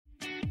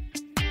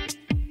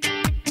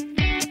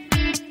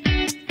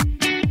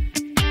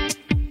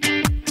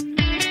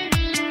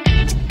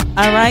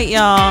All right,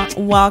 y'all.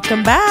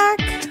 Welcome back.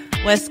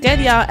 What's good,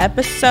 y'all?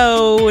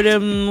 Episode,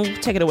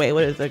 take it away.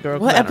 What is it, girl?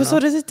 What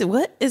episode is it?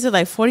 What is it,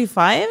 like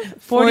 45?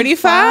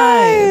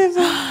 45.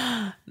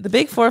 The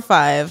big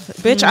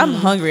 4-5. Bitch, I'm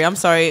hungry. I'm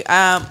sorry.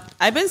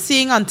 I've been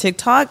seeing on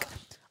TikTok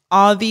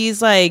all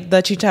these, like,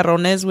 the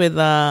chicharrones with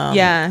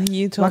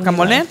You told me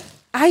guacamole. that.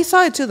 I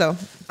saw it too, though.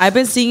 I've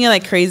been seeing it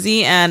like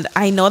crazy, and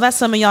I know that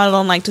some of y'all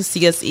don't like to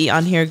see us eat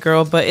on here,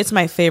 girl, but it's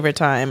my favorite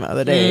time of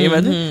the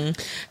day.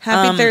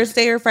 Happy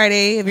Thursday or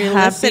Friday if you're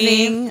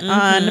listening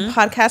on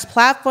podcast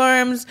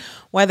platforms,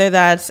 whether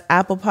that's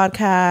Apple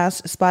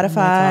Podcasts,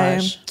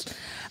 Spotify.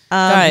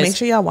 Guys. Make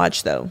sure y'all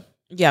watch, though.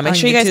 Yeah, make On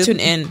sure you guys YouTube. tune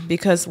in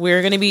because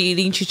we're going to be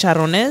eating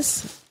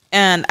chicharrones,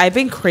 and I've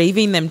been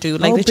craving them,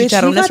 dude. Like the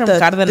chicharrones from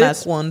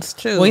Cárdenas. Ones,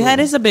 too. We had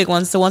is the big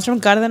ones, the ones from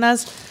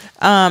Cárdenas.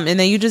 And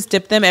then you just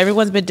dip them.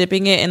 Everyone's been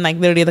dipping it in like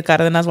literally the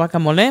Cárdenas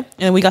guacamole.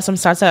 And we got some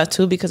salsa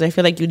too because I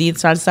feel like you need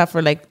salsa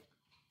for like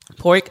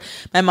pork.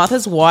 My mouth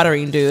is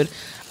watering, dude.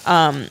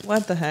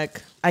 What the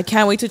heck? I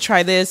can't wait to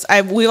try this.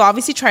 We've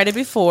obviously tried it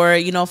before,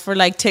 you know, for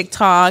like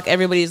TikTok.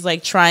 Everybody's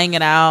like trying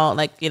it out.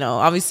 Like, you know,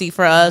 obviously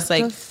for us,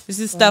 like this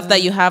is stuff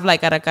that you have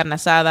like at a carne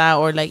asada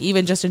or like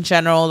even just in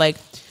general. Like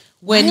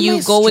when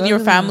you go with your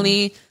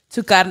family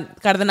to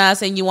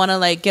Cárdenas and you want to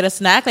like get a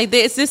snack, like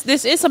this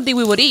is something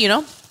we would eat, you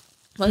know?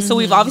 So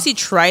we've obviously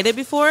tried it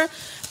before,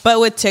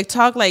 but with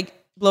TikTok like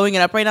blowing it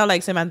up right now,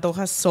 like se me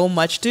antoja so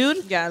much,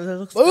 dude. Yeah, it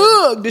looks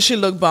Ugh, this shit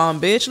look bomb,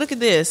 bitch. Look at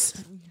this.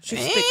 She's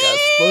thick as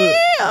fuck.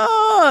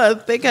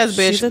 Oh, thick ass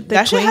bitch. She's a thick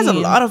That shit has a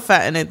queen. lot of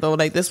fat in it though.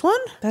 Like this one.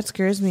 That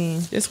scares me.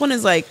 This one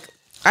is like,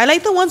 I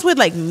like the ones with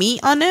like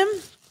meat on them.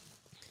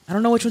 I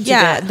don't know which ones.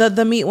 Yeah, to get.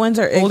 the meat ones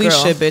are it, Holy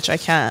girl. shit, bitch! I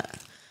can't.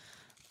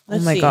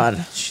 Let's oh my see. god.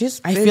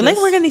 I I feel like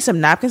we're gonna need some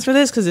napkins for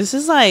this because this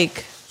is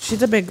like,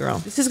 She's a big girl.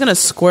 this is gonna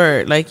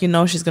squirt. Like, you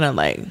know, she's gonna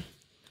like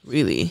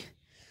really,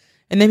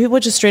 and then people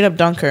just straight up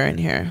dunk her in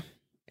here.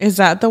 Is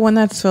that the one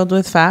that's filled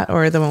with fat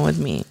or the one with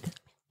meat?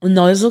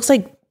 No, this looks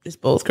like it's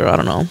both, girl. I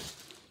don't know.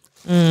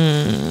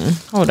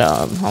 Hold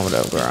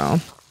up,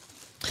 girl.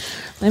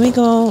 Let me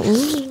go.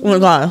 Ooh. Oh my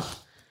god.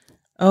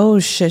 Oh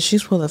shit,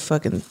 she's full of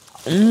fucking.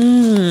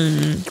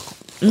 Oh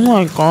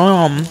my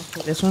god.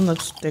 This one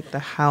looks thick. The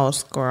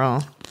house,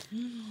 girl.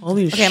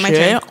 Holy Okay, shit. my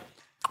turn.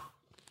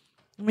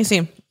 Let me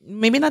see.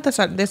 Maybe not the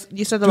start. This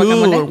you said the Dude,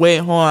 guacamole. wait,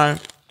 hold on.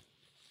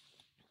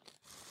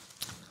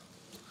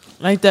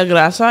 Like the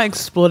grasa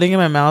exploding in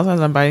my mouth as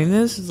I'm biting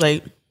this is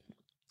like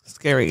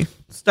scary.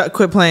 Stop.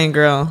 Quit playing,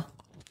 girl.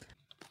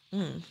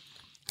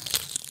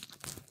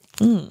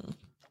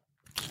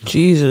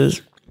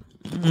 Jesus.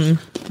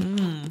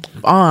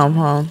 Bomb,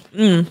 huh?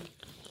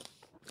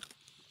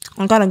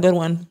 I got a good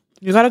one.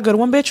 You got a good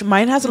one, bitch?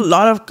 Mine has a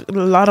lot of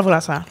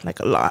grasa. Like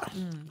a lot.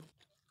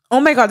 Oh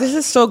my god, this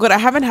is so good. I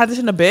haven't had this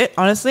in a bit,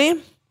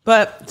 honestly.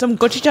 But some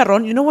good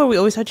chicharron. You know where we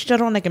always had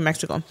chicharron? Like in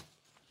Mexico.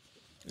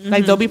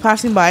 Like they'll be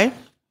passing by,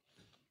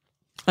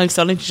 like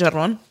selling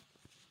chicharron.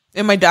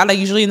 And my dad, like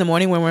usually in the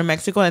morning when we're in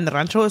Mexico and the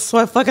rancho, is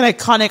so fucking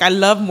iconic. I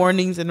love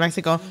mornings in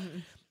Mexico.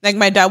 Like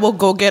my dad will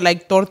go get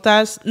like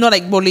tortas, no,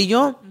 like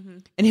bolillo,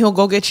 and he'll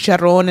go get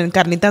chicharron and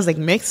carnitas like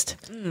mixed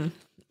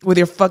with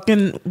your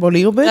fucking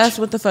bolillo, bitch. That's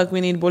what the fuck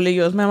we need.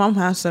 Bolillos. My mom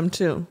has some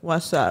too.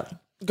 What's up?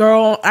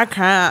 Girl, I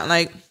can't.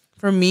 Like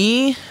for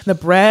me, the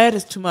bread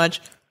is too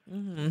much,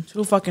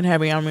 too fucking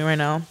heavy on me right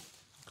now.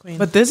 Queen.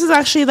 But this is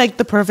actually like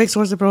the perfect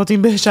source of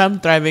protein, bitch.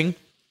 I'm thriving.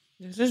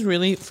 This is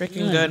really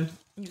freaking good.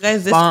 You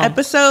guys, this Bomb.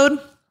 episode,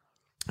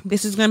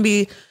 this is going to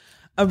be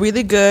a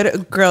really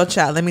good girl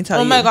chat, let me tell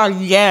you. Oh my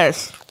god,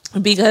 yes.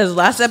 Because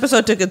last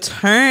episode took a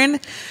turn.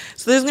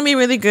 So there's going to be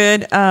really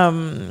good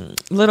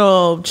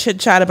little chit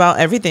chat about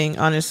everything,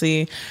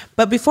 honestly.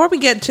 But before we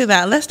get to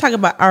that, let's talk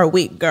about our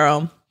week,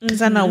 girl.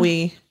 Because I know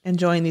we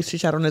enjoying these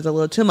chicharrones a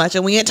little too much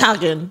and we ain't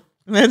talking.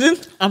 Imagine.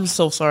 I'm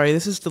so sorry.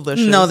 This is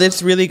delicious. No,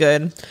 that's really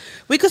good.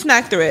 We could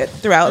snack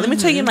throughout. Let me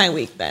tell you my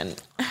week then.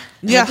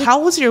 Yeah,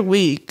 how was your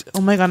week?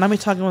 Oh my god, now me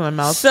talking with my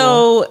mouth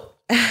full. So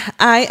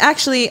I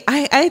actually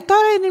I thought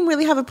I didn't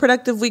really have a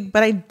productive week,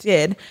 but I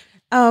did.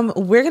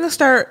 We're gonna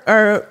start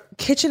our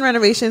kitchen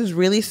renovations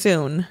really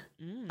soon.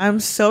 I'm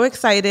so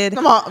excited.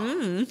 Come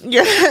on.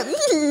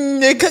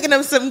 You're cooking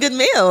up some good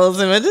meals.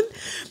 Imagine.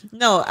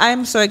 No,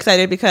 I'm so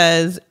excited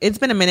because it's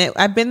been a minute.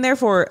 I've been there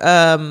for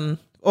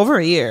over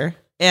a year,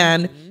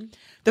 and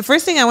the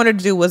first thing I wanted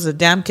to do was a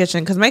damn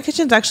kitchen because my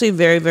kitchen's actually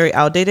very, very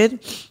outdated.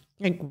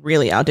 Like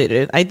really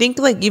outdated. I think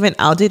like even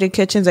outdated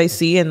kitchens I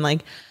see and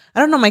like I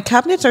don't know, my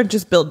cabinets are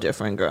just built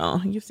different,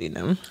 girl. You've seen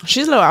them.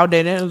 She's a little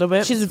outdated a little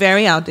bit. She's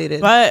very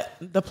outdated. But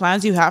the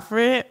plans you have for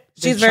it,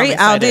 She's very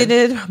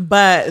outdated,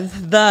 but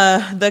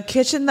the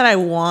kitchen that I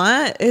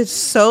want is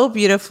so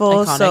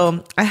beautiful. Iconic.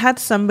 So I had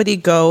somebody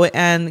go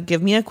and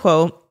give me a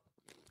quote.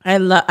 I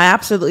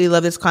absolutely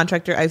love this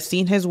contractor. I've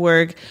seen his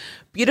work.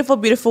 Beautiful,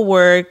 beautiful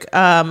work.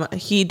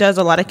 He does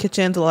a lot of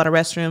kitchens, a lot of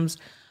restrooms,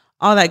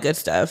 all that good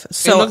stuff.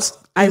 So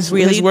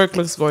his work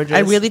looks gorgeous. I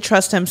really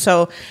trust him.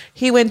 So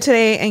he went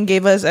today and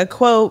gave us a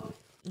quote.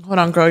 Hold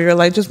on, girl. Your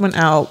light just went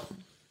out.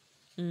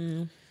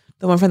 The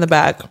one from the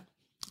back.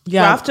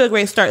 Yeah. We're off to a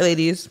great start,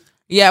 ladies.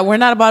 Yeah, we're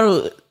not about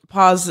to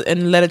pause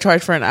and let it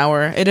charge for an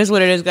hour. It is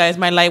what it is, guys.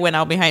 My light went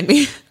out behind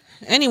me.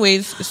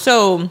 Anyways,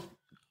 so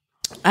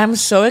I'm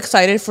so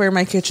excited for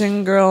my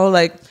kitchen, girl.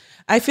 Like,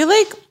 I feel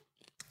like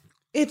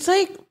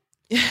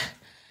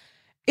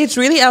it's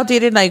really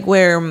outdated. Like,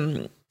 where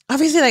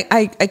obviously, like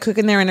I cook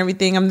in there and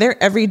everything. I'm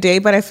there every day,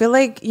 but I feel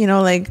like, you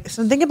know, like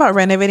something about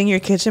renovating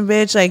your kitchen,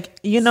 bitch. Like,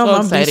 you know,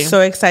 mom be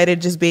so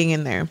excited just being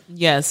in there.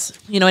 Yes,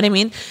 you know what I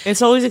mean.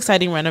 It's always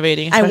exciting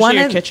renovating. Especially I want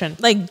your kitchen.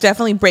 Like,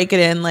 definitely break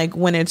it in like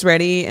when it's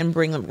ready and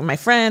bring my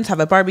friends, have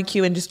a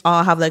barbecue, and just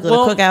all have like a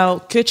little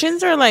cookout.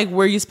 Kitchens are like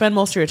where you spend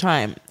most of your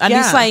time. And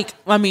it's like,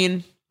 I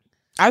mean,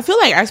 I feel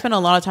like I spend a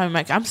lot of time.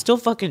 Like, I'm still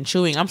fucking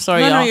chewing. I'm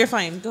sorry, y'all. No, you're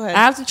fine. Go ahead. I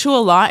have to chew a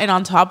lot, and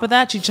on top of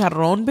that,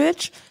 chicharrón,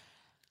 bitch.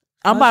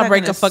 I'm about to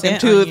break a fucking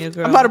tooth.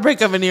 I'm about to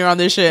break a veneer on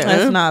this shit.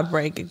 Let's not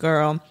break it,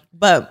 girl.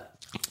 But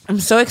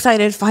I'm so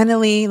excited.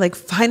 Finally,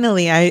 I've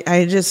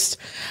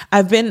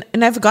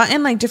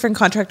gotten like different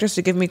contractors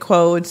to give me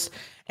quotes.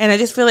 And I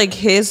just feel like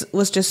his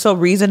was just so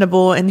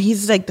reasonable. And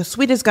he's like the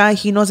sweetest guy.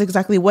 He knows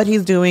exactly what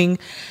he's doing.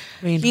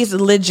 He's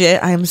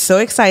legit. I'm so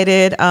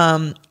excited.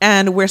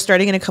 And we're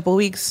starting in a couple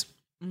weeks.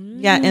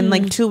 Yeah, in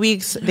like 2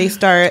 weeks, they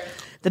start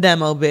the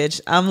demo,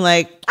 bitch. I'm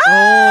like,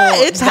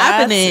 it's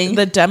happening.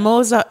 The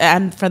demos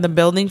and for the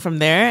building from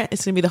there,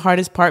 it's gonna be the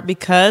hardest part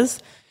because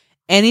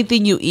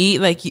anything you eat,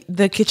 like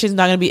the kitchen's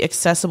not gonna be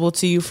accessible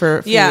to you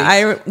for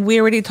weeks. We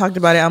already talked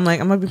about it. I'm like,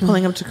 I'm gonna be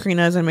pulling up to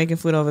Karina's and making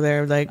food over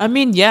there. Like, I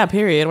mean, yeah,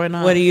 period. Why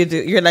not? What do?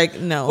 You're like,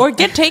 no, or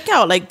get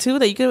takeout, like too.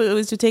 That you could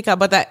always do takeout,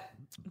 but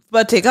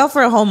takeout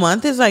for a whole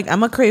month is like, I'm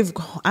gonna crave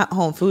at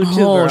home food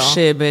too. Oh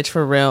shit, bitch,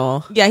 for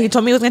real. Yeah, he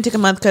told me it was gonna take a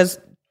month because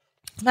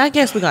I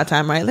guess we got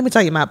time, right? Let me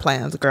tell you my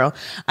plans, girl.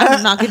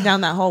 I'm knocking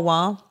down that whole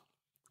wall.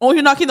 Oh,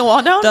 you're knocking the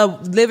wall down? The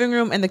living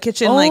room and the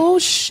kitchen. Oh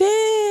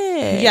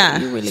shit! Yeah.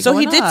 Really so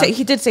he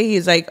did say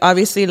he's like,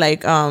 obviously,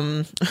 like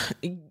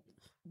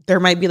there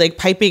might be like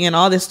piping and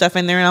all this stuff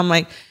in there, and I'm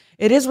like,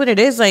 it is what it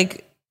is.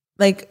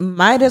 Like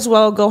might as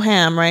well go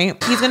ham,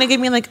 right? He's gonna give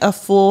me like a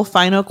full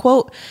final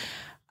quote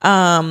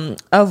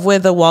of where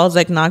the walls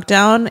like knocked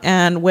down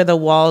and where the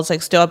walls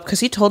like still up, because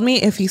he told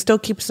me if he still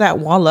keeps that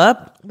wall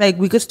up, like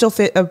we could still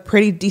fit a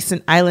pretty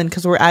decent island,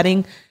 because we're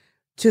adding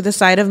to the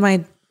side of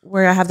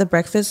where I have the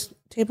breakfast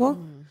table.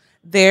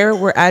 There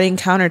we're adding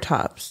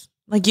countertops.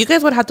 Like, you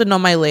guys would have to know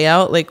my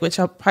layout, like, which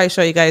I'll probably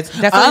show you guys.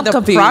 Definitely the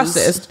confused.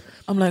 Process.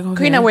 I'm like, okay.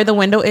 Karina, where the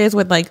window is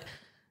with like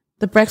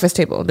the breakfast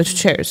table, the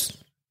chairs.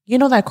 You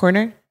know that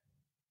corner?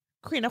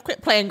 Karina,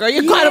 quit playing, girl.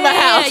 You're going to my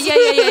house.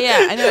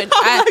 Yeah. I know it.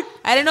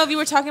 I didn't know if you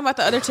were talking about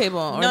the other table.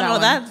 Or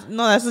that's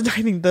the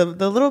dining, the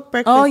little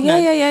breakfast. Oh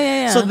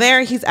yeah. So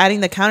there, he's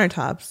adding the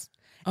countertops,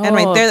 and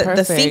right there, perfect.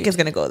 The sink is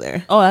gonna go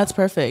there. Oh, that's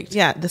perfect.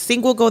 Yeah, the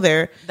sink will go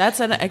there.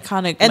 That's an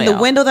iconic. And layout.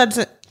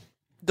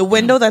 the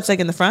window that's like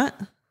in the front,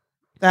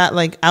 that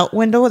like out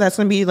window, that's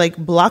gonna be like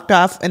blocked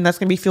off, and that's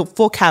gonna be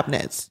full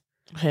cabinets.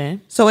 Okay.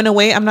 So in a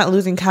way, I'm not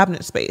losing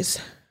cabinet space.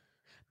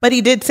 But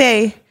he did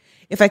say,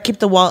 if I keep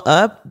the wall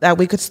up, that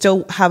we could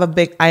still have a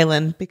big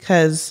island,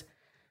 because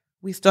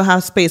we still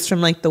have space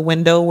from like the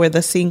window where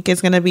the sink is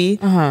going to be.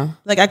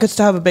 Like, I could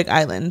still have a big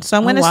island. So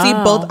I'm going to see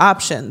both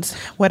options,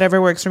 whatever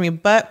works for me.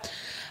 But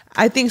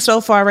I think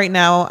so far right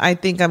now, I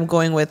think I'm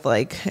going with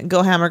like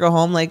go ham or go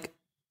home. Like,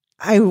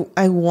 I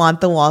want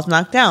the walls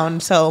knocked down.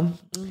 So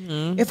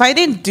if I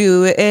didn't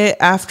do it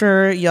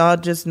after, y'all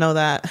just know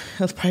that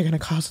it's probably going to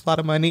cost a lot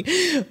of money.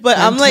 But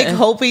I'm like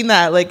hoping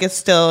that like it's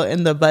still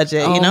in the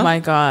budget, you know? Oh my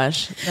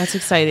gosh. That's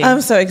exciting.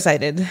 I'm so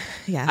excited.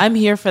 Yeah. I'm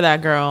here for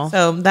that, girl.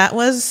 So that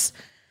was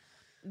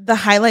the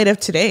highlight of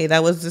today.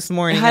 That was this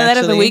morning. Highlight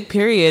of the week,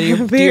 period.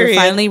 You're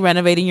finally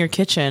renovating your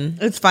kitchen.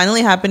 It's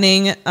finally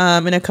happening in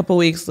a couple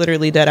weeks,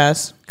 literally dead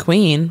ass.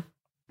 Queen.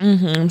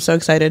 I'm so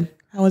excited.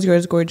 How was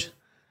yours, Gorge?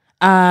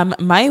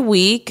 My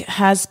week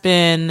has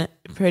been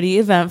pretty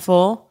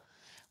eventful.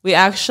 We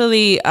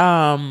actually,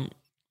 I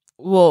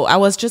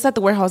was just at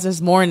the warehouse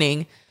this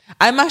morning.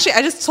 I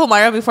just told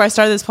Myra before I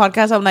started this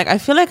podcast, I'm like, I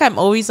feel like I'm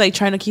always like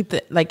trying to keep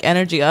the like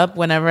energy up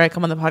whenever I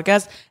come on the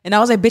podcast. And I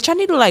was like, bitch, I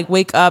need to like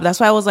wake up. That's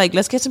why I was like,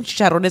 let's get some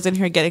chicharrones in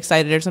here, get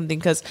excited or something.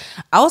 Cause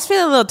I was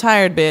feeling a little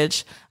tired,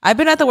 bitch. I've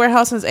been at the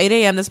warehouse since 8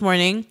 a.m. this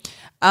morning.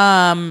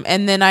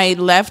 And then I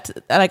left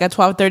like at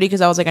 12:30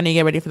 because I was like, I need to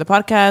get ready for the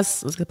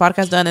podcast. Let's get the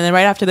podcast done. And then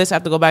right after this, I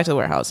have to go back to the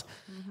warehouse.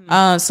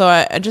 So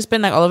I just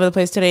been like all over the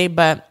place today.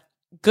 But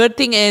good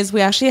thing is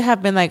we actually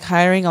have been like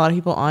hiring a lot of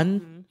people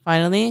on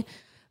finally.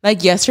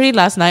 Like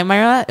last night,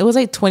 Myra, it was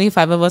like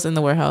 25 of us in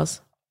the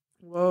warehouse.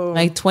 Whoa.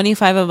 Like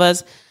 25 of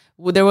us.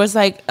 There was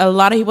like a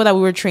lot of people that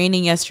we were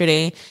training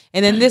yesterday.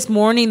 And then this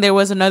morning, there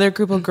was another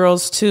group of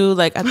girls too,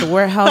 like at the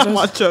warehouse. I'm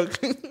not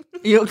joking.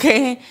 You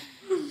okay?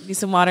 Need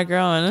some water,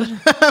 girl.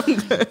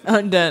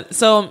 I'm done.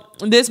 So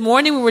this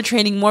morning we were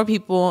training more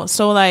people.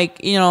 So like,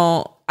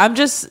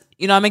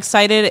 I'm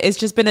excited. It's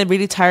just been a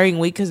really tiring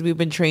week because we've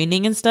been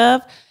training and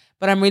stuff.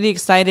 But I'm really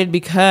excited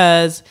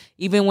because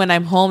even when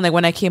I'm home, like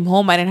when I came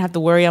home, I didn't have to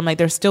worry. I'm like,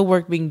 there's still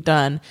work being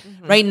done.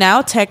 Right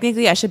now,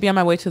 technically, I should be on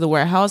my way to the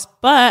warehouse,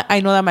 but I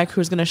know that my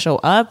crew's going to show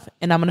up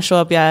and I'm going to show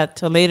up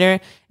till later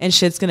and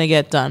shit's going to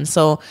get done.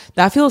 So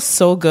that feels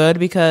so good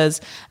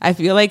because I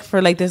feel like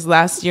for like this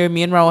last year,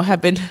 me and Raul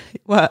have been,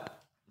 what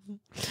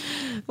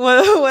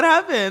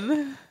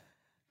happened?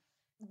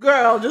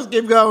 Girl, just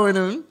keep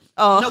going.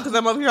 Oh no, because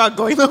I'm over here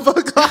going the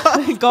fuck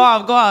off.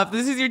 Go off.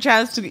 This is your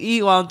chance to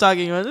eat while I'm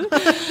talking.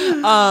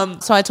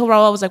 So I told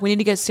Raul, I was like, we need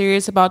to get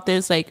serious about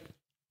this. Like,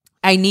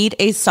 I need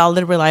a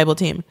solid, reliable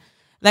team.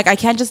 Like, I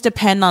can't just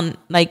depend on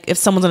like if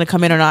someone's gonna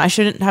come in or not. I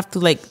shouldn't have to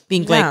like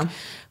think like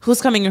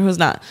who's coming or who's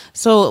not.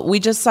 So we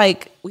just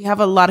like we have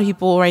a lot of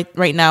people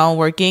right now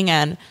working,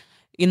 and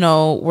you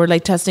know we're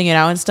like testing it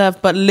out and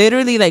stuff. But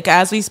literally, like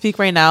as we speak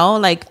right now,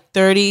 like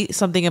 30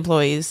 something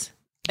employees.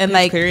 And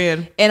like,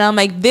 period. And I'm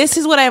like, this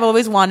is what I've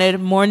always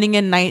wanted: morning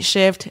and night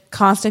shift,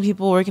 constant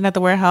people working at the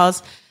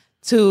warehouse.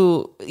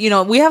 To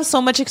we have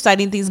so much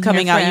exciting things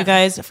coming out, you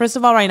guys. First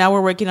of all, right now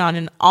we're working on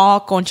an all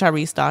concha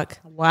restock.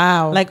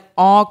 Wow, like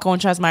all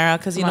conchas, Myra,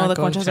 because the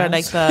conchas are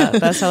like the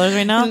best sellers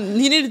right now.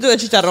 You need to do a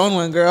chicharrón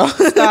one, girl.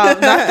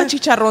 Stop, not the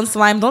chicharrón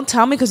slime. Don't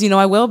tell me because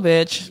I will,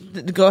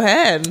 bitch. Go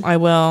ahead. I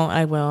will.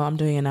 I'm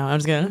doing it now. I'm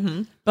just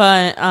gonna.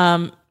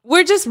 But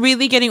we're just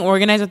really getting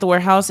organized at the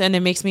warehouse, and it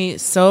makes me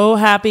so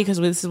happy because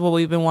this is what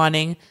we've been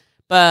wanting.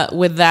 But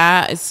with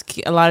that, it's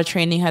a lot of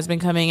training has been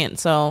coming in,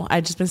 so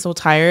I've just been so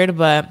tired.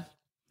 But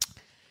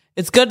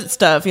it's good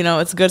stuff,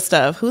 It's good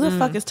stuff. Who the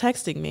fuck is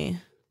texting me?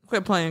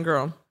 Quit playing,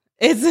 girl.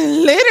 It's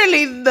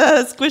literally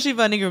the Squishy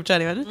Bunny group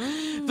chat.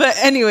 But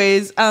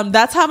anyways,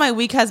 that's how my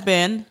week has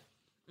been.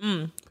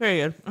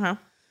 Period.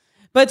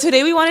 But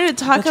today we wanted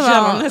to talk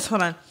about.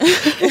 Hold on.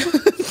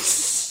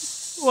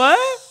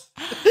 What?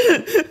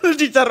 Los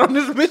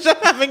chicharrones, bitch,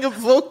 I'm having a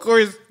full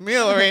course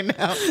meal right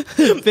now.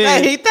 I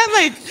hate that,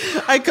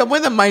 like, I come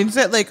with a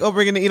mindset, like, oh,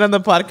 we're going to eat on the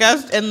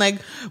podcast. And, like,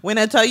 when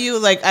I tell you,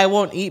 like, I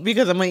won't eat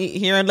because I'm going to eat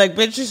here, and, like,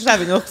 bitch, she's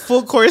having a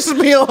full course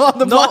meal on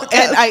the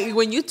podcast. And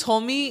when you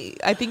told me,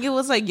 I think it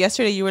was, like,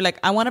 yesterday, you were like,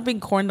 I want to bring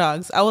corn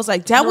dogs. I was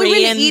like, damn, we're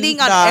really eating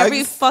dogs on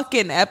every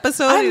fucking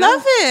episode. I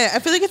love it. I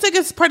feel like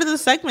it's part of the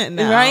segment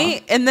now.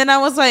 Right? And then I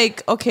was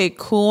like, okay,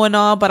 cool and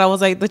all. But I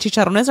was like, the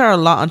chicharrones are a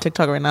lot on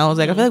TikTok right now. I was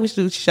like, I feel like we should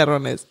do chicharrones.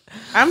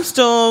 I'm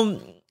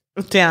still,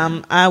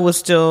 I was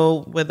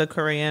still with the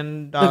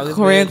Korean dogs. The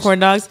Korean corn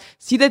dogs.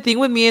 See, the thing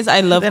with me is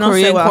I love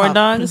Korean corn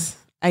dogs.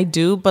 I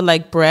do, but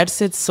like bread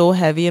sits so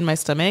heavy in my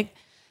stomach.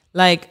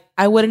 Like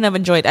I wouldn't have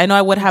enjoyed. I know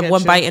I would have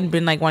one bite and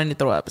been like wanting to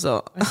throw up.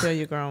 So I feel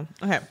you, girl.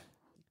 Okay.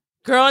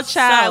 Girl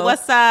chat,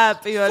 what's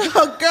up?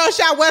 Oh, girl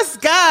chat, what's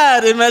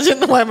good?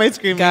 Imagine why am I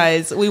screaming?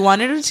 Guys, we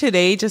wanted to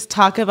today just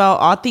talk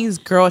about all things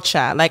girl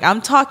chat. Like I'm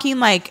talking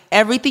like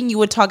everything you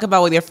would talk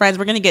about with your friends.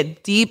 We're gonna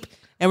get deep.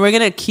 And we're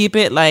gonna keep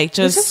it like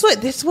just.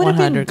 This would have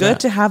been good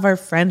to have our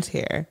friends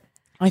here.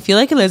 I feel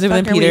like Elizabeth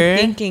and Peter.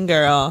 Thinking,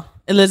 girl.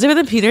 Elizabeth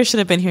and Peter should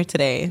have been here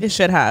today. They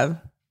should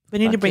have. We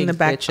need to bring them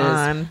back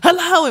on.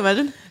 Hello,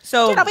 imagine.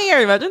 So get over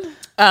here, imagine.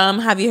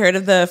 Have you heard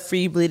of the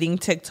free bleeding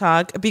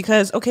TikTok?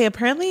 Because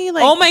apparently,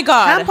 like, oh my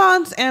god,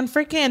 tampons and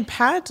freaking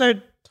pads are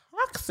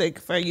toxic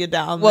for you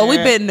down there. Well,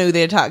 we've been knew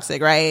they're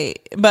toxic, right?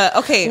 But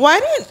okay,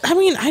 why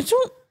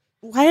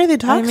are they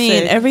toxic? I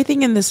mean,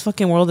 everything in this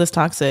fucking world is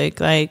toxic.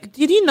 Like,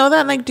 did you know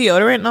that like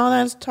deodorant and all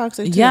that's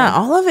toxic too? Yeah,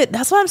 all of it.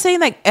 That's what I'm saying.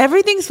 Like,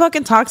 everything's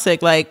fucking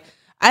toxic. Like,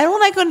 I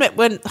don't like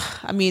when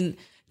I mean,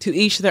 to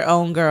each their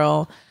own,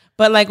 girl.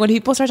 But like when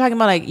people start talking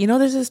about like,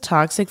 this is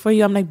toxic for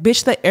you, I'm like,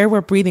 bitch, the air we're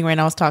breathing right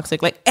now is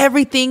toxic. Like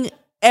everything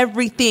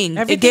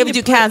it gives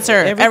you cancer.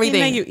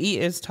 Everything that you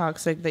eat is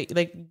toxic.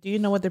 Like, do you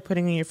know what they're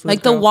putting in your food?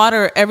 Like the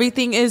water,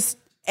 everything is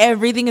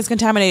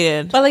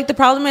contaminated. But like the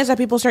problem is that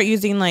people start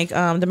using like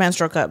the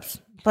menstrual cups.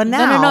 But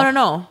now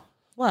no.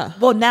 What?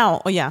 Well,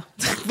 now, oh yeah,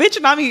 bitch,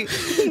 not me.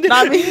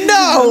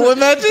 No,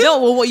 imagine.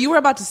 No, well, you were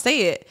about to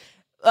say it.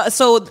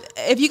 So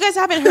if you guys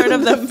haven't heard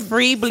of the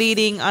free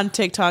bleeding on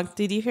TikTok,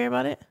 did you hear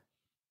about it?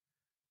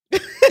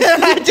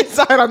 I just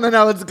saw it on the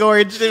Now It's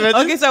Gorge.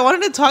 Okay, so I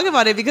wanted to talk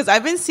about it because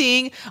I've been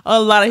seeing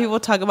a lot of people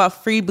talk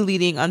about free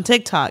bleeding on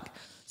TikTok.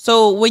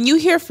 So when you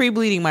hear free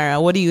bleeding,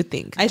 Myra, what do you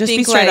think? I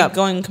think straight up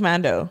going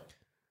commando.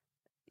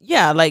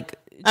 Yeah, like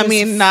I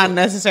mean, not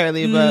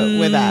necessarily, but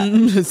with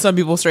that, some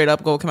people straight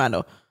up go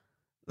commando,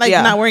 like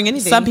not wearing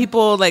anything. Some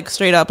people like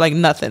straight up like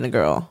nothing. The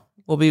girl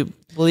will be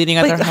bleeding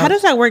at their house. How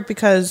does that work?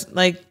 Because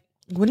like,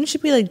 wouldn't she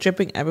be like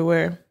dripping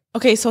everywhere?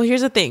 Okay, so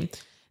here's the thing: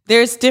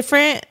 there's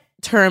different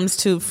terms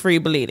to free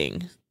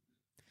bleeding,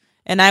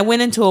 and I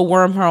went into a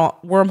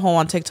wormhole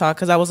on TikTok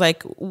because I was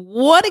like,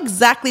 what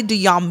exactly do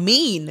y'all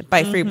mean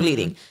by free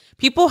bleeding?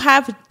 People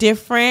have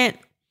different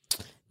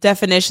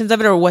definitions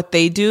of it or what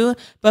they do,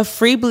 but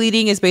free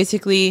bleeding is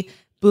basically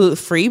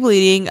free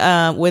bleeding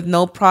with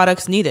no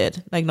products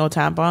needed, like no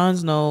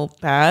tampons, no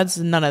pads,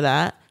 none of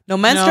that, no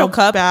menstrual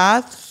cup,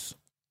 baths.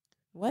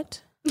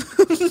 What?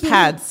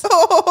 Pads?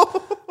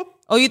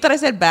 Oh, you thought I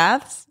said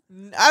baths?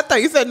 I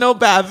thought you said no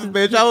baths,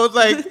 bitch. I was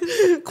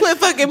like, quit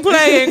fucking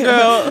playing,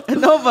 girl.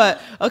 No,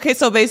 but okay.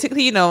 So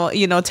basically, you know,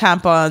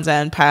 tampons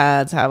and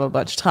pads have a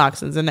bunch of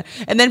toxins, and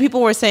then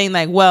people were saying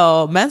like,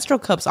 well, menstrual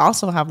cups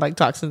also have like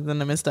toxins in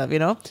them and stuff, you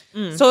know.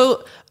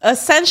 So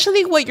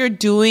essentially, what you're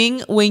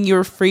doing when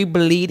you're free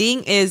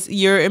bleeding is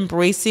you're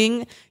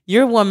embracing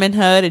your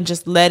womanhood and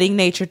just letting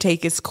nature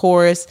take its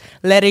course,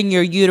 letting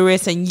your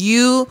uterus and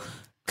you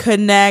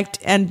connect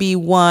and be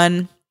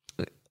one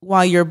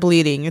while you're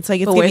bleeding. It's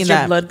like, it's Where's giving your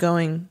that blood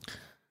going?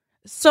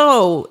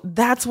 So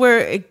that's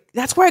where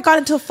I got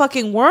into a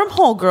fucking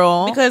wormhole,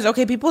 girl. Because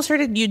okay, people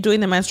started you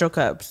doing the menstrual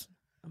cups,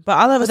 but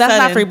all of a That's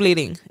sudden, not free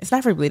bleeding. It's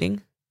not free bleeding.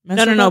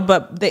 No.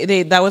 But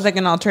they that was like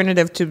an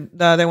alternative to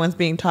the other ones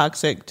being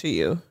toxic to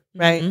you,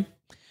 right?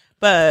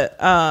 But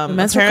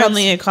menstrual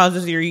apparently, it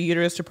causes your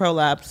uterus to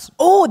prolapse.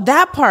 Oh,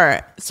 that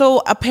part.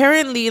 So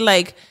apparently,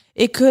 like,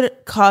 it could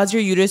cause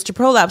your uterus to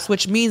prolapse,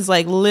 which means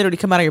like literally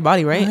come out of your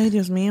body, right? Ay,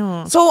 Dios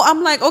mío. So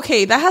I'm like,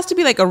 okay, that has to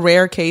be like a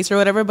rare case or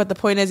whatever. But the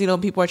point is, you know,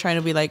 people are trying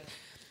to be like,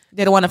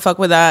 they don't want to fuck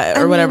with that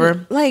or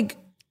whatever. Like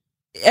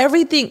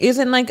everything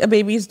isn't like a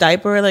baby's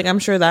diaper. Like I'm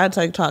sure that's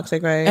like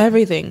toxic, right?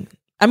 Everything.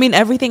 I mean,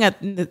 everything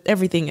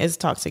is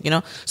toxic, you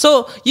know?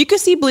 So you could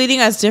see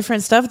bleeding as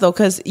different stuff though,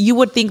 because you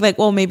would think like,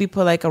 well, maybe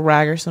put like a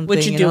rag or something.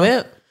 Would you do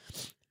it?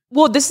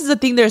 Well, this is the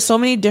thing. There's so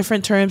many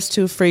different terms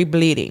to free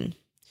bleeding.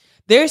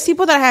 There's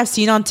people that I have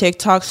seen on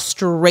TikTok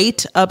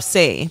straight up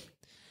say,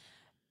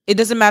 it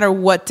doesn't matter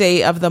what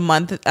day of the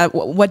month,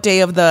 what day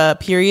of the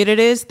period it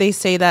is. They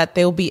say that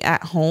they'll be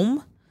at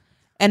home.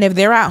 And if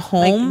they're at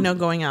home, like, no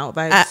going out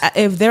vibes.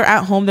 If they're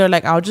at home, they're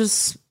like, I'll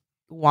just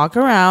walk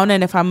around.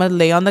 And if I'm going to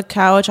lay on the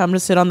couch, I'm going to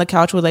sit on the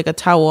couch with like a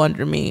towel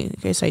under me in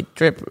case I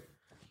drip.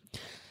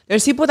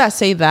 There's people that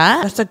say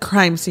that. That's a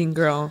crime scene,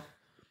 girl.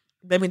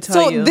 Let me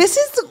tell you. So this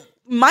is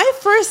my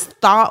first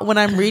thought when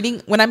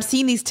I'm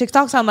seeing these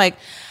TikToks. I'm like,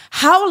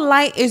 how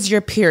light is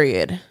your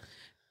period?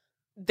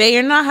 They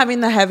are not having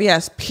the heavy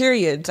ass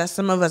periods that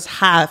some of us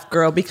have,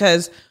 girl,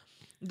 because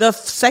the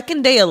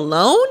second day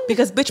alone,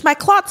 because bitch, my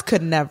clots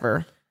could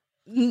never.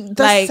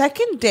 The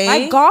second day,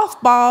 my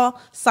golf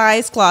ball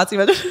size clots.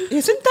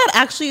 Isn't that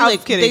actually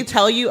like they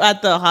tell you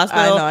at the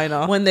hospital? I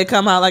know. When they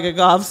come out like a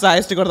golf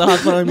size to go to the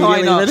hospital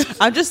immediately. No, I know.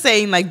 I'm just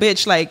saying, like,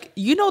 bitch, like,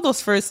 you know,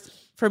 those first.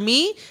 For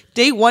me,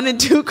 day 1 and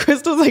 2,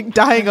 Crystal's like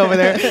dying over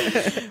there.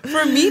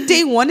 For me,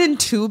 day 1 and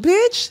 2,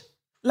 bitch,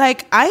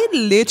 like I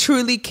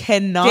literally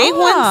cannot. Day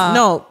 1,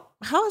 no.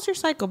 How is your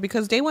cycle?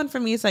 Because day 1 for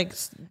me is like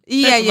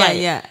yeah.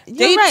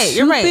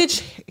 You're right.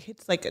 Bitch,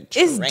 it's like a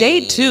train. It's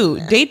day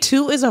 2. Day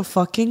 2 is a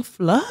fucking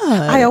flood.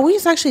 I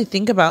always actually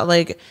think about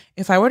like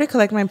if I were to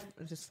collect my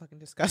just fucking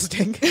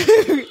disgusting.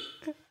 If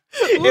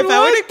I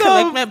were to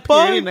collect my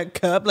period in a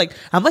cup, like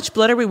how much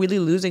blood are we really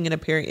losing in a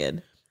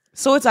period?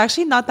 So it's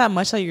actually not that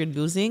much that you're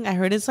losing. I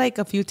heard it's like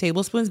a few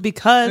tablespoons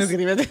because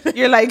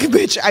you're like,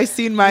 bitch, I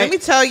seen my. Let me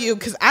tell you,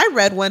 because I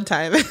read one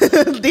time. Y'all see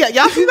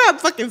that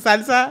fucking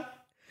salsa?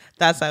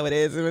 That's how it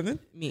is.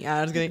 Me,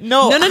 I was kidding.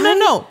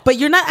 No. But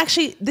you're not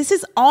actually. This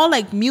is all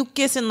like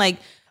mucus and like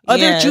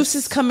other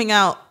juices coming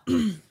out.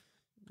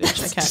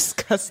 That's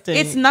disgusting.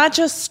 It's not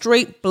just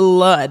straight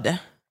blood.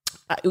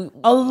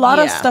 A lot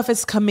of stuff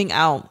is coming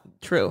out.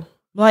 True.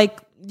 Like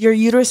your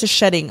uterus is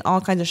shedding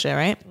all kinds of shit,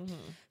 right? Mm-hmm.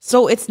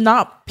 So it's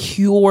not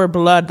pure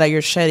blood that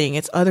you're shedding.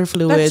 It's other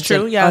fluids,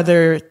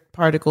 other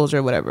particles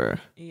or whatever.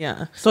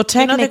 Yeah. So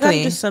technically, they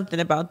gotta do something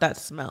about that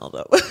smell,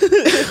 though.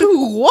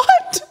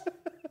 What?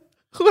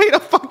 Wait a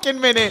fucking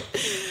minute.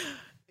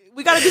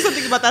 We gotta do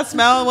something about that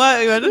smell.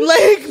 What?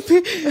 Like,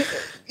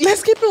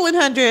 let's keep it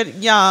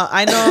 100, y'all.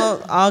 I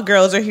know all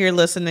girls are here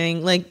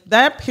listening. Like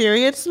that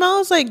period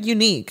smells like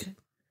unique.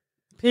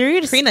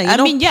 Period.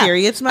 Karina,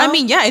 period smell? I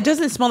mean, yeah, it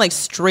doesn't smell like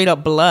straight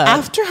up blood.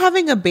 After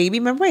having a baby,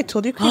 remember I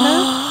told you,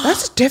 Karina?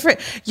 That's different.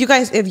 You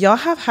guys, if y'all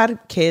have had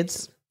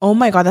kids, oh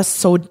my God, it's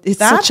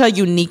such a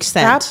unique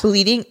scent. That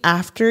bleeding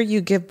after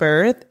you give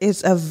birth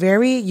is a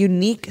very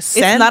unique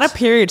scent. It's not a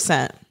period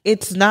scent.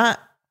 It's not.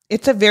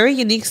 It's a very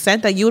unique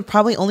scent that you would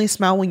probably only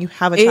smell when you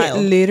have a child.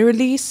 It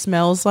literally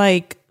smells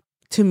like,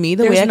 to me,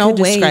 the way I could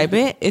describe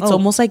it, it's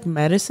almost like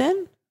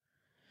medicine.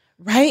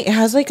 Right? It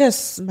has like a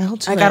smell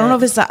to it. I don't know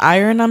if it's the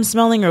iron I'm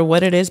smelling or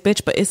what it is,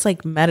 bitch, but it's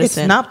like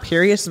medicine. It's not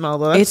period smell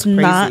though. That's crazy.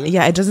 Not.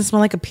 Yeah, it doesn't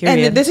smell like a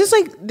period. And this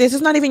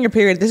is not even your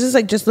period. This is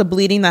like just the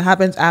bleeding that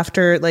happens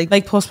after like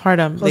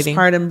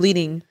postpartum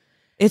bleeding.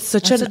 It's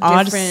such an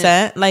odd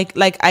scent.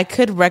 Like I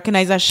could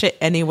recognize that shit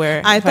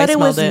anywhere. I thought it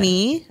was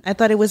me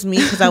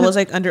because I was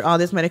like under all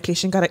this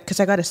medication. Because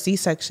I got a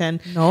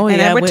C-section. No,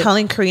 and I remember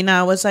telling Karina,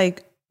 I was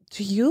like,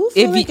 do you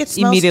feel like it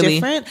smells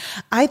different?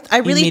 I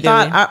really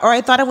thought,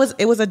 I thought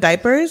it was a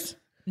diapers.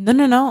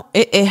 No.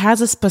 It has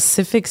a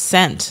specific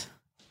scent.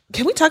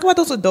 Can we talk about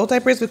those adult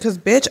diapers? Because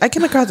bitch, I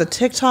came across a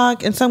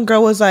TikTok and some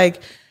girl was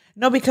like,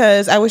 no,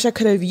 because I wish I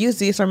could have used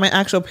these for my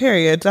actual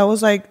periods. I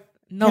was like,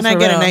 no, can I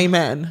get an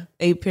amen?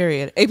 A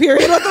period.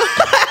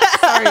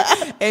 Sorry.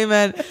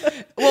 Amen.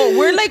 Well,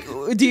 we're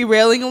like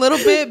derailing a little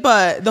bit,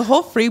 but the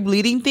whole free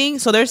bleeding thing.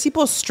 So there's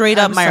people straight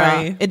up,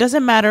 Myra. It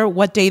doesn't matter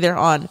what day they're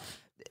on.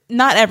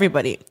 not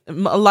everybody.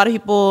 A lot of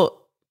people.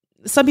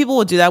 Some people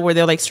will do that where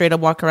they'll like straight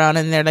up walk around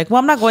and they're like, well,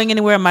 I'm not going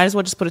anywhere. I might as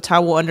well just put a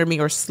towel under me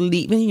or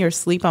sleep in your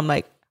sleep. I'm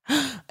like,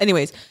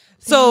 anyways.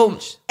 So,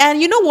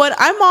 and you know what?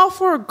 I'm all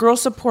for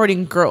girls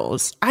supporting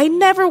girls. I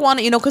never want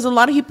to, because a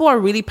lot of people are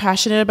really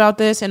passionate about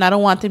this and I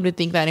don't want them to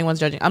think that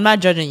anyone's judging. I'm not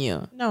judging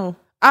you. No.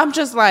 I'm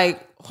just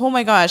like, oh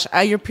my gosh,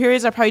 your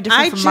periods are probably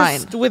different from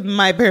mine. With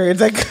my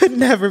periods, I could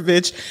never,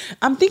 bitch.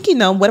 I'm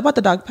thinking, what about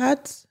the dog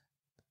pads?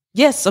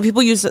 Yes. So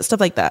people use stuff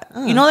like that.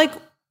 Like,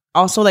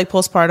 also like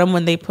postpartum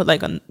when they put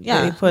like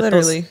they put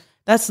literally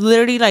that's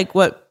literally like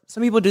what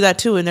some people do that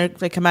too and they're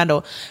like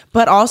commando.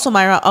 But also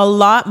Myra,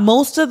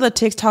 most of the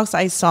TikToks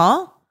I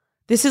saw,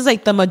 this is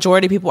like the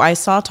majority of people I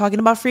saw talking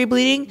about free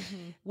bleeding.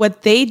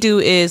 What they do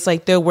is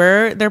like they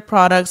wear their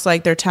products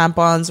like their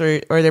tampons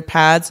or their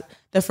pads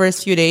the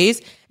first few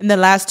days, and the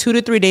last 2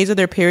 to 3 days of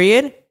their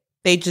period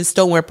they just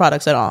don't wear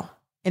products at all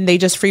and they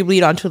just free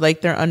bleed onto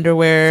like their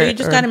underwear. So you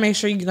just got to make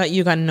sure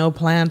you got no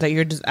plans, that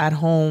you're just at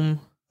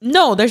home.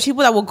 No, there's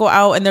people that will go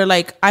out and they're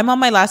like, I'm on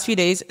my last few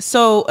days.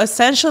 So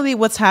essentially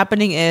what's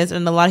happening is,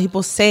 and a lot of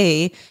people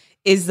say,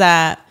 is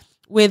that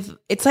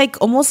it's like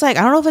almost like,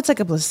 I don't know if it's like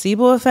a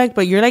placebo effect,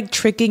 but you're like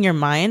tricking your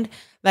mind.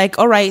 Like,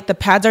 all right, the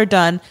pads are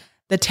done.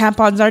 The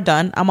tampons are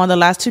done. I'm on the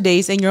last 2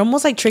 days. And you're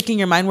almost like tricking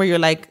your mind where you're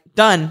like,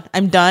 done,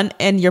 I'm done.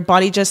 And your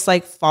body just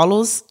like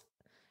follows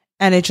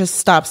and it just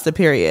stops the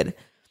period.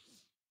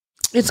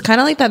 It's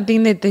kind of like that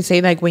thing that they say,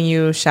 like when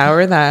you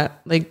shower,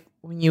 that like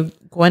when you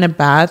go in a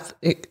bath,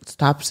 it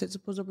stops it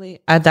supposedly.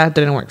 That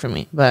didn't work for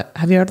me. But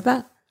have you heard of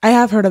that? I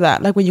have heard of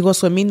that. Like when you go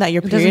swimming, that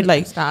your period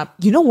like stop.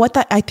 You know what?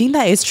 I think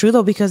that is true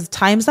though, because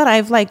times that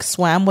I've like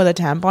swam with a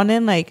tampon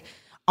in, like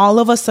all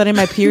of a sudden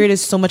my period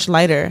is so much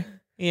lighter.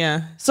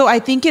 Yeah. So I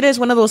think it is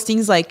one of those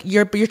things like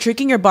you're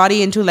tricking your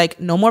body into like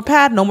no more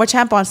pad, no more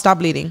tampon, stop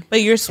bleeding.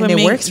 But you're swimming.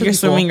 You're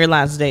swimming your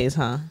last days,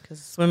 huh?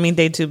 Because swimming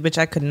day 2, bitch,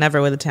 I could never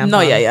with a tampon.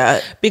 No,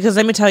 yeah. Because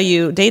let me tell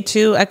you, day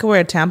 2, I could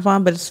wear a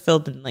tampon, but it's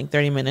filled in like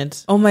 30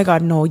 minutes. Oh my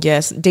God, no,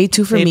 yes. Day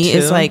 2 for me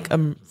is like a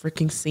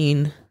freaking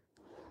scene.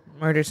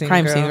 Murder scene,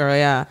 crime scene, girl,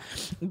 yeah.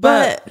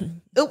 But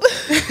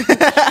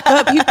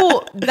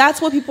people,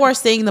 that's what people are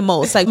saying the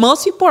most. Like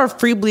most people are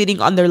free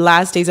bleeding on their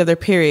last days of their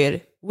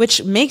period,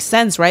 which makes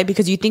sense, right?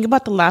 Because you think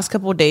about the last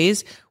couple of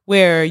days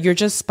where you're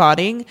just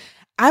spotting.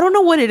 I don't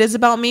know what it is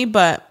about me,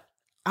 but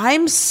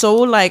I'm so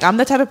like, I'm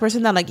the type of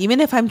person that like, even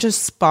if I'm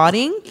just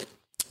spotting,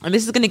 and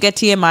this is going to get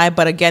TMI,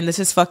 but again, this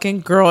is fucking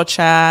girl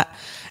chat.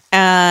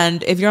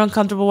 And if you're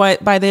uncomfortable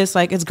by this,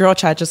 like it's girl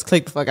chat, just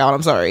click the fuck out.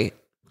 I'm sorry.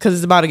 Because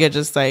it's about to get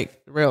just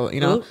like real,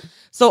 Ooh.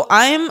 So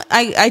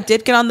I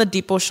did get on the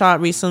depot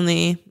shot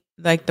recently,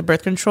 like the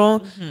birth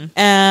control.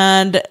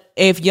 And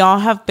if y'all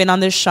have been on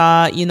this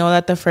shot, you know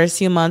that the first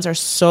few months are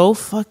so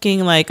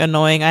fucking like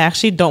annoying. I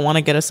actually don't want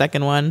to get a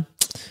second one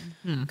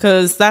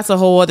because that's a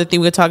whole other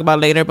thing we'll talk about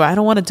later, but I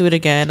don't want to do it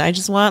again. I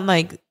just want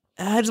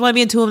to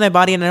be in tune with my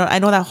body. And I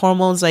know that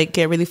hormones like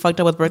get really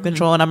fucked up with birth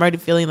control and I'm already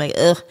feeling like,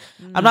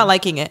 I'm not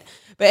liking it.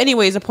 But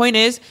anyways, the point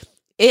is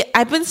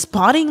I've been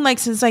spotting like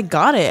since I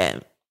got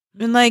it.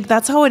 And like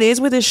that's how it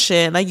is with this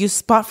shit. Like you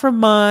spot for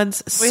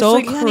months. So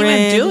you can't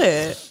even do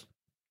it.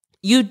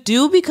 You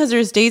do, because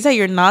there's days that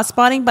you're not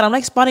spotting, but I'm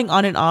like spotting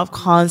on and off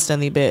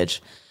constantly, bitch.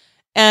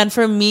 And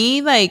for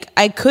me, like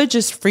I could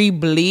just free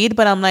bleed,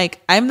 but I'm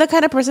the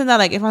kind of person that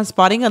like if I'm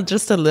spotting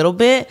just a little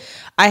bit,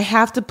 I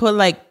have to put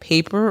like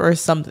paper or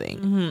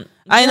something.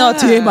 I know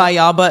TMI,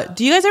 y'all, but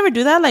do you guys ever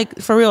do that? Like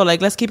for real,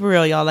 like let's keep it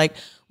real, y'all. Like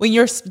when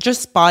you're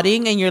just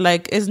spotting and you're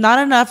like, it's not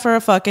enough for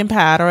a fucking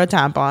pad or a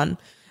tampon.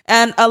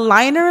 And a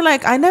liner,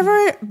 like I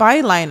never buy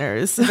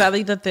liners. Is that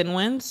like the thin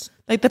ones?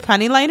 Like the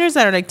panty liners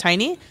that are like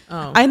tiny.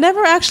 Oh. I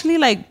never actually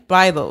like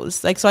buy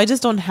those. Like, so I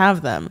just don't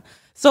have them.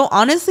 So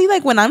honestly,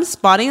 like when I'm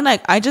spotting,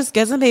 like I just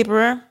get some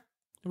paper,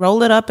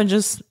 roll it up and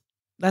just,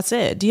 that's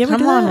it. Do you ever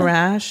Come on,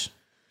 rash?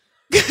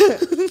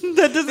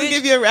 That doesn't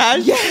give you a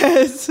rash?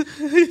 Yes,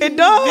 it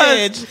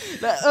does.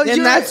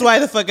 And that's why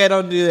the fuck I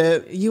don't do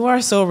it. You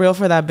are so real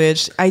for that,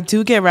 bitch. I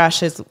do get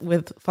rashes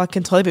with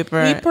fucking toilet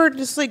paper. Paper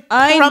just like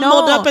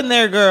crumbled up in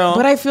there, girl.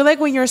 But I feel like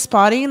when you're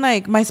spotting,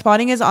 like my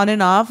spotting is on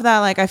and off, that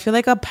like I feel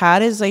like a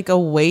pad is like a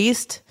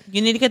waste.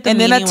 You need to get the and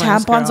then a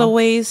tampon's a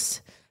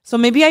waste. So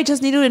maybe I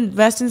just need to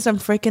invest in some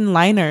freaking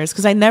liners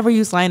because I never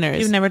use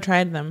liners. You've never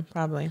tried them,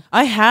 probably.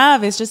 I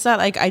have. It's just that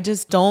like I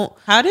just don't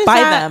buy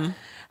them.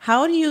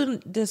 How do you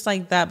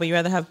dislike that, but you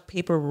rather have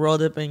paper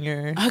rolled up in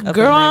your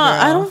girl?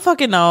 I don't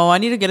fucking know. I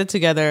need to get it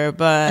together,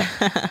 but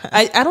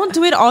I don't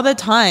do it all the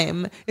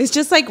time. It's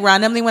just like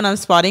randomly when I'm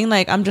spotting,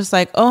 like I'm just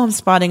like, oh, I'm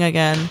spotting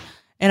again,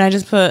 and I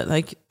just put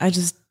like I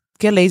just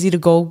get lazy to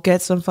go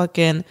get some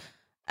fucking.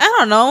 I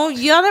don't know.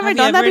 Y'all never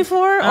done that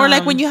before, or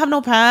like when you have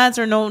no pads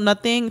or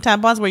nothing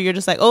tampons, where you're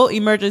just like, oh,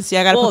 emergency,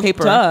 I gotta put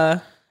paper. Duh.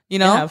 You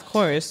know, yeah, of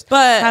course.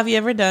 But have you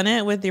ever done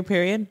it with your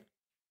period?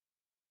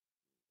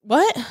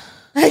 What?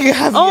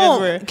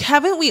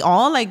 Haven't we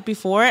all like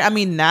before? I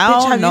mean,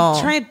 now Bitch, have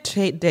you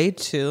tried day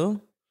 2?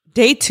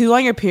 Day 2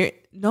 on your period?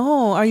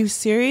 No, are you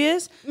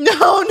serious? No,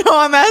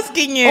 I'm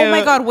asking you. Oh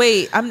my God,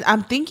 wait.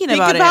 I'm thinking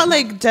about it. Think about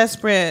like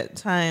desperate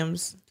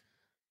times.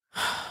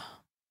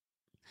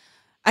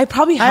 I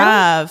probably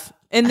have.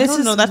 And this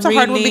is that's really, a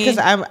hard one because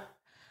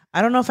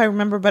I don't know if I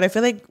remember, but I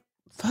feel like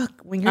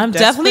when you're I'm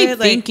definitely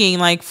thinking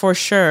like for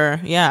sure.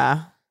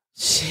 Yeah.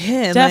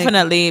 Shit.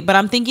 Definitely. But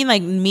I'm thinking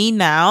like me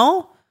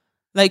now,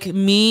 like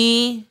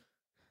me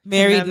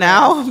married Never.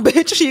 now,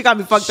 bitch, you got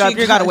me fucked up.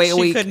 You gotta wait a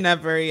week. She could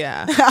never,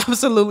 yeah.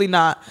 Absolutely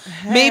not.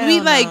 Maybe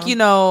like, no. you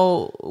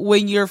know,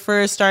 when you're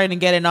first starting to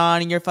get it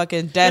on and you're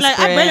fucking desperate. Like,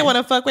 I really want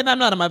to fuck when I'm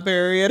not on my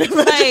period.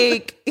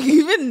 Like,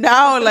 even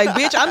now, like,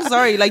 bitch, I'm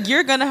sorry. Like,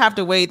 you're gonna have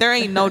to wait. There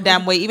ain't no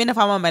damn way. Even if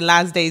I'm on my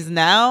last days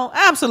now,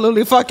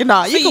 absolutely fucking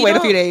not. So you can wait a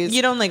few days.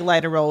 You don't like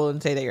light a roll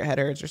and say that your head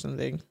hurts or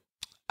something.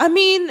 I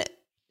mean,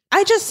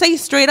 I just say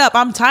straight up,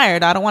 I'm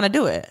tired. I don't want to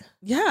do it.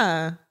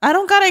 Yeah. I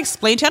don't gotta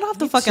explain to you. I don't have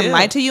to fucking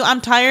lie to you.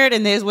 I'm tired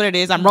and this is what it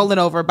is. I'm rolling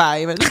over. Bye.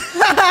 And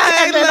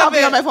then I'll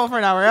be on my phone for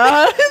an hour.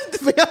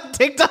 Be on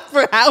TikTok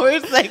for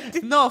hours.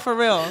 Like, no, for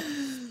real.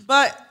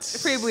 But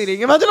free bleeding.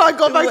 Imagine I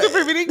go back to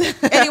free bleeding.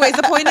 Anyways,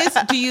 the point is,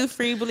 do you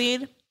free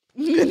bleed?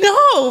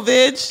 No,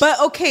 bitch.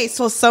 But okay,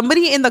 so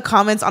somebody in the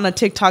comments on a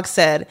TikTok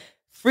said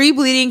free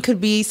bleeding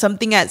could be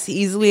something as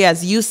easily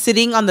as you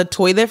sitting on the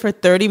toilet for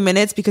 30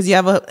 minutes because you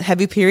have a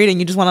heavy period and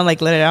you just want to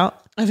like let it out.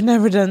 I've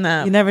never done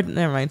that. Never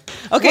mind.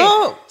 Okay,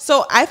 well,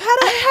 so I've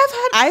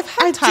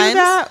had times do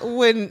that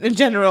when in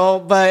general,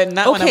 but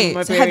not when I'm on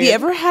my so period. have you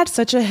ever had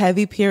such a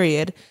heavy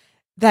period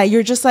that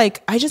you're just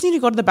like, I just need to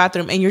go to the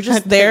bathroom, and you're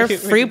just there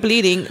free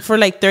bleeding for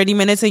like 30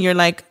 minutes, and you're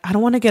like, I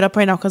don't want to get up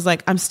right now because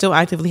like I'm still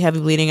actively heavy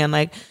bleeding, and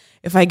like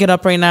if I get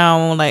up right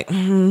now, like I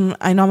know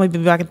I might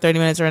be back in 30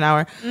 minutes or an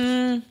hour.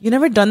 You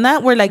never done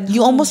that where like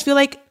you almost feel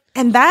like.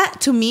 And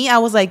that to me, I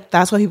was like,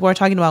 that's what people are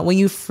talking about. When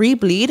you free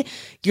bleed,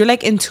 you're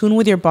like in tune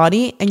with your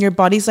body and your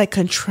body's like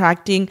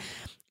contracting.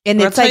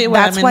 And it's like,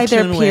 that's why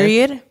their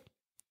period.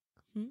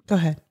 Go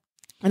ahead.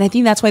 And I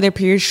think that's why their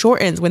period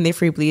shortens when they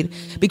free bleed.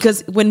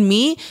 Because when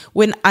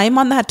I'm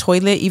on that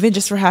toilet, even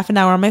just for half an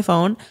hour on my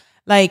phone,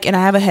 like, and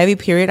I have a heavy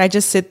period, I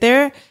just sit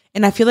there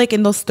and I feel like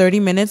in those 30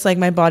 minutes, like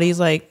my body's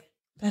like,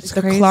 that's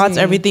the crazy. clots,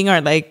 everything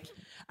are like,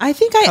 I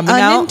think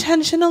I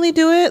unintentionally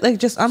do it, like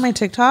just on my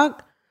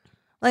TikTok.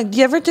 Like, do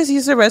you ever just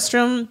use the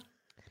restroom?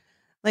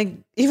 Like,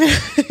 even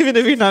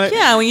if you're not,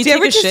 when you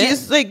take a shit,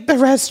 use like the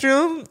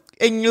restroom,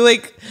 and you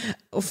like,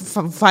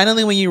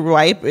 finally when you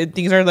wipe,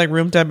 things are like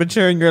room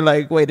temperature, and you're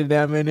like, wait a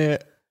damn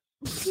minute.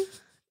 To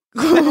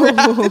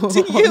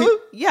you?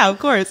 Yeah, of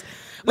course.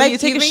 When Like you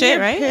take a shit,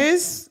 right?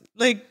 Piss,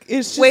 like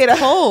it's just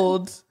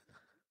cold.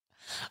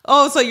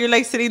 Oh, so you're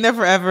like sitting there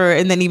forever,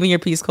 and then even your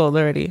pee's cold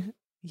already.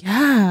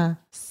 Yeah.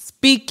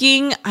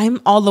 Speaking, I'm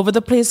all over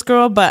the place,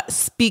 girl, but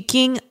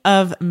speaking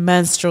of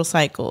menstrual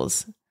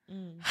cycles,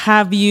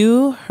 have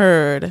you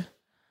heard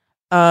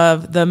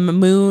of the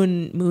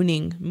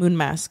mooning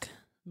mask?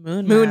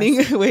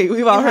 Mooning. Wait,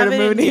 we've all heard of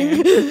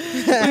mooning.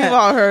 We've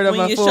all heard of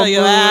when a you full show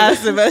your moon.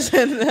 ass.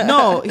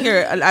 No,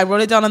 here, I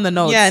wrote it down on the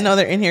notes. Yeah, no,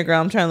 they're in here,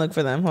 girl. I'm trying to look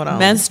for them. Hold on.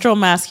 Menstrual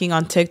masking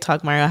on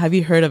TikTok, Maria. Have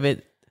you heard of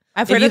it?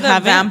 I've heard of the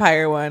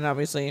vampire one,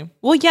 obviously.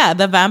 Well, yeah,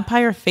 the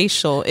vampire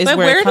facial is but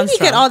where it did comes you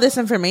from. get all this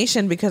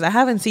information? Because I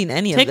haven't seen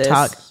any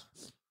TikTok. of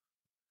this.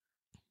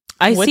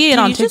 I see it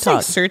on Did you just TikTok.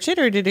 like search it,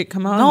 or did it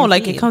come out? No, on your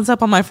like feed? it comes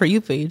up on my For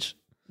You page.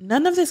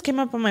 None of this came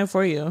up on my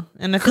For You,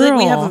 and I feel like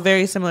we have a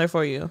very similar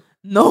For You.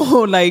 No,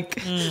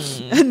 like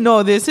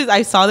no. This is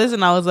I saw this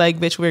and I was like,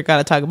 bitch, we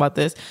gotta talk about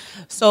this.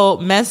 So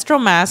menstrual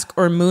mask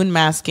or moon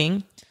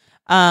masking.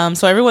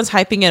 So everyone's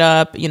hyping it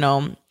up, you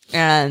know,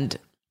 and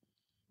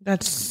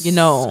That's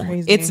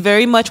crazy. It's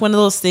very much one of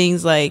those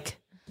things like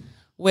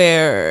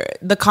where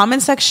the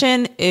comment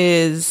section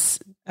is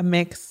a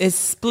mix. Is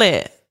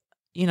split,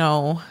 you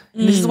know.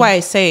 And this is why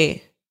I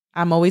say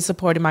I'm always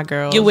supporting my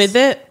girls. You with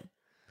it?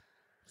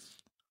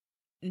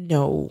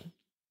 No.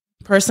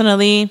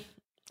 Personally,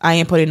 I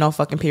ain't putting no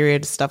fucking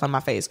period stuff on my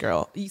face,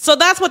 girl. So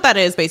that's what that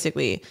is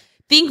basically.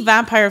 Think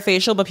vampire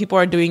facial, but people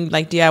are doing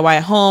like DIY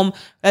at home.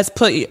 Let's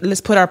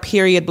put our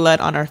period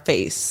blood on our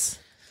face.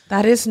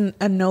 That is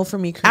a no for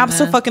me.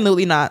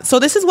 Absolutely not. So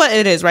this is what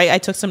it is, right? I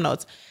took some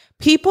notes.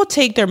 People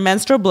take their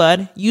menstrual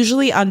blood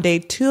usually on day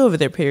 2 of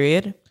their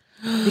period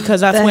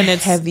because that's when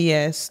it's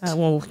heaviest.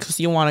 Well, because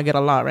you want to get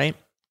a lot, right?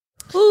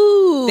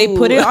 Ooh. They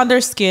put it on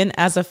their skin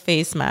as a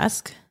face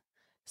mask.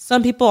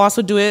 Some people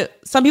also do it.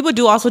 Some people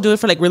do also do it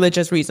for like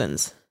religious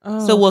reasons.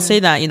 Oh, so we'll say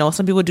that, you know,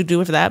 some people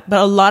do it for that. But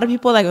a lot of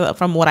people, like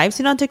from what I've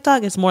seen on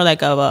TikTok, it's more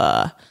like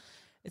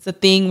it's a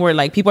thing where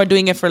like people are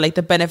doing it for like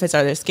the benefits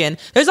of their skin.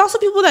 There's also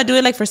people that do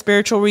it like for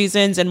spiritual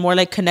reasons and more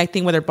like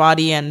connecting with their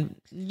body, and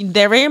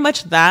they're very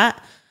much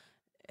that.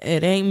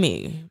 It ain't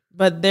me,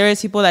 but there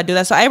is people that do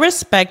that. So I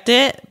respect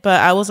it,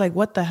 but I was like,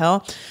 what the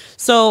hell?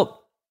 So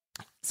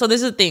this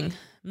is the thing.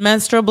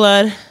 Menstrual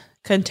blood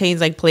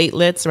contains like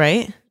platelets,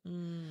 right?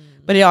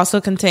 But it also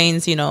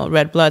contains, you know,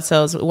 red blood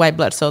cells, white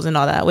blood cells, and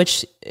all that,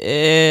 which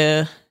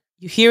you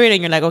hear it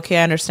and you're like, okay,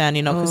 I understand,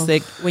 you know, because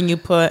like when you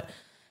put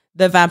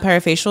the vampire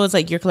facial, it's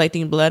like you're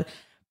collecting blood.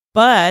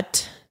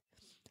 But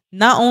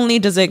not only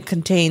does it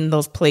contain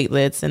those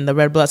platelets and the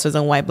red blood cells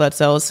and white blood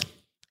cells,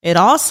 it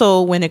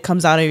also, when it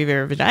comes out of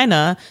your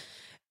vagina,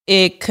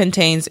 it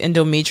contains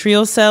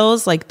endometrial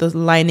cells, like the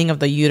lining of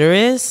the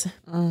uterus.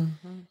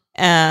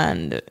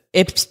 And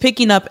it's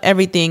picking up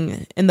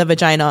everything in the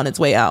vagina on its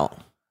way out.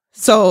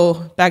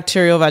 So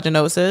bacterial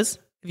vaginosis,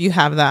 if you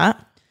have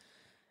that,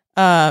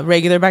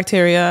 regular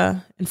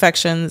bacteria,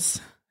 infections,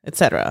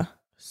 etc.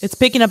 It's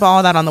picking up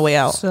all that on the way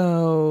out.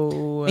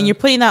 So, and you're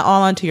putting that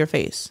all onto your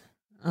face.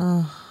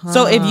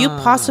 So if you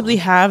possibly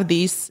have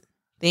these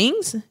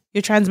things,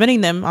 you're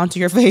transmitting them onto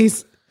your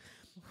face.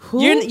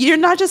 You're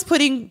not just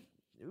putting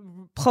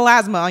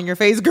plasma on your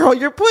face, girl.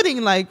 You're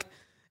putting like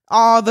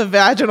all the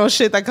vaginal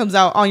shit that comes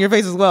out on your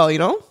face as well, you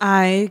know?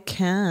 I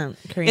can't,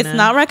 Karina. It's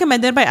not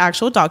recommended by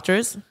actual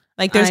doctors.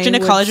 Like there's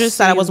gynecologists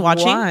that I was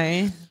watching.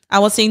 Why? I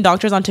was seeing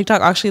doctors on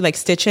TikTok actually like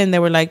stitch in. They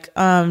were like,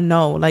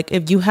 no, like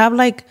if you have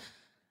like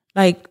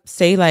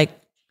say like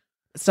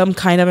some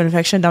kind of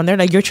infection down there,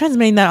 like you're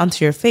transmitting that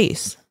onto your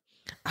face.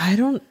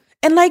 And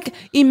like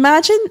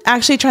imagine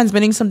actually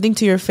transmitting something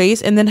to your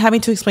face and then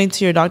having to explain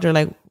to your doctor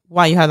like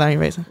why you have that on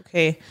your face.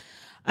 Okay.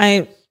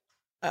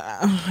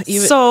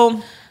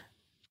 So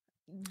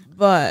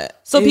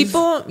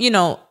people, you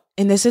know,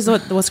 and this is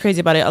what's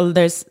crazy about it.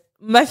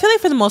 I feel like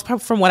for the most part,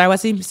 from what I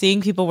was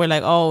seeing, people were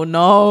like, "Oh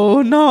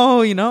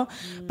no," you know.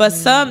 But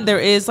there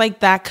is like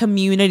that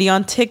community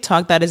on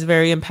TikTok that is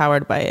very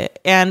empowered by it.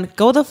 And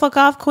go the fuck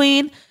off,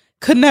 queen.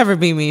 Could never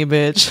be me,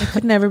 bitch. It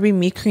could never be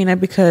me, Karina,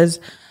 because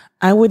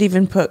I would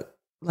even put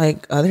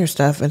like other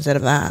stuff instead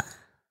of that.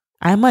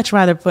 I much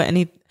rather put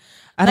any.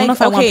 I don't know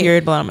if I want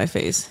period blood on my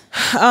face.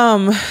 I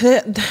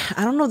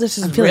don't know if this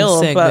is real,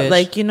 sick, but bitch.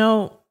 like, you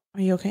know,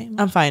 are you okay?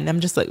 I'm fine. I'm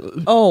just like,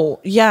 oh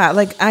yeah,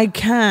 like I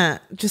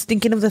can't. Just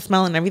thinking of the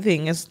smell and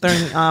everything is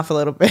throwing me off a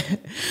little bit.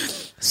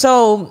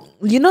 So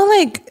you know,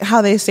 like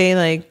how they say,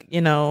 like,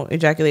 you know,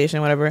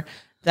 ejaculation, whatever,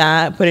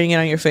 that putting it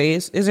on your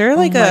face. Is there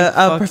like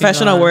a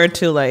professional word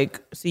to like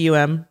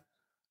cum?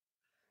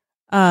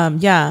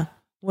 Yeah.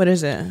 What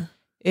is it?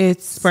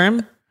 It's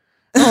sperm.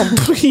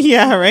 Oh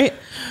yeah, right.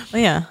 Oh,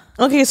 yeah.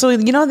 Okay, so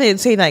you know they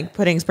say like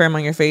putting sperm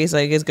on your face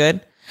like is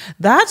good.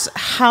 That's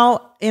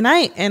how, and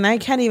I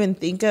can't even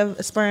think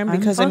of sperm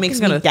because it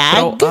makes me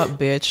gag. Throw up,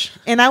 bitch.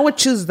 And I would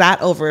choose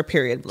that over a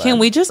period blood. Can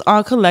we just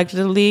all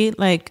collectively,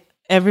 like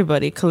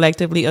everybody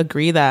collectively,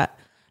 agree that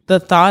the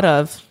thought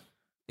of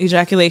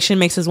ejaculation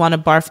makes us want to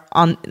barf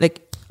on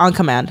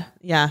command?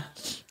 Yeah.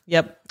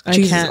 Yep.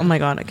 Jesus, oh my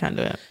god, I can't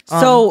do it.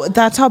 So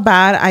that's how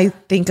bad I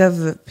think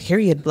of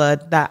period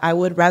blood, that I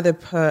would rather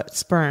put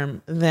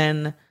sperm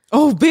than.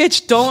 Oh,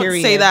 bitch, don't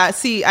period. Say that.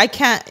 See, I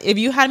can't. If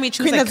you had me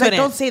choose, I couldn't.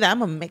 Don't say that. I'm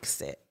going to mix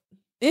it.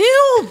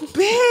 Ew,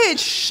 bitch,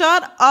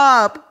 shut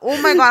up.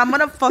 Oh my god, I'm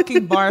going to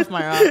fucking barf,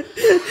 Myra.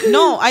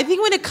 No, I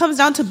think when it comes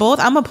down to both,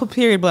 I'm going to put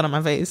period blood on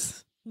my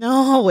face.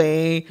 No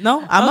way.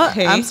 No,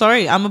 I'm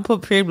sorry. I'm going to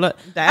put period blood.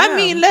 Damn. I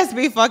mean, let's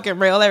be fucking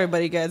real.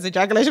 Everybody gets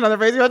ejaculation on their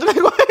face.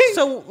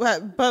 So,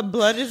 but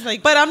blood is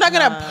like. But I'm not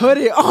going to put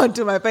it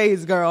onto my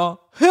face,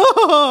 girl.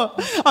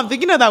 I'm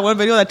thinking of that one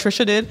video that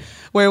Trisha did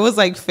where it was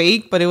like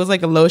fake, but it was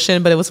like a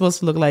lotion, but it was supposed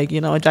to look like, you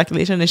know,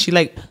 ejaculation, and she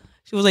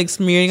was like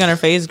smearing on her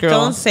face, girl.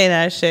 Don't say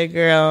that shit,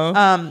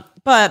 girl.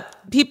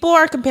 But people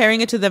are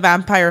comparing it to the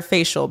vampire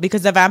facial,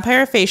 because the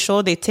vampire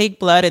facial, they take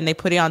blood and they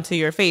put it onto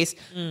your face.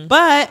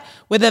 But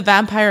with a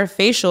vampire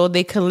facial,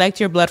 they collect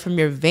your blood from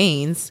your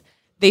veins.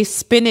 They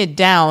spin it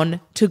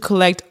down to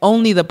collect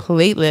only the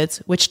platelets,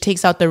 which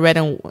takes out the red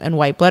and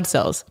white blood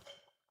cells.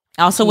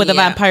 Also, with a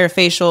vampire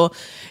facial,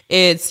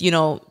 it's, you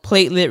know,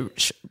 platelet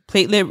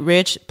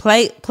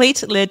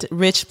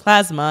rich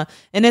plasma,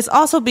 and it's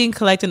also being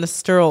collected in a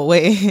sterile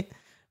way.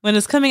 When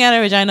it's coming out of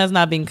your vagina, it's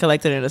not being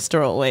collected in a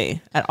sterile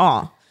way at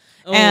all.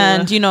 Oh.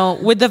 And, you know,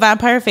 with the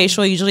vampire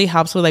facial, it usually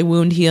helps with like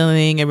wound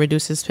healing. It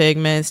reduces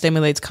pigment,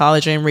 stimulates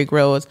collagen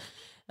regrowth,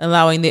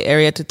 allowing the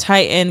area to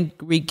tighten,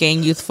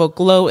 regain youthful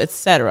glow,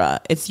 etc.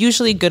 It's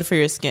usually good for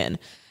your skin.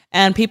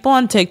 And people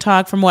on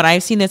TikTok, from what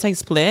I've seen, it's like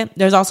split.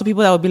 There's also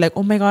people that would be like,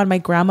 oh my god, my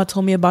grandma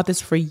told me about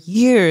this for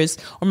years,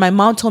 or my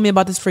mom told me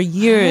about this for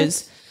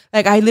years.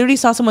 What? Like, I literally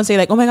saw someone say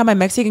like, oh my god, my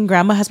Mexican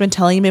grandma has been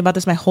telling me about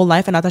this my whole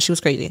life, and I thought she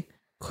was crazy.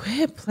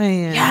 Quit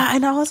playing. Yeah,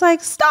 and I was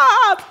like,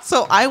 stop.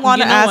 So I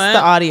want to ask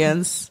the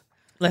audience.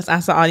 Let's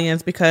ask the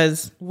audience,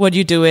 because would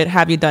you do it?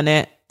 Have you done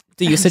it?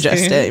 Do you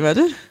suggest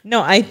it?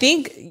 No, I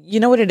think, you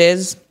know what it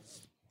is?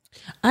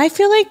 I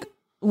feel like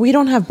we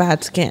don't have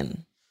bad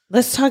skin.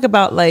 Let's talk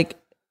about like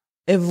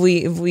if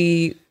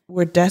we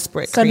were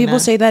desperate. Some people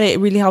say that it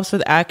really helps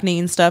with acne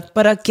and stuff.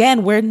 But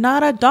again, we're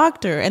not a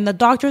doctor. And the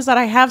doctors that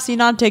I have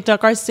seen on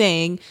TikTok are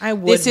saying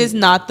this is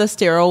not the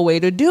sterile way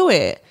to do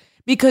it.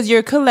 Because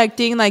you're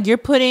collecting, like you're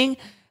putting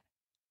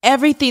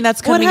everything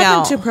that's coming out.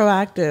 What happened to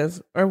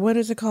Proactive? Or what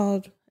is it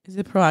called? Is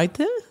it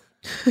Proactive?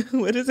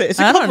 What is it? Is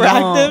it called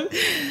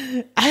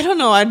Proactive? I don't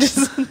know. I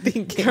just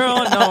think,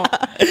 girl, no.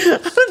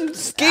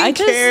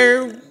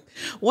 Skincare.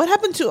 What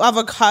happened to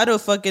avocado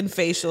fucking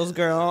facials,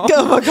 girl?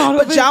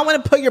 But y'all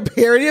want to put your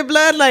period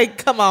blood? Like,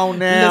 come on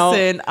now.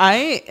 Listen,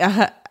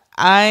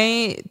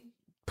 I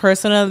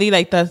personally,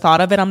 like the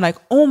thought of it, I'm like,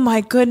 oh my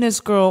goodness,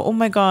 girl. Oh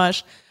my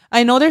gosh.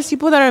 I know there's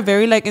people that are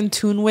very like in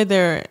tune with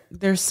their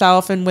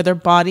self and with their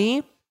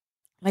body.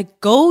 Like,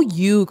 go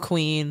you,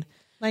 queen.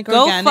 Like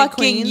Go organic fucking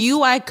queens.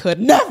 you. I could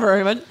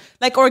never.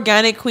 Like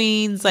organic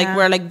queens, like Yeah.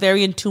 we're like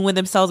very in tune with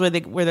themselves, where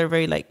they're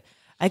very like.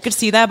 I could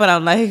see that, but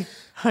I'm like,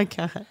 I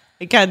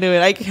can't do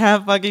it. I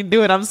can't fucking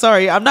do it. I'm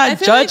sorry. I'm not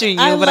judging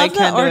you, but I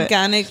can't do it.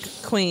 Organic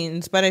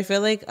queens, but I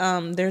feel like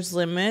there's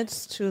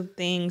limits to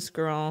things,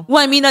 girl.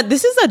 Well, I mean,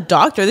 this is a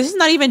doctor. This is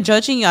not even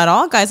judging you at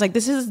all, guys. Like,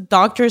 this is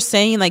doctors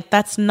saying, like,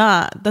 that's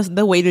not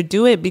the way to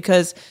do it,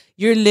 because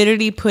you're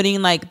literally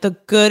putting, like, the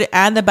good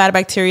and the bad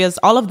bacteria.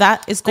 All of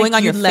that is going Like,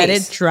 on your let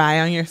face. it dry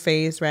on your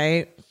face,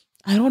 right?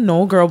 I don't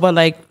know, girl, but,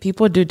 like,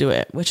 people do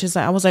it, which is,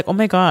 I was like, oh,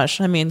 my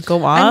gosh. I mean,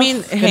 go off. I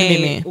mean, Gonna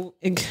be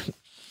me.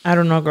 I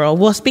don't know, girl.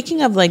 Well,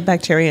 speaking of like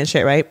bacteria and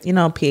shit, right? You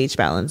know, pH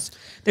balance.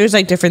 There's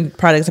like different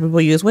products that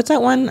people use. What's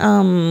that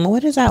one?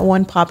 What is that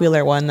one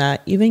popular one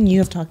that even you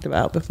have talked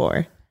about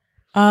before?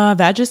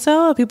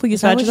 Vagisil. People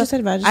use that what you Vagisil.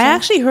 said, Vagisil? I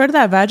actually heard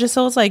that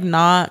Vagisil is like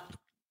not.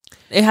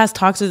 It has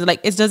toxins. Like,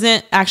 it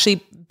doesn't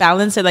actually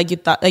balance it like you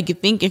thought. Like, you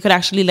think it could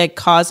actually like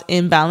cause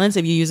imbalance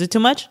if you use it too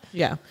much.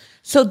 Yeah.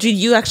 So, do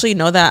you actually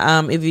know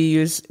that if you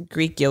use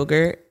Greek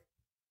yogurt,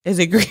 is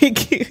it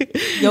Greek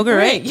Yogurt,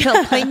 right? You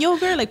know, plain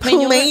yogurt, like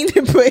plain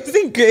yogurt.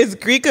 Is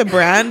Greek a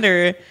brand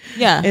or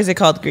Yeah, is it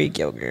called Greek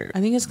yogurt? I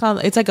think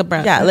it's like a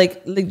brand. Yeah,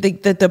 like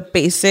the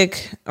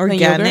basic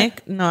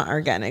organic, not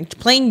organic,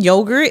 plain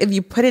yogurt. If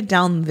you put it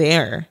down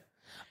there,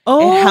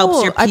 Oh, it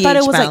helps your pH I thought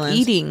it was balance. like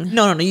eating.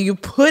 No, you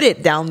put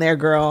it down there,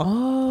 girl.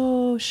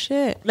 Oh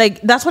shit.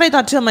 Like, that's what I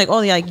thought too. I'm like,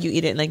 oh yeah, like you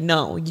eat it. Like,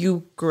 no,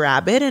 you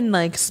grab it and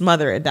like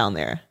smother it down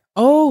there.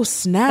 Oh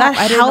snap! That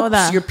I didn't know helps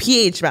that. your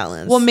pH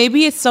balance. Well,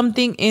 maybe it's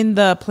something in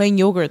the plain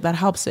yogurt that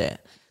helps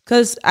it.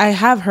 Because I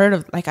have heard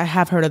of that,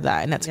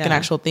 and that's like an Yeah.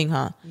 actual thing,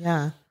 huh?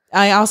 yeah.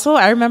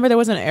 I remember there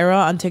was an era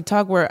on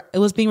TikTok where it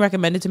was being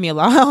recommended to me a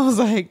lot. I was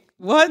like,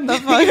 what the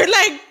fuck? You're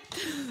like,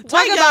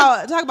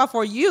 talk about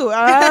for you.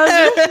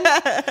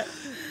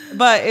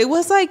 But it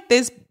was like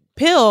this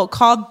pill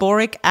called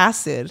boric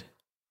acid.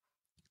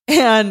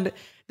 And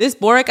this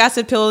boric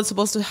acid pill is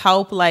supposed to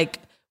help like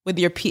with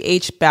your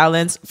pH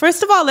balance.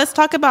 First of all, let's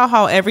talk about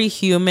how every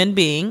human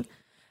being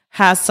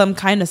has some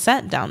kind of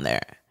scent down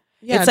there.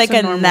 Yeah, it's like a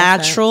a normal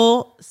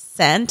natural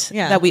scent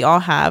Yeah. that we all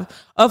have.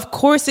 Of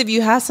course, if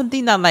you have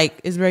something that like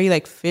is very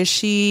like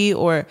fishy,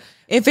 or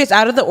if it's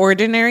out of the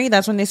ordinary,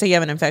 that's when they say you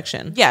have an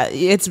infection. yeah,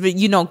 it's,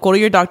 you know, go to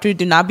your doctor.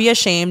 Do not be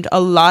ashamed. A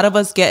lot of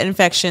us get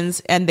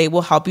infections and they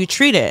will help you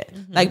treat it,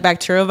 like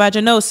bacterial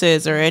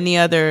vaginosis or any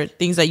other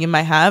things that you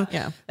might have.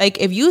 Yeah. Like,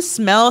 if you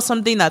smell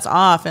something that's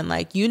off and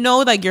like, you know,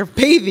 like you're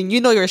bathing,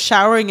 you know, you're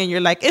showering and you're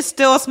like, it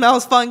still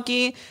smells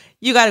funky,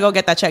 you got to go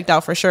get that checked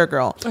out for sure,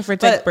 girl. Or if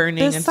it's like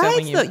burning and stuff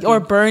when besides you or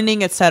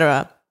burning,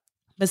 etc.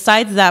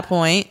 Besides that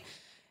point,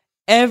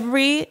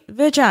 every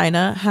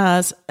vagina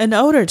has an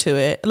odor to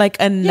it, like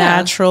a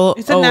natural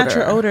It's a odor.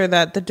 natural odor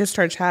that the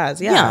discharge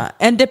has. Yeah.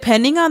 And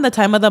depending on the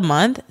time of the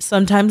month,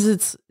 sometimes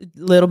it's a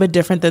little bit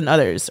different than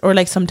others, or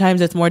like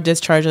sometimes it's more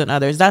discharge than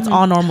others. That's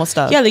all normal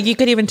stuff. Yeah, like you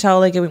could even tell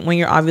like when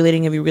you're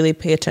ovulating, if you really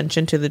pay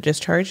attention to the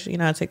discharge, you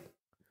know, it's like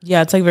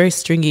It's like very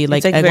stringy, like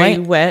it's like egg very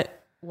white.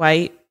 wet,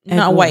 white, Egg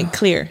not white. white,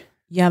 clear.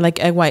 Yeah, like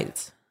egg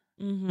whites.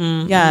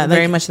 Mm-hmm. Yeah,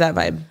 very like- much that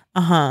vibe.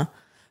 Uh-huh.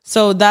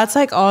 So that's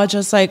like all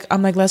just like,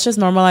 I'm like, let's just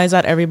normalize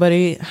that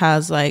everybody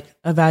has like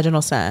a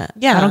vaginal scent.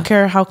 Yeah. I don't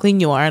care how clean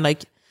you are.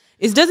 Like,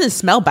 it doesn't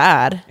smell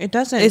bad. It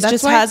doesn't. It That's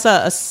just why- has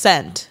a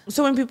scent.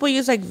 So when people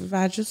use like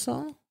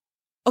Vagisil,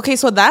 Okay,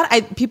 so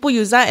that people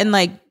use that and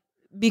like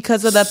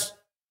because of the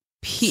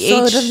pH.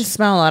 so it doesn't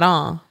smell at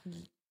all.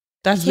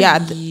 That's what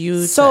Yeah,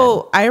 you.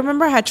 So I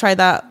remember I had tried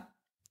that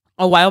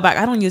a while back.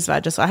 I don't use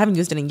Vagisil. I haven't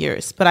used it in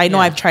years, but I know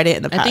Yeah. I've tried it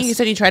in the said. past. I think you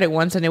said you tried it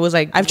once and it was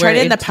like I've tried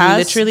where it in the past.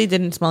 Literally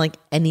didn't smell like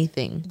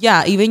anything.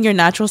 Yeah, even your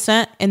natural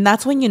scent, and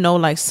that's when you know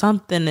like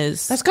something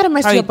is. That's gotta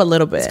mess probably- you up a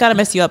little bit. It's gotta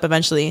mess you up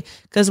eventually,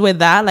 because with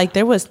that, like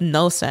there was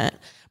no scent.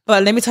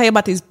 But let me tell you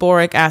about these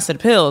boric acid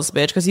pills,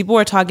 bitch, because people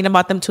were talking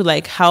about them to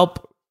like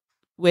help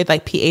with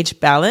like pH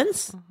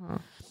balance,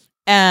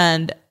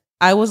 and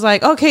I was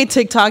like, okay,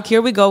 TikTok,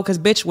 here we go. Because,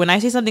 bitch, when I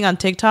see something on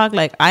TikTok,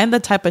 like, I am the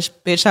type of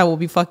bitch that will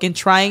be fucking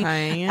trying.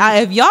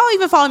 If y'all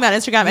even follow me on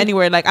Instagram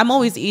anywhere, like, I'm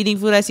always eating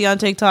food I see on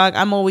TikTok.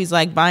 I'm always,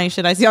 like, buying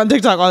shit I see on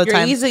TikTok all the You're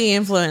time. easily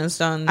influenced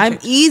on. I'm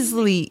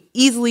easily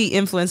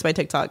influenced by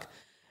TikTok.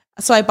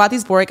 So I bought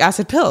these boric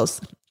acid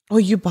pills. Oh,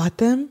 you bought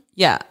them?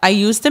 Yeah, I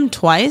used them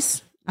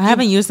twice. I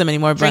haven't used them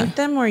anymore, Drink but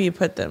them or you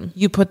put them?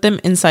 you put them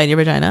inside your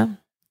vagina.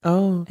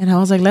 Oh. And I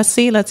was like, let's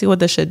see what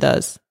this shit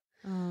does.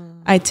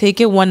 I take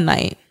it one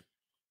night.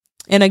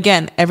 And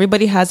again,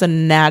 everybody has a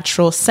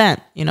natural scent,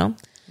 you know?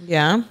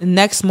 Yeah. The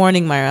next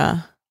morning,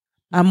 Myra,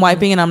 I'm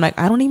wiping and I'm like,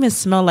 I don't even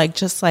smell like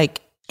just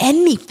like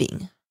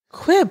anything.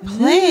 Quit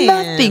playing.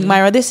 Nothing,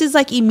 Myra. This is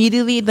like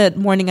immediately the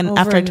morning and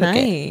after I took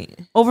it.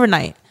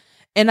 Overnight.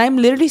 And I'm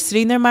literally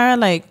sitting there, Myra,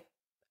 like,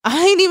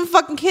 I ain't even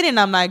fucking kidding.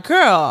 I'm like,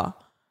 girl,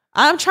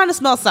 I'm trying to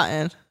smell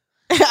something.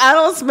 I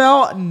don't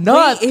smell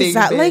nothing. Wait, is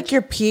that bitch. like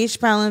your pH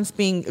balance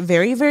being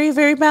very, very,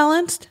 very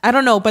balanced? I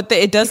don't know, but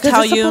it does Because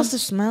tell it's you supposed to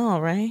smell,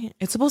 right?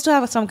 it's supposed to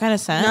have some kind of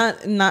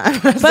scent.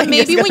 Not. But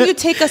maybe when you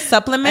take a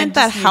supplement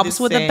I that just need helps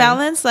to with the say-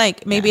 balance,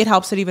 like maybe it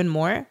helps it even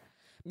more.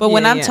 But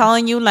when Yeah, I'm yeah.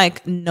 telling you,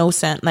 like no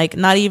scent, like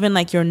not even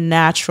like your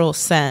natural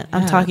scent.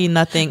 I'm talking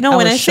nothing. No,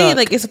 when was I say shook.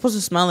 like it's supposed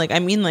to smell like, I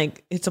mean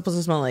like it's supposed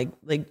to smell like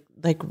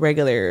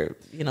regular,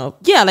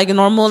 yeah, like a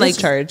normal like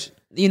discharge.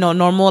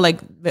 normal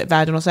like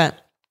vaginal scent.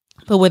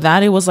 But with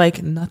that, it was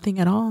like nothing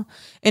at all.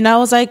 And I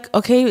was like,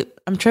 okay,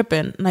 I'm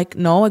tripping. Like,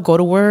 no, I go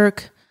to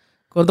work,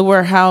 go to the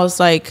warehouse,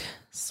 like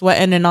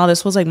sweating and all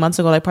this was like months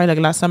ago, like probably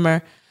like last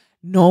summer.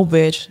 No,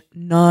 bitch,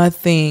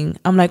 nothing.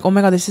 I'm like, oh my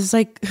God, this is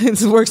like,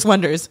 this works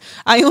wonders.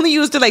 I only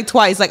used it like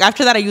twice. Like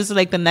after that, I used it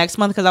like the next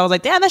month because I was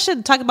like, damn, that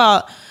should talk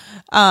about,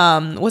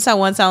 what's that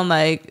one sound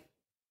like?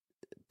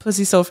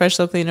 Pussy so fresh,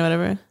 so clean or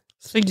whatever.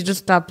 So you just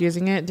stopped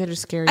using it? Did it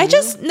scare you?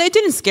 It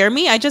didn't scare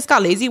me. I just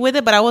got lazy with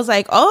it, but I was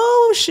like,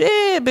 oh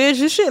shit, bitch,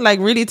 this shit like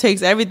really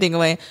takes everything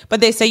away.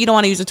 But they say you don't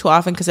want to use it too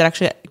often because it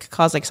actually could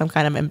cause like some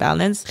kind of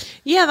imbalance.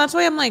 Yeah, that's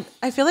why I'm like,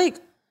 I feel like,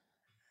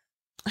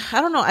 I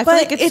don't know. I feel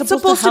But like it's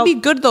supposed to be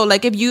good though.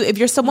 Like if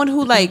you're someone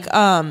who like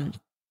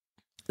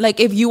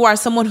if you are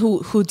someone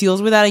who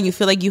deals with that and you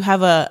feel like you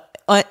have a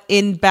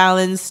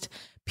imbalanced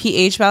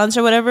pH balance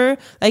or whatever,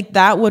 like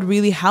that would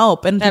really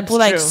help. And That's people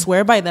like true.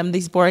 swear by them,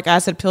 these boric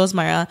acid pills,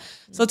 Maya.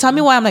 So tell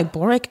me why I'm like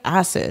boric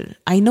acid.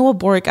 I know what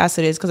boric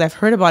acid is because I've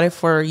heard about it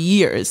for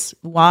years.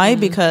 Why?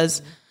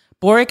 Because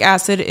boric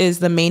acid is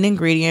the main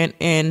ingredient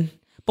in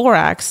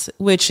borax,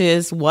 which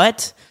is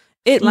what?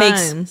 It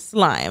makes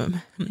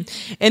slime.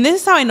 And this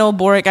is how I know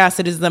boric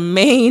acid is the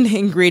main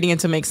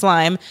ingredient to make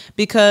slime,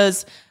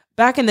 because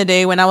back in the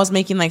day when I was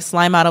making like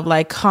slime out of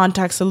like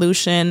contact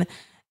solution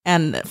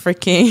and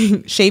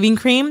freaking shaving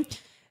cream,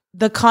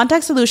 the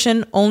contact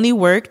solution only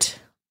worked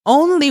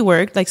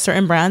like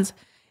certain brands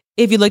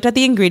if you looked at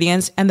the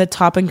ingredients and the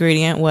top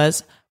ingredient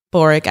was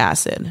boric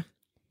acid,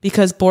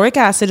 because boric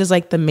acid is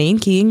like the main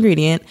key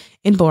ingredient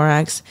in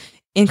borax,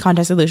 in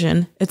contact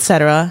solution,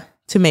 etc.,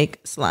 to make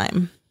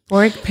slime.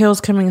 Boric pills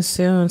coming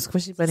soon.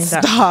 Squishybuddy.com.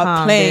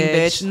 Stop playing,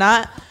 bitch.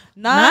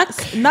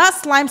 Not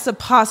slime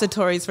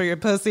suppositories for your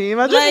pussy.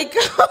 Imagine. Like,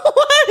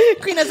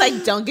 what? Queena's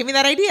like, don't give me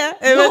that idea.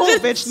 No,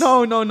 bitch.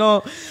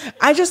 No.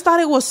 I just thought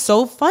it was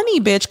so funny,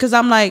 bitch, because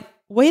I'm like,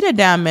 wait a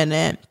damn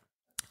minute.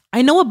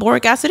 I know what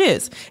boric acid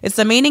is. It's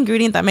the main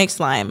ingredient that makes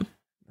slime.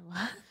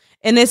 What?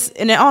 And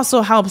it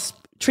also helps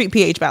treat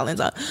pH balance.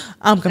 I'm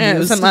And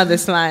confused. some other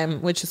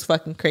slime, which is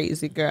fucking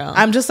crazy, girl.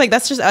 I'm just like,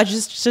 that's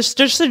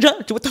just a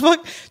joke. What the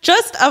fuck?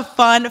 Just a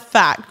fun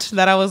fact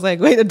that I was like,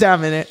 wait a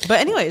damn minute.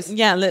 But anyways,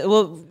 yeah,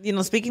 well,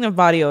 speaking of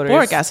body odors.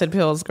 boric acid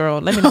pills, girl.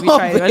 Let me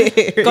try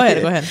it. Go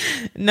ahead.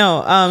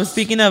 No,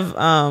 speaking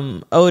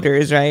of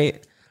odors,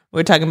 right?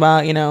 We're talking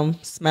about,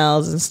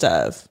 smells and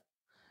stuff.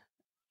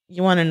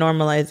 You want to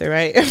normalize it,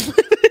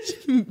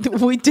 right?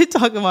 We did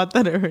talk about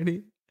that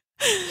already.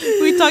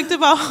 We talked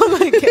about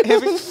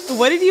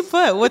what did you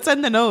put? What's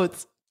in the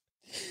notes?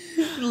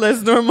 Let's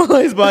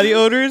normalize body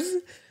odors.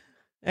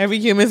 Every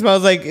human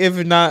smells like, if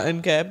not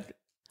unkept.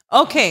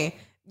 Okay.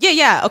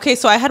 Yeah. Okay,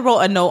 so I had wrote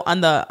a note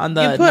on the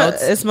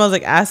notes. It smells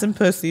like ass and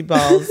pussy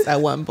balls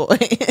at one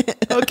point.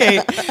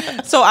 Okay.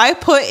 So I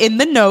put in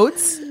the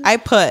notes,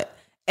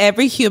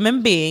 every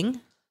human being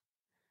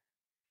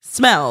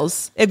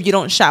smells if you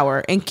don't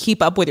shower and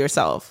keep up with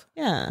yourself.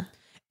 Yeah.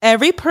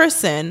 Every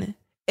person,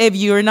 if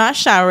you're not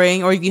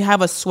showering or if you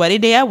have a sweaty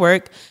day at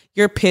work,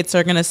 your pits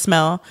are going to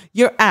smell.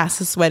 Your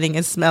ass is sweating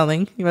and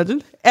smelling. You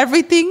imagine?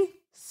 Everything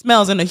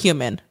smells in a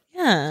human.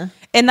 Yeah.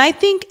 And I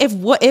think if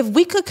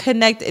we could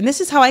connect, and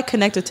this is how I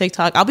connect to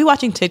TikTok. I'll be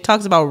watching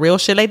TikToks about real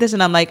shit like this,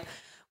 and I'm like,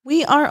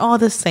 we are all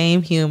the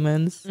same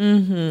humans.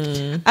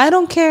 Mm-hmm. I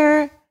don't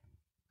care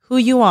who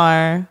you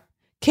are.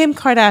 Kim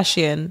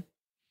Kardashian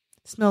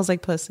smells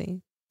like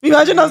pussy.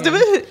 Imagine us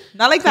doing it.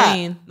 Not like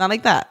Clean. that. Not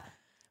like that.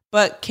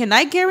 But can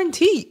I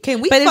guarantee?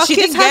 Can we? But if fucking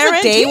she just has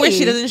a day where she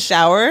guarantee- doesn't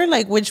shower,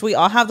 like, which we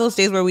all have those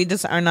days where we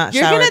just are not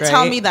You're showered, gonna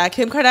tell right? me that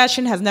Kim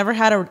Kardashian has never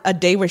had a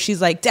day where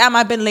she's like, "Damn,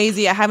 I've been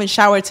lazy. I haven't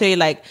showered today.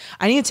 Like,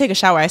 I need to take a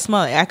shower. I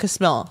smell it. I could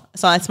smell.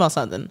 So I smell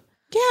something."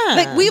 Yeah.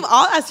 Like we've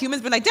all as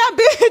humans been like, "Damn,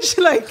 bitch!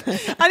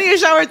 Like, I need a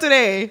shower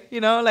today."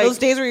 You know, like those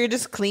days where you're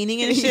just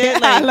cleaning and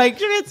shit. Yeah, like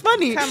it's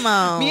funny. come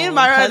on, Me and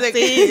Myra are like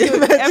pussy.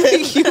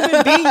 every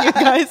human being, you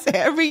guys,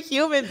 every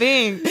human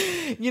being.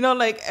 You know,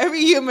 like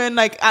every human,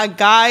 like a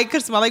guy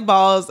could smell like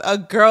balls, a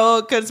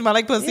girl could smell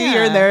like pussy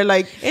here and there.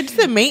 Like it's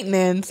the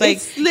maintenance. Like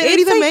It's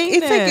literally the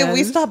It's like if we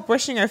maintenance. stop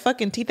brushing our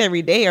fucking teeth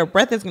every day, our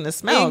breath is gonna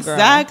smell. Girl.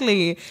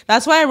 exactly.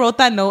 That's why I wrote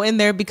that note in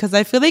there, because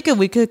I feel like if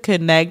we could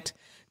connect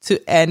to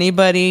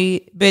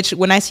anybody, bitch,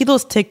 when I see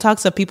those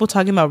TikToks of people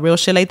talking about real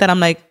shit like that, I'm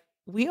like,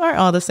 we are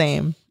all the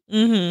same.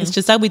 Mm-hmm. It's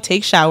just that we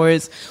take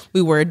showers,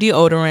 we wear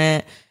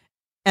deodorant,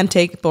 and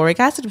take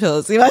boric acid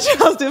pills. Imagine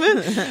how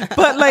stupid.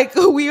 But like,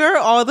 we are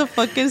all the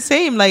fucking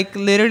same. Like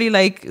literally,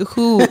 like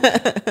who?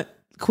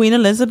 Queen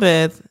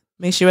Elizabeth,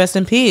 may she rest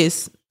in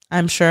peace.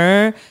 I'm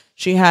sure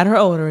She had her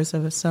odors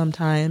of it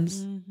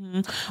sometimes.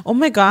 Oh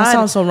my god, That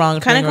sounds so wrong.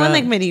 Kind of going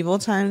like medieval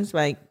times.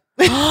 Like,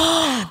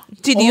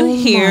 did you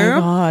hear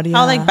God,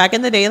 how like back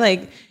in the day,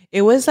 like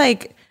it was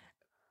like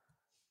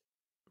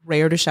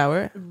rare to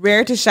shower?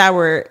 rare to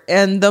shower,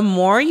 and the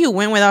more you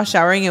went without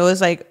showering, it was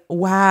like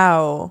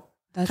wow.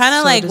 That's Kind of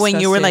so like when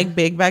you were disgusting. like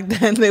big back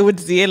then, they would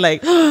see it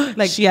like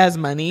she has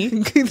money.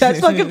 That's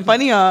fucking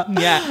funny, huh?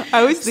 Yeah. I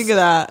always think of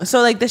that.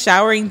 So like the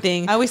showering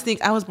thing. I always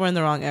think I was born in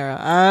the wrong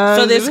era.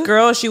 So this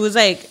girl, she was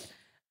like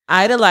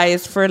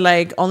idolized for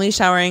like only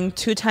showering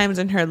 2 times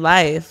in her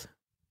life.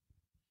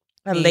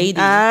 A lady.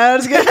 I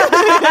was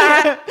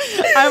gonna,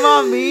 I'm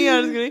on me. I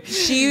was gonna.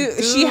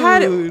 She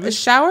had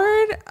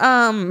showered.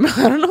 I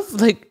don't know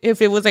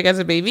if it was like as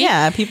a baby.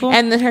 Yeah, people.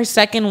 And then her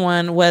second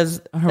one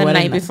was Her the wedding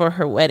night night. before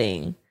her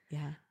wedding.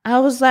 Yeah. I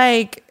was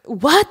like,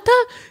 what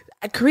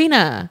the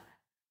Karina?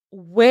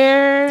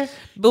 Where?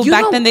 But You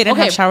back know- then they didn't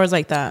okay, have showers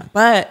like that.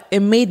 But it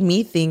made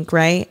me think,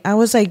 right? I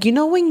was like,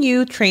 when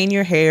you train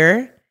your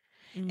hair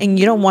and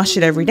you don't wash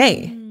it every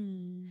day.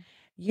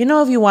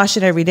 If you wash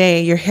it every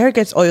day, your hair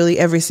gets oily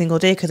every single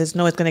day because it's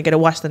going to get a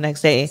wash the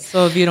next day.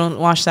 So if you don't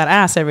wash that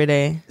ass every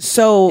day,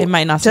 So It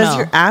might not does smell.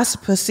 your ass,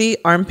 pussy,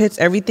 armpits,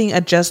 everything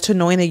adjust to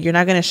knowing that you're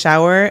not going to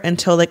shower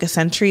until like a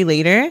century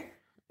later?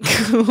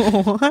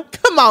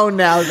 Come on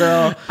now,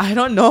 girl. I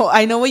don't know.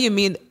 I know what you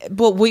mean,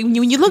 but when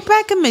you look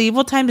back at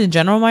medieval times in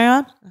general,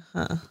 Maya,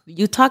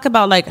 you talk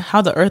about like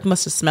how the earth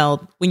must have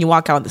smelled when you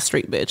walk out in the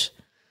street, bitch.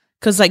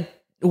 Because like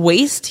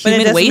waste, But it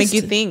human doesn't waste.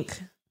 make you think,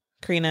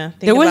 Karina.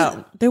 There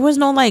was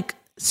no like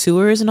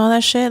sewers and all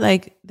that shit.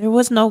 Like there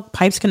was no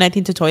pipes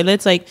connecting to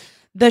toilets. Like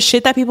the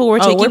shit that people were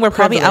taking we're were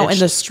probably out in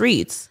privileged. the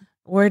streets.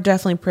 We're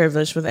definitely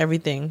privileged with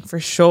everything, for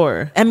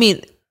sure. I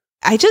mean,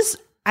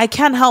 I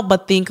can't help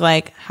but think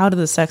like, how did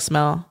the sex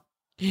smell?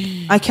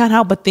 I can't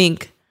help but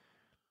think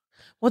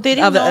Well, they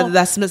of didn't know.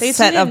 that They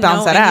set didn't of bounce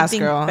know that ass,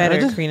 anything girl.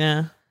 Better,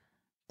 Karina.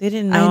 They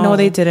didn't know. I know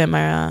they didn't,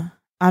 Myra.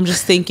 I'm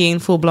just thinking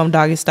full blown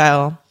doggy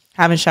style.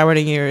 Haven't showered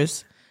in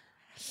years.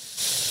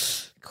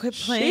 Quit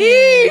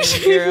playing,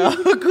 girl.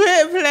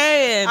 Quit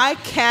playing. I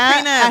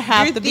can't. Karina, I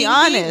have you're to be thinking-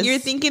 honest. You're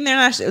thinking they're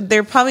not.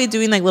 They're probably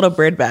doing like little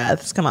bird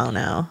baths. Come on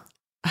now.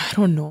 I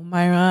don't know,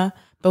 Myra.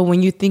 But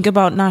when you think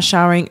about not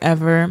showering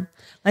ever,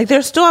 Like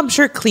they're still, I'm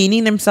sure,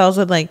 cleaning themselves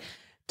with like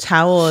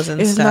towels and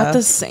it's stuff. not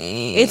the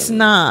same. It's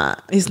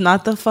not. It's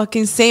not the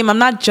fucking same. I'm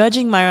not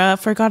judging, Myra.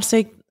 For God's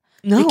sake,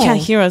 No. they can't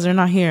hear us. They're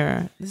not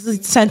here. This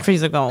is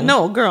centuries ago.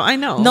 No, girl, I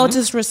know. No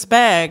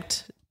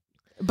disrespect.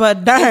 But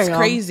it's damn.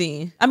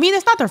 crazy. I mean,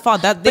 it's not their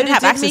fault. That they But didn't have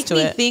it did access make to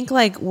me it. think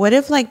like, what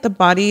if like the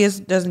body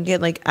doesn't get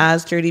like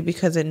as dirty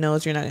because it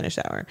knows you're not going to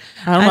shower?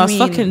 I don't know. It's mean,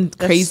 fucking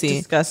that's crazy.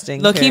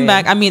 disgusting. Looking period.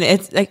 back, I mean,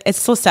 it's like it's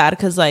so sad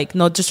because like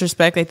no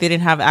disrespect, like they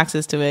didn't have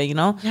access to it, you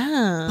know.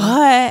 Yeah.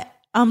 But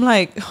I'm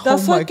like, The oh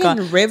my god,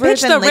 fucking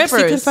rivers Bitch, and the lakes you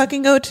could rivers.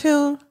 fucking go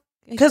to.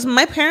 Because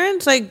my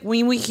parents, like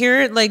when we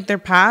hear it, like their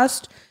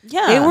past,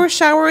 Yeah, they were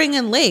showering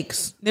in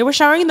lakes. They were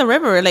showering in the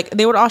river. Like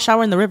they would all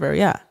shower in the river.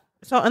 Yeah.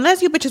 So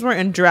unless you bitches weren't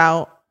in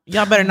drought,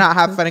 y'all better not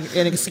have an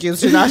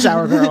excuse to not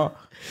shower, girl.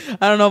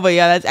 I don't know, but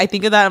yeah, I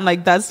think of that. I'm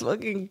like, that's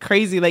fucking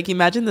crazy. Like,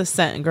 imagine the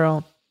scent,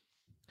 girl.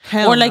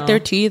 Hell Or like no. their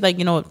teeth, like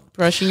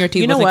brushing your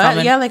teeth. You know wasn't what?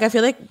 common. Yeah, like I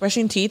feel like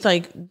brushing teeth,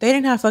 like they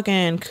didn't have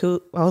fucking I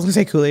was gonna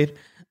say Kool-Aid.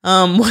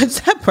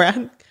 What's that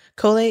brand?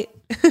 Kool-Aid.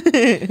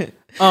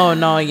 Oh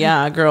no,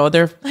 yeah, girl,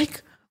 they're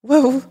Like,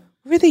 what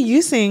were they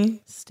using?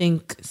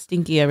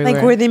 stinky everywhere.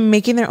 Like, were they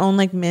making their own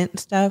like mint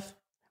stuff?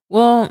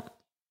 well,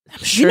 I'm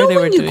sure You know they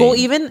when were you doing. go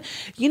even,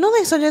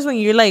 like sometimes when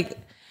you're like,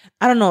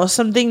 I don't know,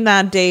 something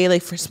that day,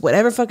 like for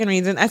whatever fucking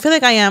reason, I feel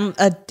like I am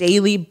a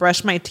daily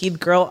brush my teeth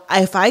girl.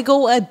 If I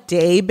go a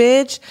day,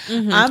 bitch,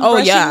 I'm Oh,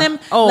 brushing yeah. them.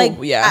 Oh, like,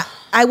 yeah.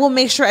 I will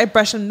make sure I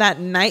brush them that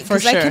night For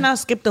because I sure. cannot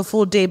skip the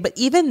full day. But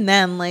even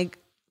then, like,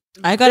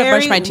 I gotta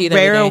brush my teeth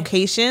every rare day.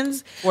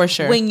 occasions For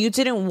sure. when you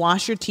didn't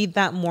wash your teeth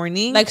that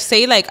morning. Like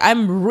say like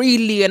I'm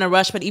really in a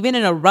rush, but even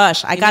in a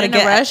rush, I gotta in a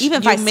get rush,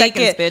 even you 5 make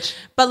seconds, it. bitch.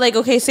 But like,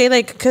 okay, say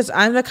like, because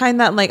I'm the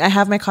kind that like I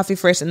have my coffee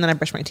first and then I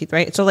brush my teeth,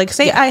 right? So like,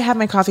 say I have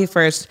my coffee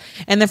first,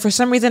 and then for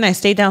some reason I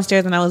stayed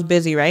downstairs and I was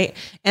busy, right?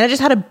 And I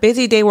just had a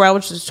busy day where I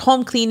was just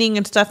home cleaning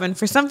and stuff, and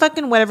for some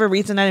fucking whatever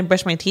reason I didn't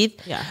brush my teeth.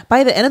 Yeah.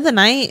 By the end of the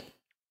night,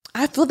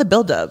 I feel the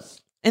buildup,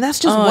 and that's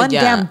just one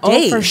damn day.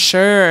 Oh, for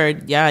sure.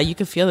 Yeah, you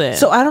can feel it.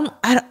 So I don't.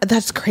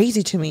 That's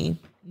crazy to me.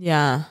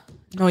 yeah.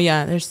 No,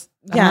 yeah. There's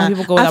Yeah,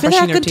 people go I without feel like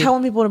brushing I their could teeth. tell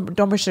when people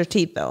don't brush their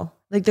teeth though.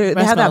 Like they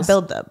Breath have that smells.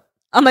 buildup.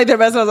 I'm like their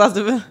best smells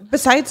also.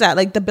 Besides that,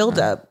 like the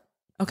buildup.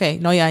 Okay,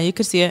 no, yeah, you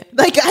could see it.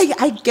 Like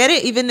I get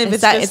it, even if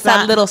it's that just it's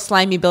that little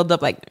slimy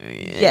buildup, like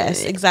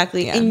Yes,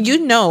 exactly. Yeah.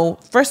 And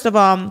first of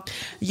all,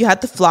 you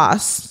had to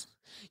floss.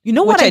 You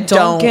know what Which I I don't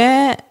don't.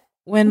 get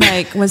when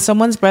when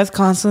someone's breath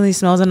constantly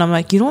smells and I'm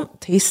like, you don't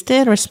taste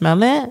it or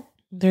smell it.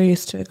 They're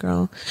used to it,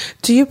 girl.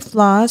 Do you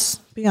floss?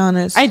 Be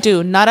honest. I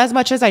do, not as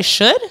much as I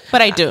should,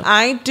 but I do.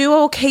 I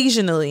do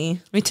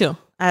occasionally. Me too.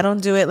 I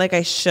don't do it like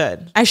I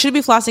should. I should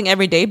be flossing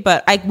every day,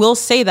 but I will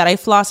say that I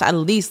floss at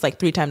least like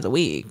 3 times a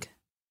week.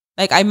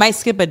 Like I might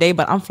skip a day,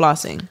 but I'm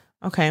flossing.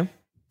 Okay.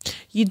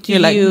 You do.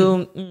 You're like,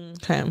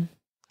 Okay.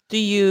 Do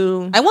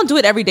you? I won't do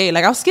it every day.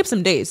 Like I'll skip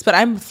some days, but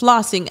I'm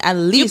flossing at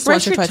You least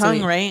brush once or your twice a tongue,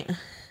 week. right?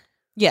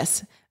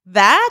 Yes,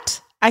 that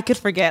I could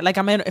forget. Like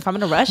if I'm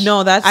in a rush.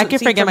 No, that's I can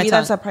forget my tongue.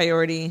 That's a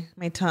priority.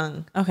 My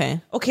tonge.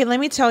 Okay, Okay, let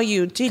me tell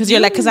you. because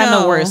you're like, because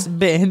I'm the worst.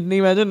 Ben,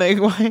 imagine like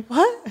why?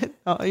 What?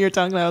 Oh, your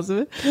tongue now.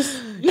 No.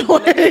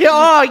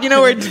 Oh, you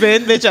know where it's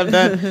been, bitch. I'm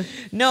done.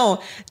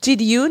 No.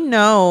 Did you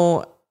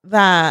know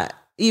that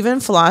even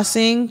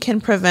flossing can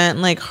prevent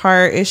like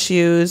heart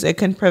issues? It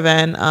can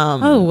prevent.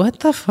 Oh, what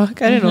the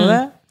fuck? I didn't know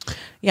that.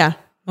 Yeah.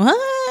 What?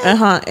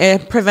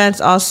 It prevents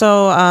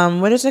also.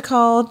 What is it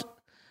called?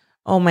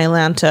 Oh, my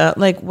Lanta.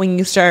 Like when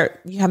you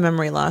have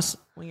memory loss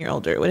when you're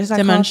older. What is that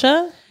called?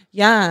 Dementia?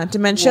 Yeah,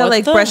 dementia. What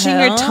like the brushing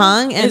your hell?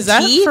 tongue and Is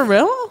that teeth. for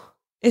real?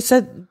 It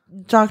said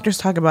doctors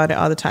talk about it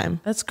all the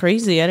time. That's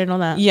crazy. I didn't know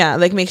that. Yeah,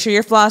 like make sure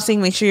you're flossing,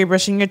 make sure you're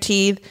brushing your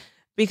teeth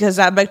because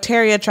that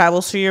bacteria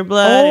travels through your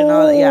blood and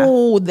all that. Yeah.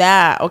 Oh,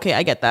 that. Okay,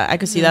 I get that. I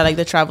could see that, like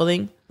the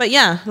traveling. But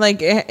yeah,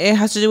 like it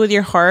has to do with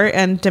your heart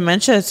and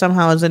dementia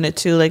somehow is in it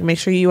too. Like make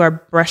sure you are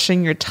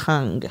brushing your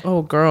tongue.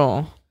 Oh,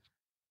 girl.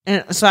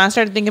 And so I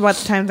started thinking about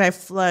the times I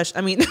flossed,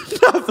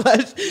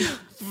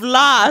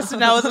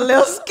 and I was a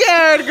little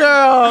scared,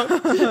 girl.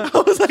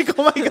 I was like,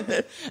 oh my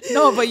God.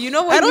 No, but you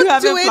know when you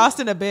haven't flossed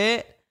in a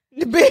bit?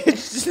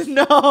 Bitch,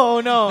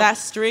 no. That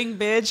string,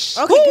 bitch.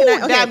 Okay, Ooh,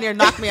 damn near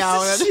knocked me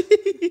out.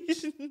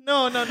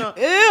 No.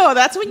 Ew,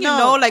 that's when you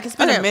know, like, it's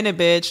been a minute,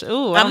 bitch.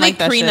 Ooh, I'm like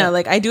that Karina. shit.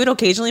 Like I do it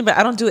occasionally, but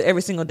I don't do it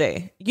every single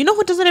day. You know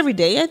who does it every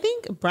day? I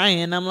think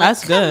Brian. I'm like,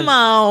 That's good. Come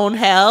on,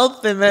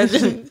 health,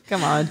 imagine,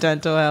 Come on,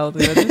 dental health.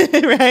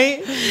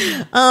 right?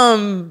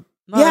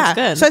 No, Yeah. that's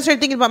good. So I started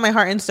thinking about my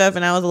heart and stuff,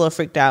 and I was a little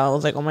freaked out. I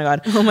was like, oh my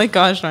God. Oh my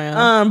gosh,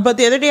 Ryan. But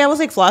the other day I was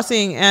like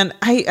flossing, and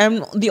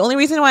I'm the only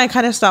reason why I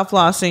kind of stopped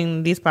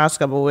flossing these past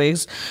couple of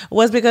weeks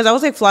was because I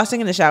was like flossing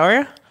in the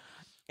shower,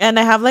 and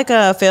I have like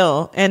a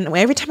fill, and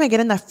every time I get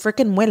in that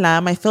freaking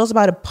muela, my fill's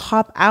about to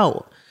pop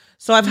out.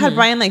 So I've had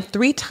Brian like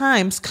 3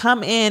 times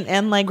come in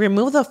and like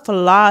remove the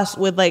floss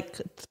with like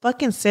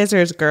fucking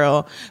scissors,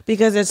 girl,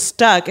 because it's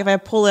stuck. If I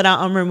pull it out,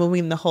 I'm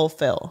removing the whole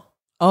fill.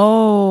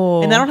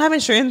 Oh. And I don't have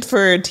insurance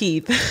for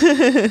teeth.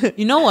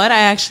 You know what?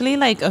 I actually,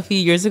 like, a few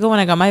years ago when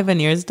I got my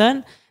veneers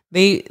done,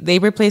 they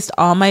replaced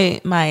all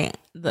the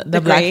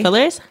black gray?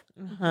 fillers.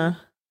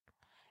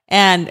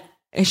 And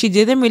she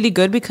did them really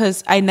good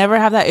because I never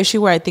have that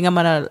issue where I think I'm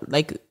gonna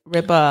like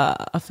rip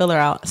a filler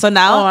out. So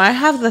now I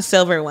have the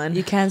silver one.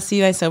 you can't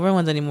see my silver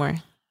ones anymore.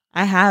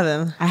 I have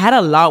them. I had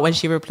a lot when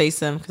she replaced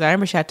them because I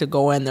remember she had to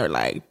go in there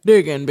like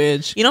digging,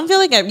 bitch. You don't feel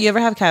like you ever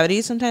have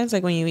cavities sometimes,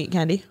 like when you eat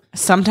candy?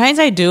 Sometimes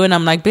I do, and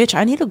I'm like, bitch,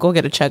 I need to go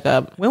get a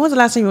checkup. When was the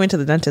last time you went to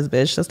the dentist,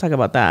 bitch? Let's talk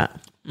about that.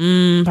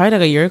 Probably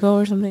like a year ago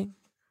or something.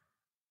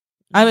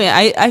 I mean,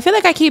 I feel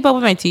like I keep up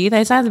with my teeth.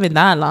 It hasn't been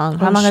that long.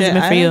 How long has it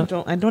been for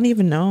you? I don't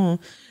even know.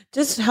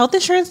 Just health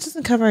insurance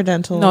doesn't cover our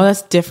dental. No,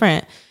 that's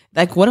different.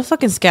 Like, what a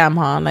fucking scam,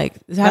 huh? Like,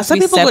 it has to some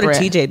be people separate. go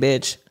to TJ,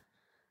 bitch.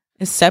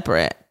 It's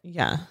separate.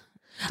 Yeah.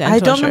 Dental I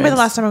don't remember the insurance.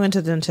 last time I went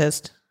to the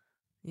dentist.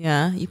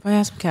 Yeah, you probably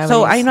have some cavities.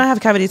 So I know I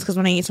have cavities because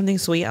when I eat something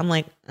sweet, I'm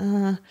like,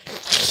 But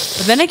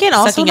then again,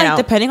 also, Sucking it like, out.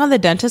 depending on the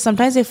dentist,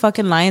 sometimes they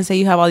fucking lie and say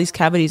you have all these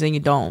cavities and you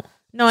don't.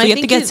 No, So I you have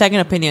to think get it- second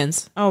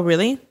opinions. oh,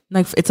 really?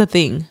 Like, it's a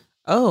thing.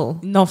 Oh.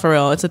 No, for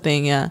real, it's a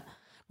thing. Yeah,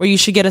 where you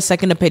should get a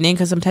second opinion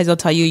because sometimes they'll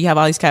tell you have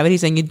all these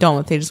cavities and you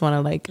don't. They just want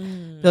to like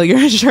bill your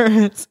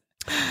insurance.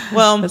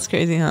 Well, That's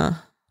crazy, huh?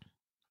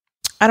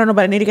 I don't know,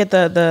 but I need to get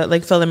the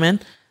like fill them in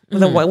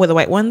with the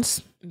white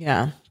ones.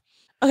 Yeah.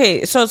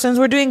 Okay, so since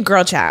we're doing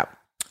girl chat,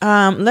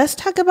 let's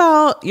talk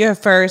about your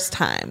first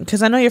time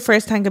because I know your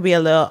first time could be a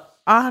little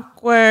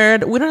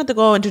awkward. We don't have to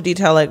go into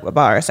detail like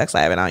about our sex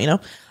life and all, you know,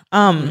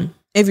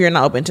 if you're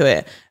not open to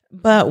it.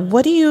 But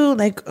what do you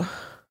like?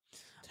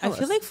 I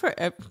feel like for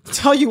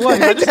tell you what,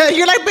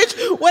 You're like,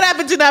 bitch, what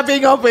happened to not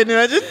being open?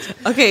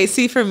 okay,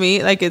 see, for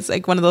me, like, it's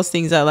like one of those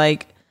things that,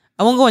 like,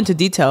 I won't go into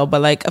detail,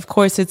 but like, of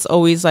course, it's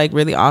always like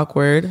really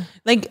awkward.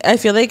 Like, I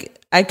feel like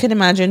I could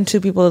imagine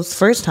two people's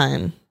first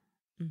time.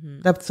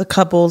 That's the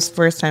couple's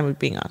first time with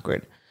being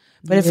awkward.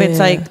 But if it's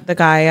Yeah. like the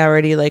guy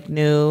already like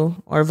knew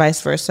or vice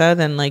versa,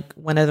 then like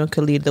one of them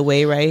could lead the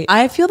way, right?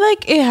 I feel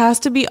like it has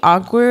to be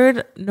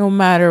awkward no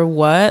matter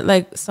what.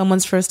 Like,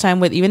 someone's first time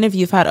with, even if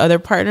you've had other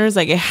partners,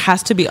 like, it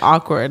has to be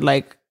awkward,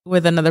 like,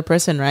 with another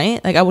person,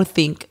 right? Like, I would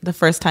think the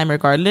first time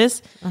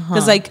regardless.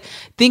 Because, like,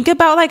 think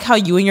about, like, how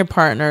you and your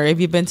partner,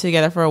 if you've been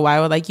together for a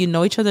while, like, you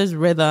know each other's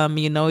rhythm,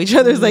 you know each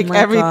other's, like, my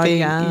God, everything.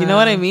 yeah. You know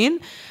what I mean?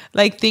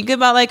 Like, think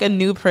about, like, a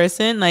new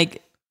person.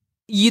 Like,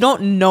 you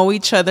don't know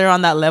each other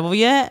on that level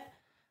yet.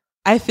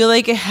 I feel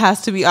like it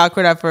has to be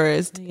awkward at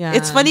first. Yeah.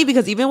 It's funny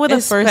because even with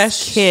the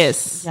first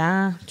kiss,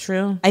 Yeah,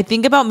 true. I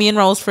think about me and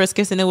Raul's first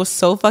kiss and it was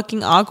so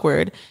fucking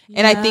awkward.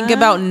 And I think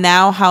about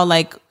now how,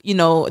 like, you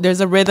know,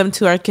 there's a rhythm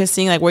to our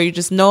kissing, like where you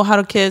just know how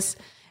to kiss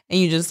and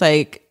you just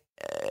like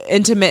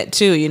intimate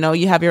too, you know,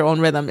 you have your own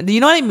rhythm. Do you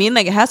know what I mean?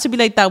 Like, it has to be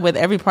like that with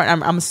every part.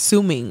 I'm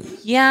assuming.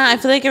 Yeah, I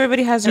feel like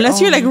everybody has their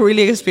Unless you're own- like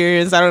really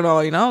experienced, I don't know,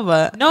 you know,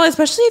 but No,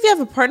 especially if you have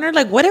a partner.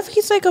 Like, what if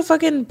he's like a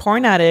fucking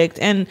porn addict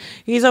and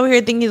he's over here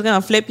thinking he's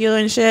gonna flip you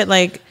and shit?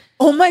 Like,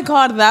 Oh my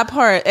God, that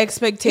part.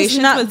 Expectations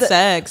not with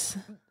sex.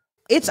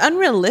 It's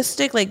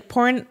unrealistic. Like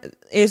porn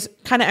is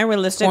kind of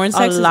unrealistic. Porn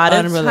sex a is lot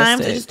of times.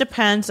 unrealistic. It just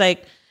depends.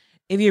 Like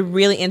if you're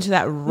really into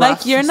that rough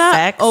Like you're not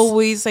sex.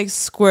 always like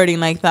squirting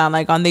like that,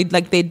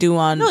 like they do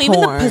on No, porn.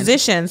 even the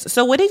positions.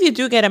 So what if you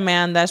do get a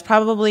man that's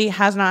probably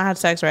has not had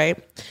sex, right?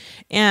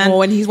 And Well,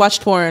 when he's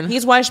watched porn.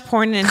 he's watched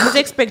porn and his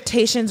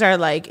expectations are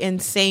like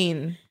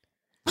insane.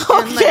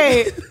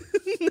 Okay.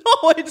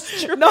 No,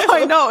 it's true. No,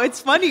 I know. It's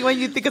funny when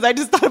you think, because I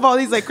just thought of all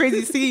these like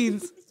crazy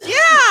scenes. Yeah,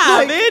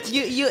 Like, bitch.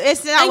 You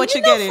it's not And what you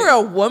you're know, getting. for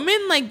a woman,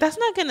 like that's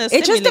not gonna.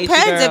 It just stimulate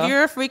depends you, if girl.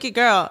 you're a freaky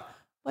girl.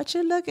 What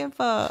you looking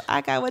for?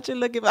 I got what you're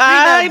looking for.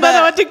 I know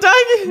that on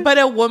TikTok. But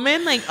a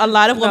woman, like a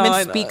lot of No, women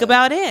I know. speak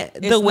about it.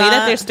 The It's way that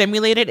not- they're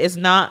stimulated is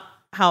not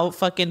how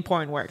fucking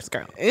porn works,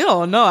 girl.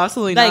 Ew, no,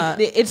 absolutely Like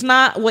not. it's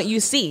not what you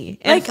see.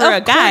 And Like for a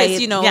of guy, course,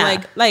 you know,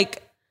 yeah.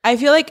 like I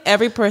feel like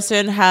every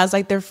person has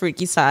like their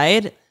freaky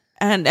side.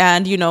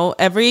 And you know,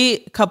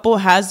 every couple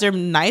has their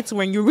nights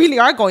when you really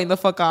are going the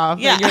fuck off.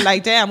 Yeah. And you're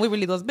like, damn, we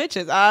really those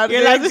bitches.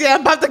 You're like,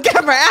 damn, pop the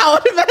camera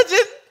out. Imagine.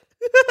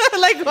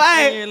 Like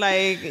why? And you're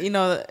like, you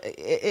know,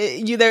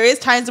 there is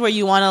times where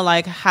you want to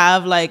like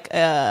have like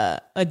a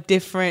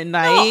different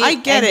night. I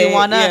get and it. You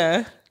wanna,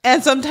 Yeah.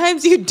 And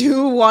sometimes you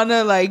do want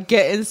to like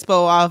get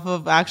inspo off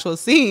of actual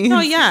scenes. No,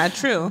 yeah,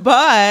 true.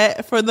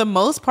 But for the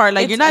most part,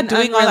 like It's you're not an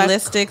doing all that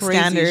unrealistic crazy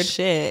standard.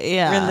 shit.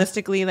 Yeah.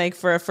 Realistically, like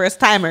for a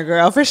first timer,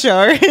 girl, for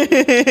sure.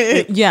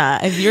 Yeah,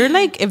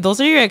 if those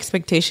are your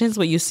expectations,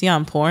 what you see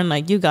on porn,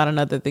 like you got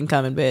another thing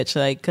coming, bitch.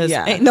 Like, cause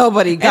Yeah. ain't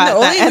nobody got And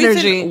the that only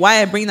energy. reason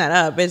why I bring that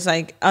up is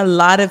like a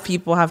lot of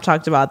people have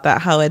talked about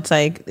that, how it's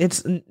like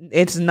it's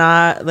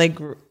not like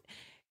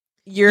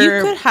you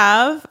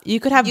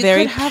could have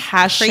very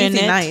passionate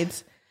crazy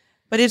nights,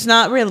 but it's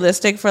not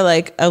realistic for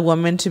like a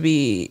woman to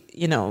be,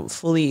 you know,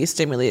 fully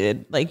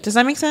stimulated. Like, does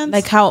that make sense?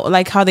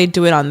 like how they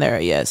do it on there.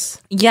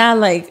 Yes. yeah,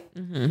 like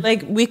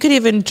we could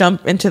even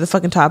jump into the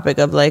fucking topic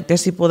of like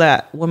there's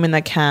women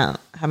that can't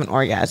have an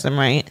orgasm,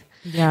 right?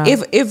 Yeah.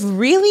 If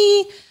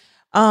really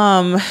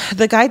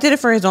the guy did it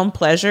for his own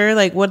pleasure,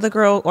 like would the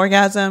girl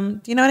orgasm?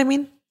 Do you know what I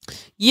mean?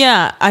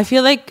 Yeah, I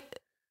feel like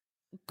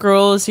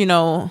girls, you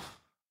know,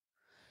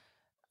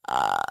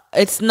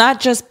 it's not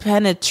just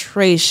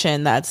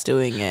penetration that's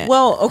doing it.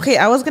 Well, okay,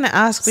 I was gonna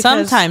ask because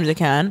Sometimes it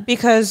can.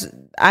 because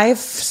I've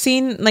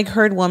seen like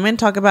heard women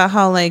talk about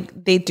how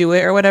like they do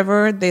it or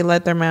whatever, they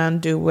let their man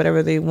do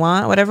whatever they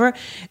want, whatever,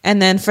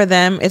 and then for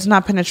them it's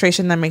not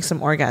penetration that makes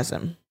them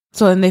orgasm.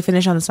 So then they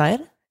finish on the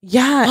side?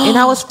 Yeah, and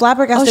I was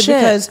flabbergasted Oh, shit.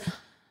 because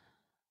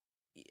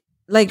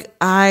like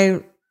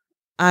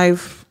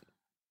I've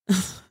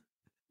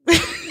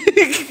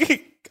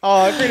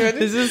oh,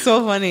 This is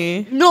so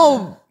funny.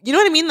 no, you know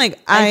what I mean? Like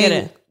I get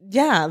it.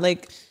 Yeah,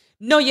 like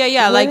No,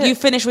 yeah. What Like it- you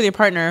finish with your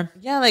partner.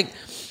 yeah, like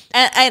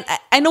And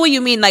I know what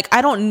you mean. Like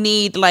I don't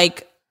need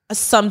like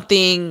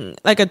something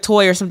like a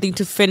toy or something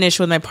to finish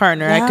with my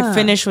partner. I Yeah. could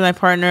finish with my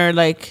partner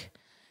like,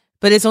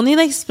 but it's only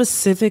like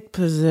specific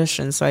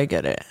positions. So I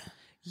get it.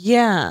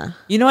 yeah.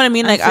 You know what I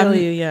mean? Like I feel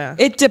you, yeah.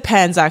 It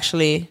depends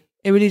actually.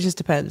 It really just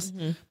depends.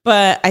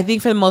 But I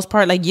think for the most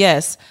part, like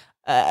yes,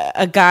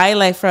 a guy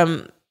like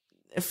from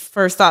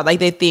first thought, like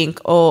they think,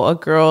 oh, a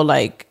girl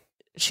like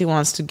she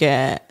wants to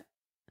get.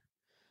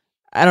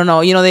 I don't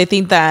know. You know, they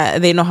think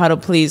that they know how to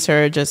please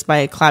her just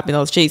by clapping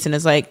those cheeks, and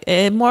it's like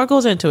more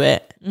goes into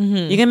it.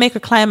 You can make her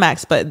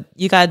climax, but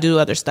you gotta do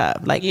other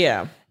stuff. Like,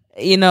 Yeah.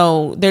 you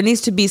know, there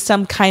needs to be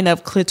some kind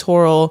of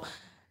clitoral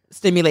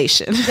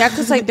stimulation. Yeah,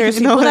 because like there's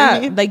You know people what I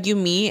that mean? like you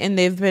meet and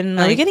they've been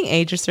Are you like, getting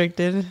age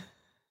restricted?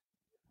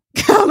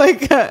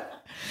 Like,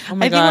 oh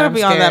my I think God, we're I'm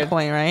beyond that scared.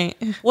 point, right?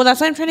 Well,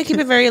 that's why I'm trying to keep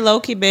it very low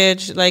key,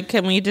 bitch. Like,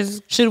 can we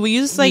just Should we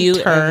use like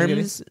Mute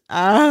terms?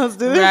 let's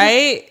do this.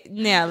 right?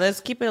 Yeah, let's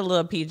keep it a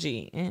little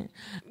PG.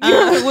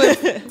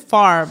 We're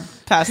far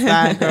past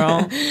that,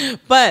 girl.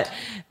 But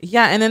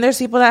yeah, and then there's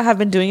people that have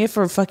been doing it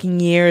for fucking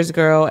years,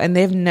 girl, and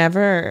they've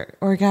never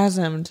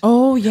orgasmed.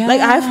 Oh yeah. Like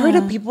I've heard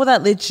of people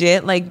that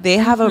legit like they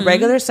have a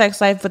regular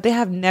sex life, but they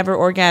have never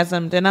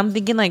orgasmed, and I'm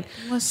thinking like,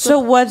 what's the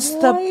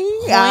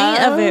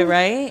point of it,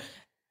 right?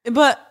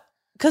 But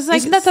because like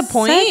Isn't that the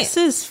point? Sex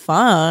is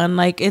fun.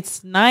 Like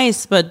it's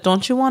nice, but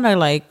don't you want to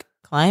like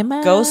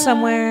climax? Go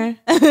somewhere.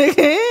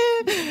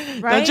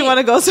 Don't you want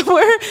to go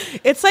somewhere?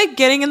 It's like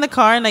getting in the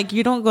car and like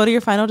you don't go to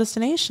your final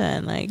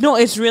destination. Like No,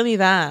 it's really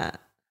that.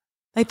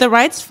 like the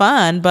ride's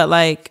fun, but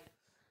like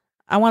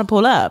I want to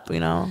pull up. You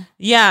know.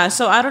 Yeah,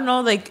 so I don't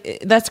know, like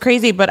that's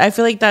crazy, but I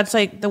feel like that's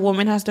like the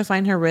woman has to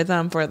find her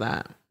rhythm for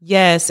that.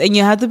 Yes, and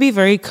you have to be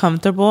very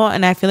comfortable,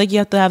 and I feel like you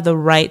have to have the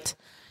right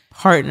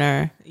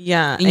partner.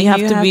 Yeah, And you have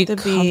to be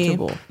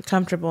comfortable.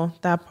 Comfortable,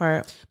 that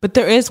part. But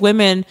there is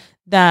women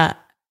that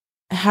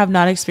have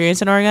not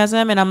experienced an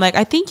orgasm, and I'm like,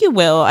 I think you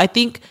will. I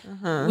think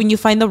when you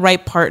find the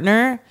right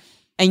partner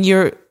and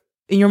you're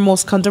in your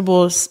most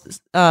comfortable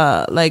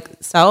like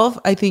self,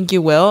 I think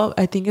you will.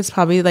 I think it's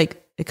probably like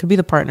it could be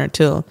the partner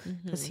too,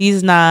 because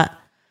he's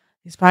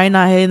probably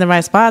not hitting the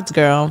right spots,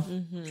 girl.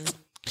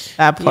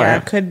 That part. Yeah,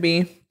 it could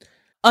be.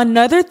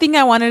 Another thing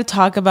I wanted to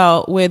talk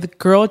about with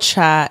girl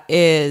chat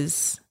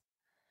is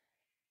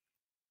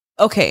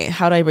okay,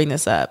 how do I bring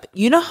this up?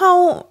 You know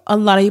how a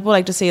lot of people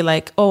like to say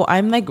like, oh,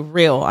 I'm like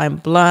real, I'm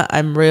blunt,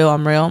 I'm real,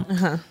 I'm real.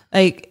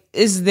 Like,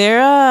 is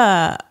there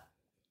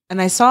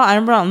and I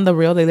remember on The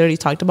Real, they literally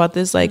talked about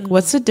this. Like,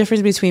 what's the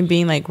difference between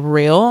being like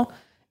real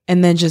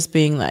and then just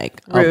being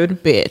like rude, a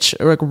bitch,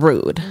 or like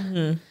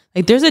rude?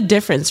 Like, there's a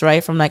difference,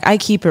 right? From like, I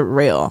keep it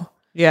real.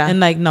 Yeah. And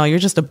like, no, you're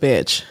just a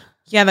bitch.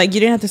 Yeah, like you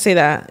didn't have to say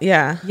that.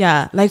 Yeah.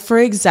 Yeah. Like, for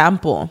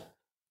example,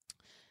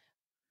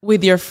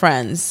 with your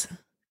friends.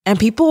 And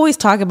people always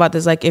talk about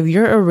this. Like, if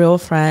you're a real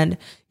friend,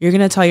 you're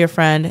going to tell your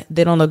friend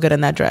they don't look good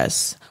in that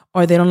dress,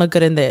 or they don't look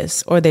good in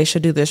this, or they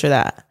should do this or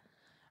that.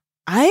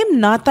 I am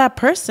not that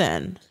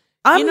person.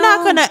 I'm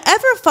not going to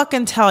ever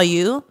fucking tell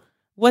you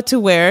what to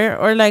wear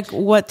or like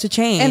what to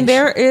change. And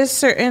there is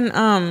certain,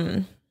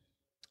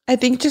 I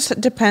think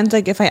just depends,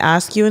 like if I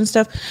ask you and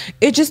stuff,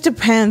 it just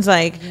depends,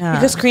 like,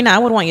 because Karina, I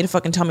would want you to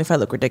fucking tell me if I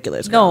look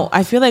ridiculous. Girl. No,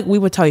 I feel like we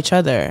would tell each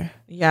other.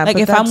 Yeah. Like,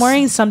 if I'm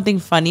wearing something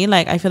funny,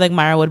 like I feel like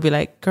Myra would be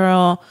like,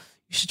 girl,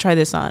 you should try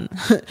this on.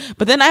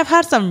 But then I've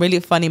had some really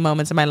funny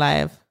moments in my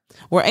life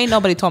where ain't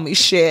nobody told me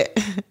shit.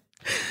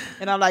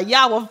 And I'm like,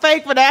 y'all were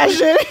fake for that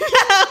shit.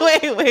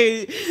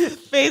 wait.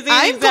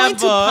 I'm going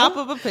to pop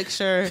up a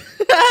picture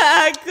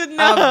I could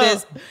not. of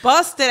this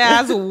busted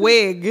ass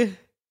wig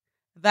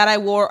that I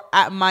wore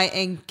at my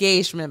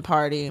engagement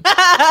party.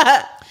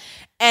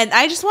 And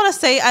I just want to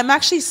say, I'm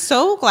actually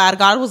so glad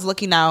God was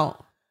looking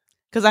out,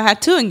 because I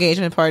had 2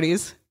 engagement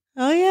parties.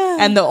 Oh, yeah.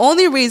 And the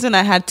only reason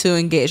I had 2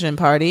 engagement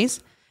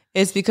parties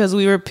is because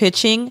we were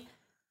pitching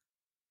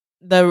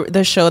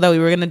the show that we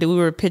were going to do. We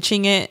were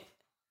pitching it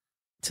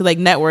to like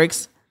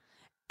networks,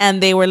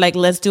 and they were like,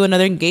 let's do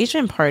another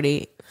engagement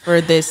party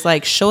for this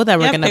like show that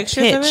we're going to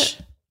pitch.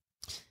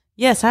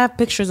 Yes, I have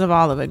pictures of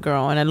all of it,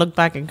 girl. And I look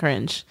back and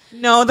cringe.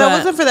 No, that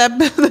wasn't for that.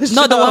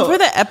 No, the one for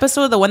the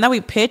episode, the one that we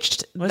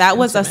pitched, that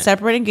was a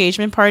separate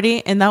engagement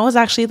party. And that was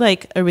actually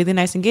like a really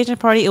nice engagement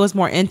party. It was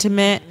more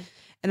intimate.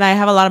 And I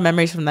have a lot of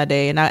memories from that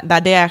day. And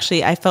that day,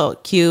 actually, I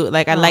felt cute.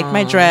 Like, I liked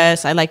my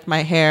dress. I liked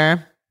my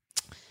hair.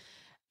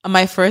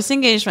 My first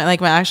engagement,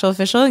 like my actual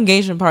official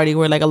engagement party,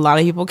 where like a lot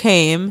of people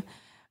came.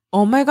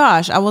 Oh my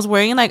gosh. I was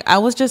wearing like, I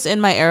was just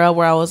in my era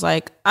where I was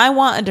like, I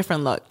want a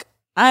different look.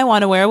 I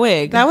want to wear a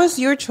wig. That was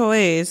your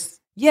choice.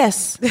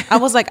 Yes. I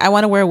was like, I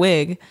want to wear a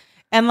wig.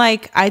 And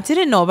like, I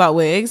didn't know about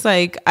wigs.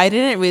 Like, I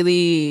didn't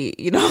really,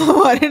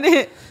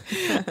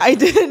 I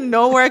didn't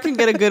know where I can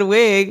get a good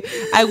wig.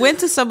 I went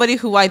to somebody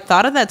who I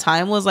thought at that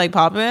time was like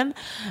popping.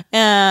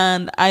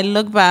 And I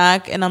look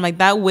back and I'm like,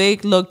 that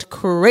wig looked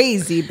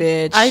crazy,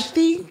 bitch. I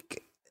think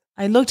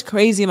I looked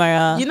crazy,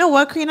 Myra. You know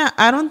what, Karina?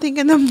 I don't think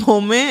in the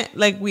moment,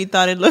 like, we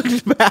thought it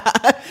looked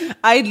bad.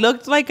 I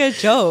looked like a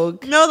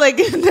joke. No, like,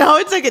 now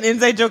it's like an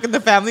inside joke in the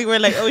family. We're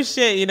like, oh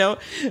shit,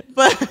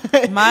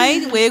 But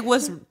my wig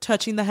was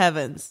touching the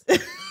heavens. You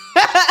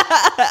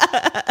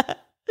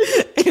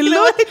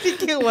know what I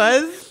think it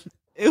was?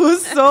 It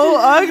was so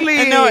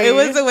ugly. No, it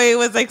was the way it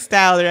was like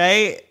styled,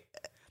 right?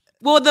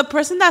 Well, the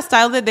person that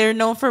styled it, they're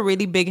known for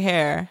really big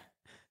hair.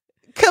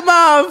 Come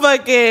on,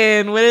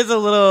 fucking. What is a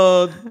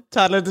little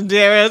toddlers and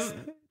tiaras?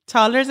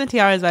 Toddlers and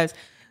tiaras vibes.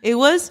 It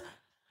was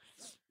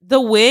the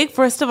wig,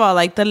 first of all,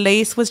 like the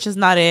lace was just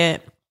not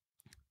it.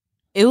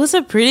 It was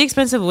a pretty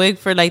expensive wig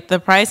for like the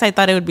price. I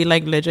thought it would be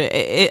like legit.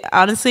 It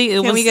honestly, it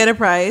was. Can we get a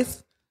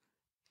price?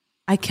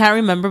 I can't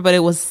remember, but it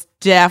was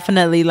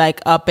definitely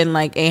like up in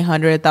like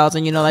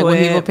 800,000. Like when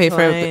people pay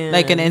for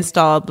like an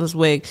installed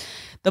wig.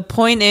 The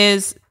point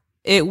is,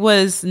 it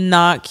was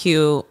not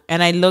cute.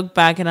 And I look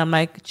back and I'm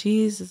like,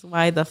 Jesus,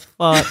 why the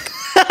fuck?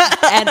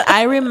 And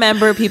I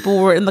remember people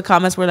were in the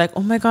comments were like,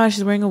 oh my gosh,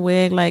 she's wearing a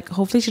wig. Like,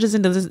 hopefully she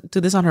doesn't do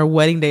this on her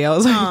wedding day. I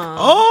was like,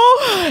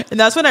 oh. And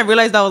that's when I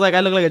realized I was like, I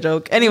look like a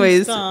joke.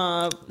 Anyways,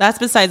 that's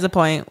besides the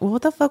point.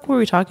 What the fuck were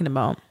we talking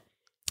about?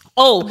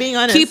 Oh, being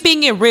honest.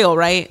 Keeping it real,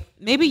 right?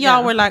 Maybe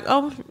y'all were like,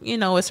 oh,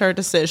 it's her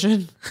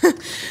decision.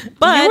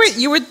 But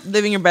you were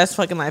living your best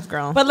fucking life,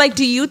 girl. But like,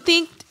 do you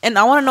think, and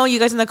I want to know you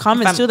guys in the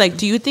comments too, like,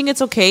 do you think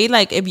it's okay,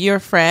 like, if you're a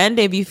friend,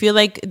 if you feel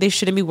like they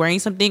shouldn't be wearing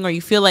something, or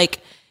you feel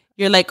like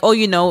you're like, oh,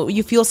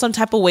 you feel some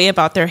type of way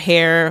about their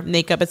hair,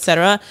 makeup,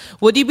 etc.,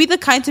 would you be the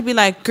kind to be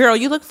like, girl,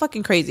 you look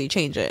fucking crazy,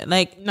 change it?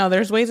 Like, no,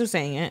 there's ways of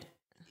saying it.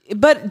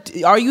 But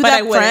are you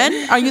that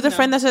friend? Are you the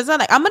friend that says that?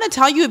 Like, I'm gonna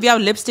tell you if you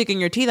have lipstick in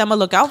your teeth, I'm gonna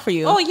look out for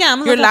you. Oh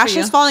yeah, your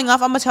lashes falling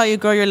off, I'm gonna tell you,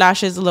 girl, your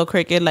lashes a little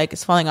crooked, like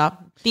it's falling off.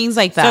 Things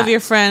like that. So if your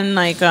friend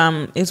like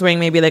is wearing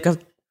maybe like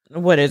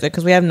what is it?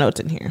 Because we have notes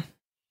in here.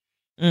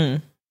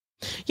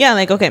 Yeah,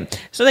 like okay.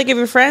 So like if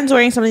your friend's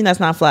wearing something that's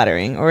not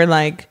flattering, or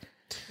like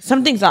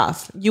something's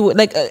off, you would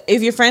like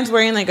if your friend's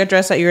wearing like a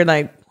dress that you're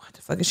like, what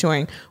the fuck is she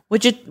wearing?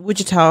 Would you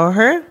tell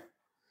her?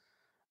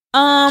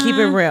 Keep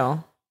it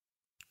real.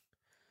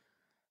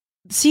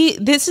 See,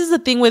 this is the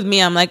thing with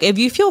me. I'm like, if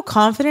you feel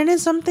confident in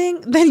something,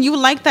 then you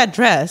like that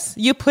dress.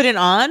 You put it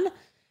on.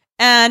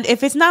 And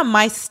if it's not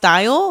my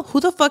style, who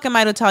the fuck am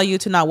I to tell you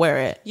to not wear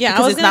it? Yeah,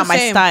 because it's not my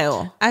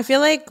style. I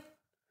feel like,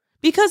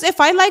 because if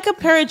I like a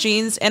pair of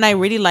jeans and I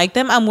really like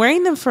them, I'm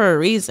wearing them for a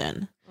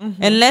reason.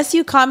 Unless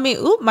you caught me.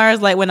 Oop,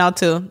 Myra's light went out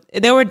too.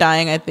 They were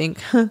dying, I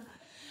think.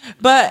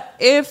 But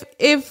if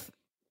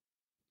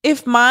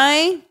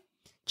my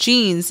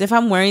jeans, if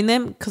I'm wearing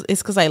them,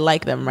 it's because I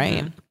like them,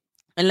 right?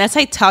 Unless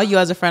I tell you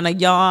as a friend, like,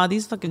 y'all,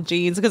 these fucking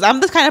jeans. Because I'm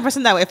the kind of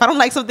person that if I don't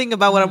like something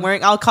about what I'm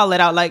wearing, I'll call it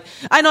out. Like,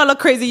 I know I look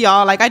crazy,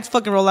 y'all. Like, I just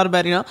fucking roll out of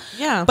bed, you know?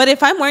 Yeah. But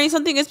if I'm wearing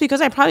something, it's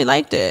because I probably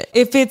liked it.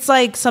 If it's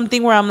like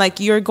something where I'm like,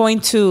 you're going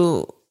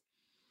to,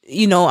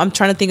 you know, I'm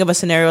trying to think of a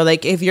scenario.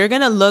 Like, if you're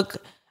going to look,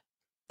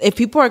 if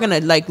people are going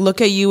to like look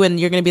at you and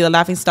you're going to be the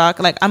laughing stock,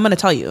 like, I'm going to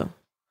tell you.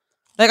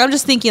 Like, I'm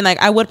just thinking, like,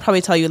 I would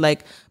probably tell you,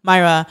 like,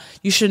 Myra,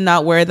 you should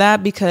not wear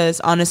that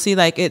because honestly,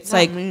 like, it's Not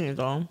like, me,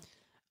 though.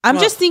 I'm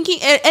just thinking,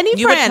 any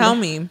You would friend, tell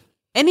me.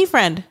 any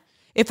friend,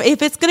 if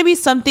it's gonna be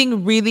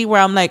something really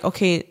where I'm like,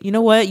 okay, you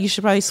know what, you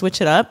should probably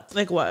switch it up.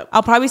 Like what?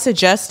 I'll probably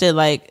suggest it.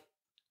 Like,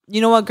 you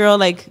know what, girl,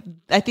 like,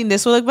 I think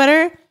this will look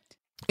better.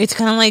 It's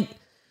kind of like,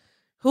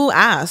 who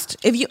asked?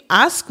 If you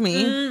ask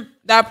me,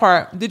 That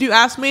part. Did you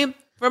ask me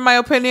for my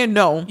opinion?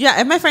 No. yeah.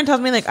 If my friend tells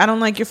me like I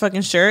don't like your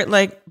fucking shirt,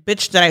 like,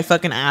 bitch, did I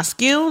fucking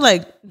ask you?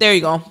 Like, There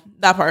you go.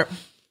 That part.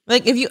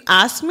 like if you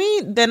ask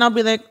me, then I'll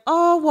be like,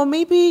 oh, well,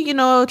 maybe, you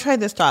know, try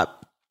this top.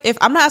 If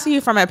I'm not asking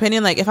you for my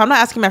opinion, like if I'm not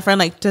asking my friend,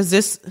 like, does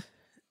this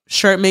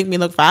shirt make me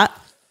look fat?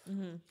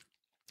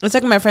 It's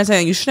like my friend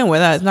saying, you shouldn't wear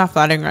that. It's not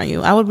flattering on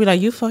you. I would be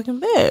like, you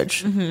fucking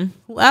bitch.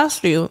 Who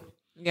asked you?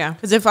 Yeah.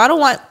 Because if I don't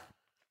want,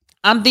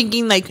 I'm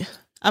thinking like,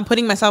 I'm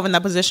putting myself in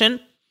that position.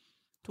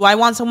 Do I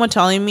want someone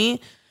telling me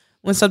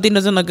when something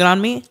doesn't look good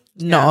on me?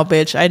 No,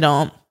 bitch, I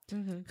don't.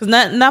 Because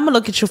now I'm going to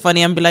look at you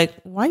funny and be like,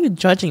 why are you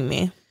judging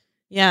me?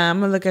 Yeah, I'm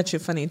gonna look at you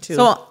funny too.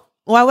 So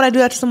why would I do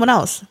that to someone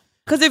else?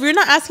 Because if you're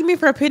not asking me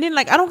for opinion,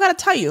 like, I don't got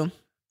to tell you.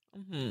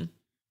 And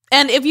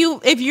if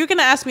you're going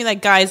to ask me,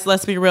 like, guys,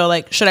 let's be real,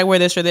 like, should I wear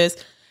this or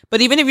this?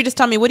 But even if you just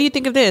tell me, what do you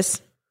think of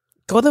this?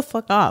 Go the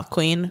fuck off,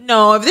 queen.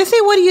 no, if they say,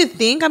 what do you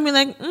think? I'm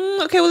like,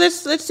 okay, well,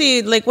 let's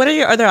see. Like, what are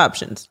your other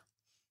options?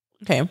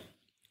 Okay.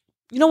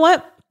 You know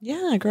what?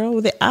 Yeah,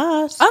 girl, they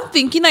ask. I'm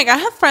thinking, like, I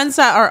have friends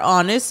that are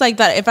honest, like,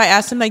 that if I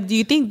ask them, like, do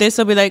you think this?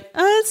 They'll be like,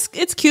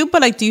 it's cute,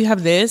 but, like, do you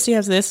have this? Do you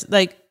have this?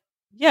 Like,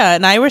 yeah,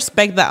 and I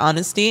respect that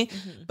honesty.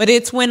 But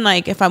it's when,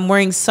 like, if I'm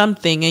wearing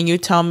something and you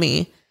tell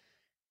me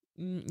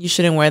you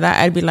shouldn't wear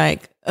that, I'd be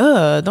like,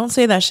 don't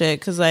say that shit.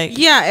 Because, like,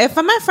 Yeah, if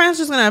my friend's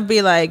just gonna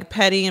be like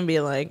petty and be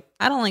like,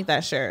 I don't like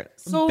that shirt.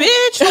 So-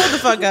 Bitch, hold the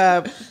fuck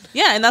up.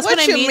 yeah, and that's What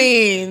what, I you mean.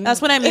 mean?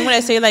 That's what I mean when I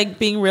say, like,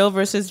 being real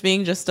versus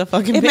being just a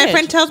fucking If bitch. my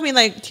friend tells me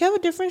like, do you have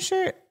a different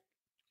shirt?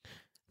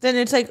 Then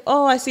it's like,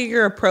 oh, I see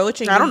your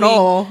approach. And I you're don't being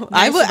know.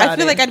 I nice about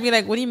feel it. like I'd be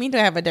like, what do you mean do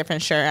I have a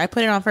different shirt? I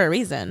put it on for a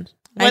reason.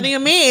 What do you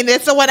mean?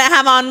 It's the one I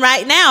have on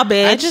right now,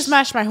 bitch. I just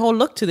matched my whole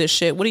look to this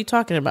shit. What are you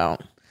talking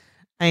about?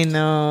 I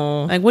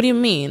know. Like, what do you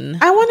mean?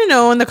 I want to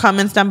know in the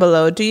comments down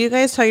below. Do you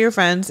guys tell your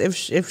friends if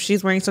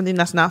she's wearing something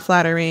that's not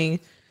flattering?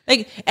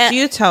 Like, Do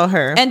you tell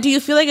her? and do you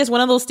feel like it's one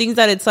of those things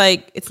that it's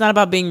like, it's not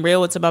about being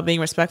real, it's about being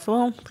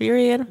respectful,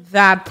 period?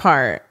 that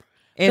part.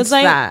 It's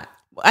like, that.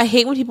 I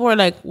hate when people are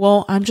like,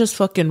 well, I'm just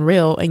fucking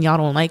real and y'all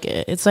don't like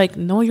it. It's like,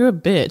 no, you're a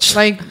bitch.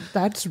 Like,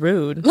 that's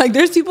rude. Like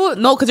there's people,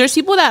 no, because there's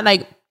people that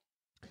like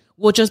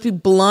will just be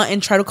blunt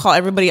and try to call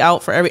everybody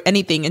out for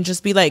anything and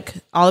just be like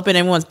all up in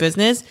everyone's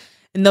business.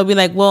 And they'll be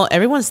like, well,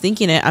 everyone's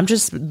thinking it. I'm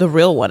just the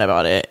real one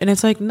about it. And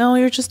it's like, no,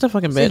 you're just a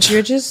fucking bitch.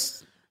 You're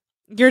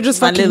just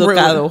fucking rude.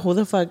 maleducado. Who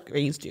the fuck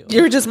raised you?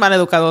 You're just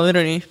maleducado,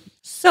 literally.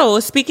 So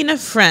speaking of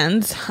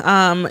friends,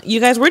 you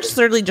guys, we're just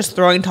literally just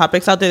throwing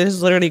topics out there. This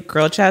is literally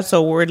girl chat,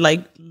 so we're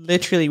like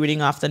literally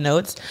reading off the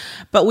notes.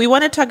 But we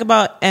want to talk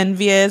about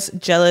envious,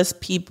 jealous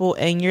people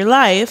in your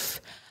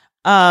life.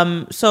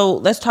 So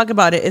let's talk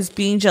about it. Is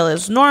being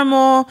jealous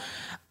normal?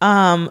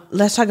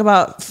 Let's talk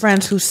about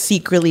friends who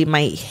secretly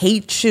might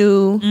hate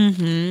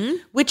you.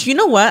 Which, you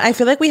know what? I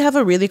feel like we have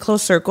a really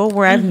close circle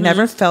where I've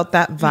never felt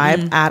that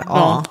vibe at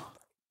all.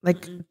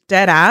 Like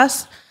dead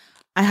ass.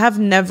 I have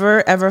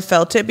never ever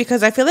felt it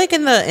because I feel like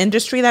in the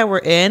industry that we're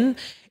in,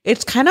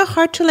 it's kind of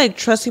hard to like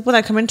trust people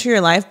that come into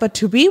your life, but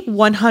to be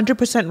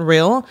 100%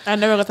 real, I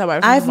never got that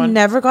vibe. From I've someone.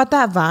 never got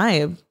that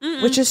vibe,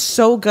 which is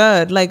so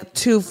good. Like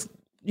to,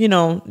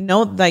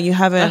 know that you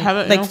haven't,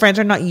 like friends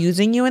are not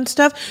using you and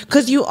stuff.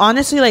 Cause you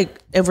honestly, like,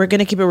 if we're going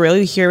to keep it real,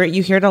 you hear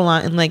it a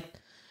lot in like,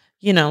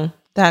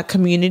 that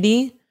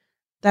community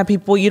that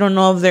people, you don't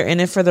know if they're in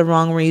it for the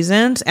wrong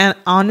reasons. And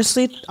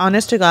honestly,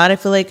 honest to God, I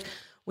feel like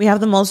we have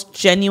the most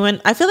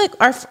genuine, I feel like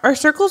our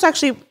circles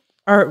actually,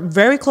 our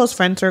very close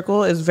friend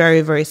circle is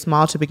very, very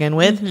small to begin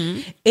with.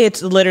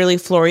 It's literally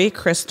Flory,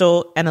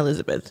 Crystal, and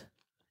Elizabeth.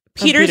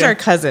 Peter's Peter. our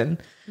cousin.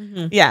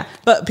 Yeah.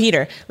 But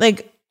Peter,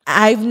 like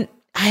I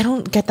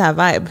don't get that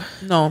vibe.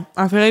 No,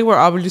 I feel like we're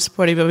all really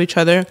supportive of each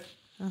other.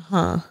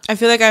 I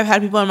feel like I've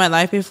had people in my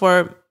life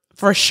before,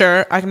 for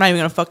sure. I'm not even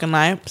gonna fucking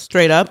lie,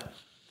 straight up.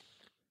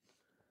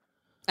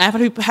 I've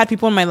had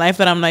people in my life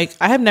that I'm like,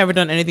 I have never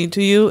done anything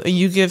to you, and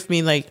you give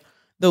me like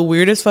the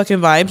weirdest fucking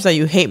vibes that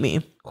you hate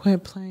me.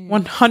 Quit playing.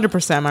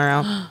 100%,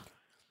 Myra.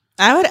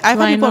 I've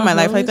had people in my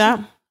life like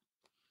that.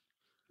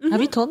 Have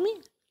you told me?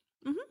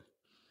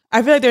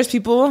 I feel like there's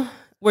people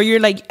where you're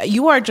like,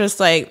 you are just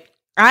like,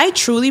 I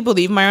truly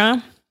believe,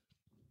 Myra,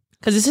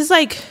 because this is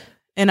like,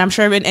 and I'm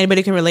sure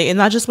anybody can relate, and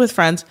not just with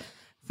friends,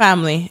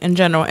 family in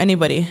general,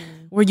 anybody,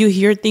 where you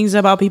hear things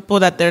about people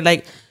that they're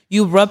like,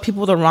 you rub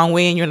people the wrong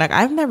way and you're like,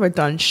 I've never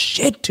done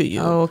shit to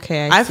you. Oh,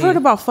 okay. I've heard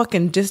about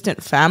fucking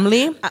distant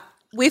family.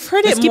 We've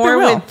heard Let's it keep it more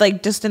real. with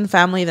like distant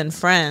family than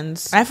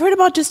friends. I've heard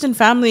about distant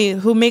family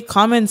who make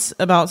comments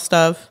about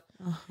stuff.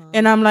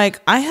 And I'm like,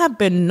 I have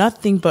been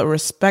nothing but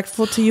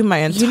respectful to you my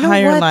entire You know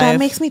what? life. That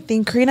makes me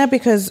think, Karina,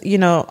 because, you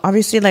know,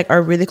 obviously like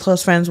our really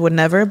close friends would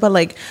never, but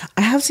like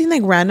I have seen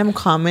like random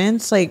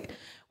comments like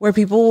where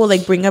people will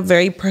like bring up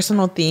very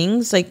personal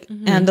things, like,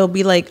 and they'll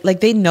be like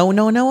they know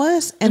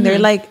us, and they're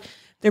like,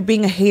 they're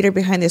being a hater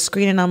behind the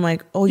screen, and I'm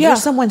like, oh, you're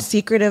someone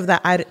secretive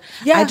that I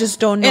just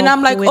don't know. And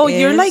I'm like, who oh, it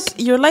you're is. like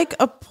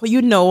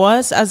you know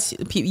us as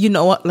you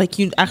know, like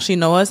you actually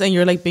know us, and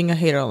you're like being a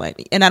hater,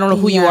 like, and I don't know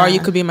who you are. You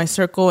could be in my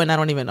circle, and I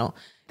don't even know.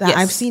 That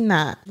I've seen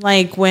that.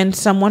 Like when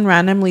someone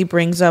randomly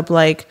brings up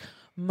like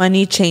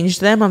money changed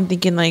them, I'm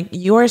thinking like,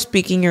 you are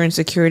speaking your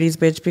insecurities,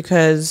 bitch,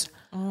 because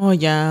oh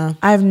yeah,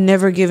 I've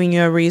never given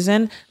you a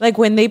reason. Like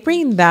when they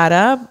bring that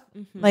up,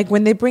 like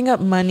when they bring up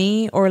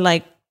money or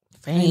like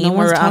fame, no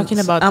one's or talking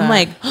about I'm that.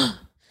 like,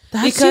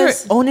 that's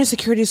Because- your own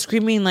insecurity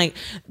screaming, like,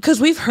 because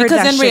we've heard because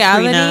that in shit,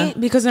 reality, Karina.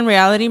 because in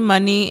reality,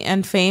 money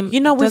and fame, You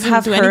know, we doesn't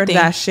have do heard anything.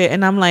 that shit,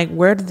 and I'm like,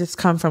 where did this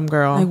come from,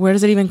 girl? Like, where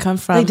does it even come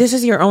from? Like, this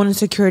is your own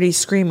insecurity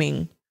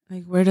screaming,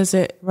 Like, where does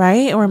it?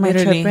 right? Or am I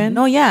Literally. tripping?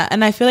 No, yeah.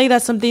 And I feel like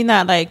that's something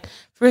that, like,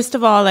 first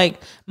of all,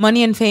 like,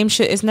 money and fame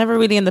shit is never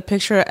really in the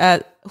picture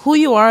at who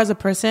you are as a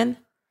person.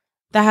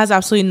 That has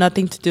absolutely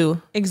nothing to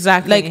do.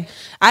 Exactly. Like,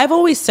 I've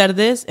always said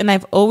this, and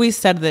I've always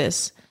said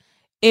this.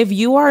 If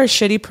you are a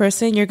shitty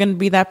person, you're going to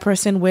be that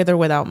person with or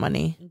without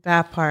money.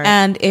 that part.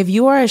 And if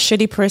you are a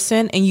shitty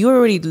person and you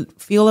already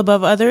feel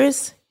above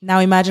others, now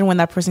imagine when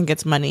that person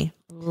gets money.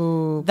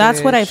 Ooh,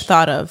 That's what bitch. I've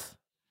thought of.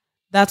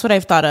 That's what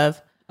I've thought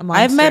of. A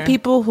I've met monster.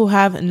 people who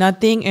have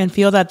nothing and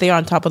feel that they are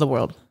on top of the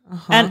world.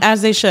 And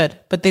as they should,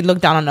 but they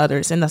look down on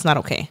others, and that's not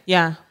okay.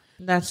 Yeah,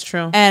 that's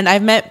true. And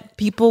I've met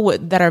people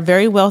that are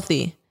very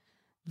wealthy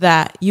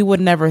that you would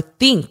never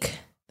think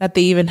that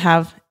they even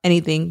have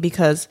anything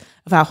because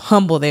of how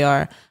humble they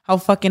are. How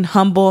fucking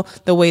humble,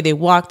 the way they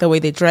walk, the way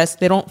they dress.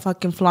 They don't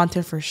fucking flaunt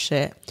it for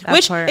shit. That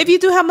Which, part. if you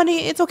do have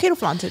money, it's okay to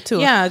flaunt it too.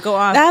 Yeah, go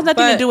off. That has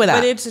nothing to do with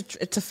that. But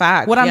it's a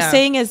fact. What I'm yeah.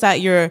 saying is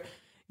that your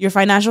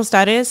financial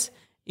status,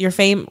 your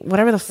fame,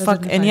 whatever the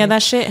fuck, any define of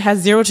that shit has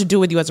zero to do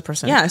with you as a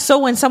person. Yeah. So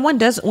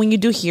when you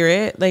do hear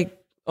it, like,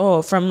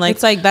 oh, from like,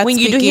 It's like that's when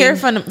you do hear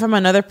speaking- from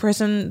another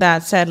person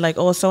that said like,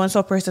 oh, so and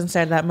so person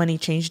said that money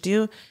changed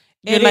you.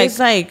 You're It's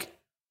like,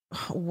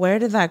 where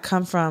did that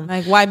come from?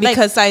 Like, why?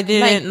 Because I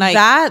didn't like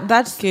that.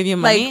 That's give you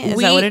money? Like, Is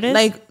that what it is?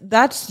 Like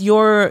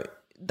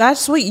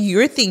that's what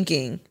you're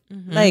thinking.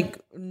 Mm-hmm. Like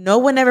no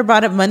one ever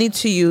brought up money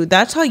to you.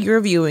 That's how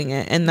you're viewing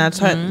it, and that's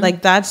how Mm-hmm.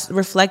 like that's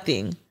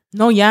reflecting.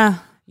 no, yeah.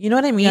 You know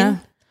what I mean? Yeah.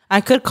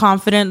 I could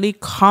confidently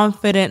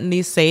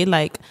say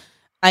like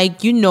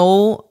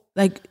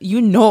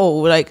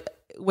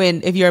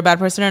when if you're a bad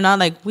person or not,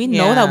 like we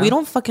know that Yeah. we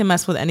don't fucking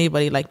mess with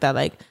anybody like that.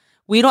 Like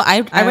we don't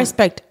I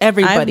respect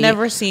everybody. I've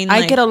never seen, I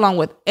like- get along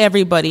with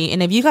everybody.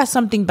 And if you got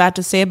something bad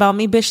to say about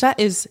me, bitch, that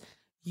is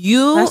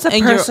you That's a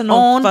and personal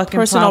your own fucking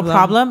personal problem.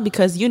 problem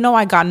because you know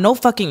I got no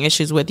fucking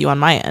issues with you on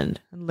my end.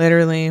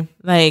 Literally.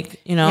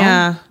 Like, you know.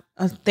 Yeah.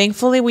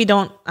 Thankfully, we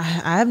don't.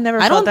 I've never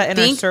I felt don't that in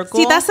think. our circle.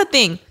 See, that's the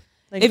thing.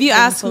 Like, If you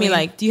ask me, thankfully-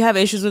 like, do you have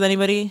issues with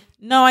anybody?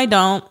 No, I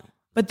don't.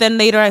 But then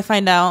later I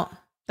find out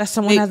that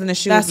someone has an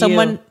issue. that with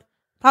someone you.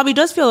 probably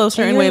does feel a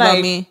certain you're way about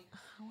like, me.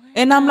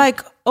 And I'm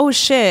like, oh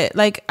shit.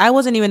 Like, I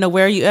wasn't even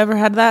aware you ever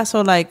had that.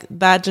 So, like,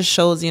 that just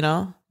shows, you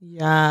know?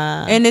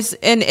 Yeah. And it's,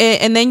 and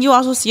then you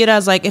also see it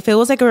as, like, if it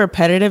was, like, a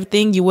repetitive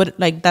thing, you would,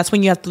 like, that's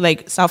when you have to,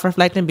 like,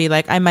 self-reflect and be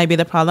like, I might be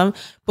the problem.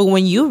 But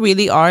when you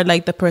really are,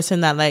 like, the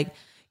person that, like,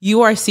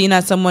 you are seen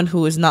as someone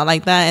who is not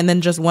like that, and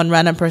then just one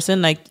random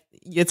person, like,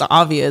 it's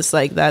obvious,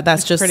 like,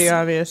 that's just pretty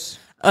obvious.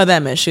 a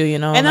them issue, you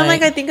know? And then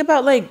like I think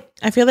about like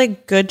I feel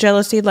like good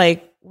jealousy,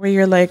 like where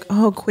you're like,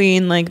 oh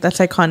queen, like that's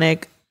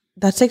iconic.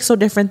 That's like so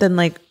different than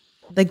like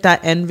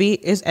that envy.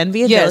 Is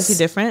envy and Yes, jealousy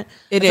different?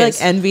 it I feel is.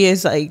 like envy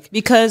is like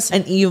because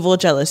an evil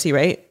jealousy,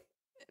 right?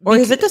 Or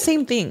is it the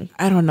same thing?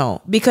 I don't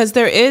know. Because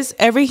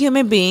every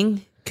human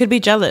being could be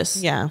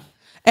jealous. Yeah.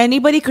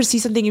 Anybody could see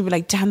something and be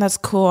like, damn, that's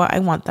cool. I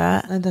want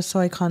that. And that's so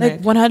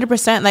iconic. Like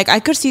 100%. Like I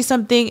could see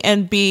something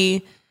and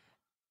be,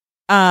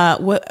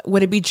 what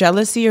would it be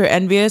jealousy or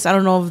envious? I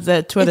don't know if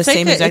the two are the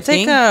same exact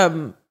thing. It's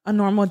like a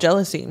normal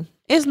jealousy.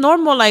 It's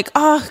normal. Like,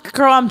 oh,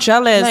 girl, I'm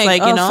jealous.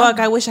 Like, oh, you know, fuck,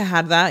 I wish I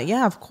had that.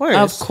 Yeah, of course.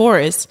 of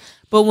course.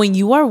 But when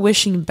you are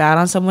wishing bad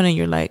on someone and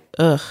you're like,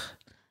 ugh,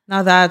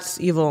 Now that's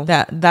evil.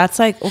 that's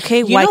like, okay,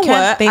 You why know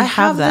can't what? they I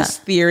have that? this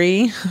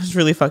theory. It's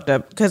really fucked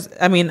up because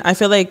I mean I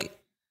feel like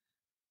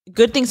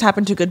good things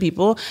happen to good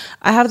people.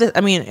 I have this. I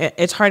mean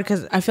it's hard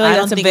because I feel like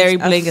don't that's a think very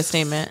it's blanket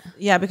statement.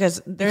 Yeah,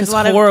 because there's Because a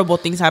lot of horrible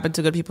things happen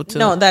to good people too.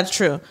 no, that's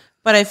true.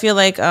 But I feel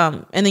like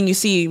and then you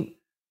see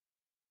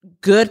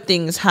good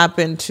things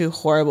happen to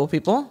horrible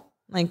people.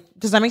 Like,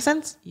 does that make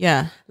sense?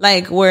 Yeah.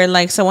 Like, where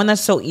like someone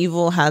that's so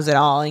evil has it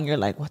all, and you're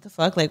like, what the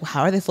fuck? Like,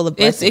 how are they full of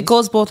blessings? It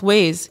goes both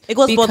ways. It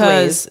goes both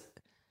ways.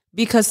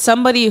 Because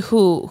somebody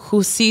who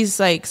sees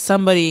like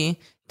somebody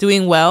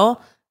doing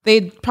well,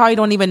 they probably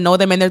don't even know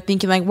them, and they're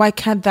thinking like, why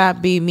can't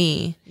that be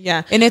me?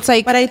 Yeah. And it's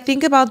like, but I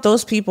think about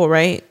those people,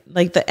 right?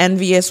 Like the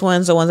envious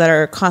ones, the ones that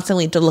are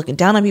constantly looking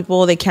down on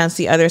people. They can't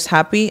see others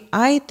happy.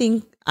 I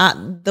think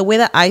the way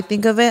that I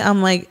think of it,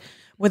 I'm like,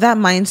 with that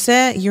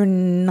mindset, you're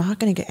not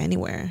going to get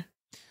anywhere.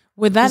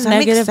 With that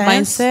negative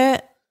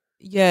mindset,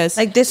 yes.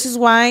 Like, this is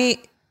why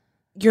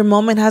your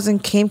moment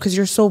hasn't came, because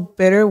you're so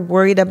bitter,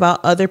 worried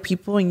about other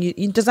people.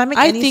 And does that make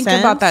any sense? I think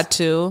about that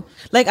too.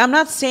 Like, I'm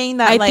not saying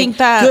that I think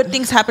that good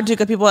things happen to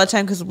good people all the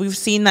time, because we've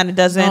seen that it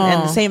doesn't,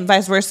 and the same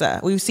vice versa.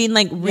 We've seen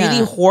like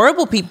really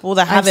horrible people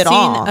that have it all.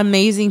 I've seen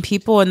amazing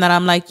people, and that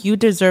I'm like, you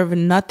deserve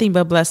nothing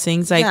but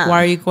blessings. Like,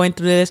 why are you going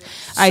through this?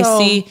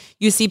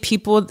 You see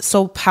people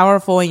so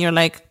powerful, and you're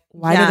like,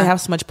 why do they have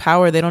so much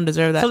power? They don't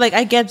deserve that. So like,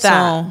 I get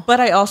that,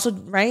 but I also,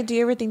 right? Do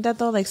you ever think that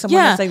though? Like,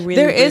 someone that's like really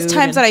there is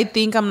times that I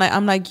think I'm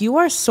like, you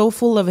are so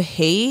full of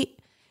hate,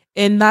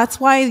 and that's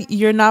why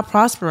you're not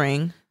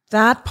prospering.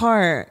 That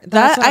part,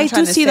 that I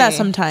do see that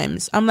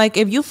sometimes. I'm like,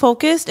 if you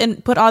focused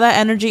and put all that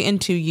energy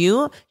into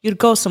you, you'd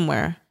go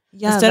somewhere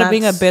instead of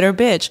being a bitter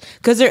bitch.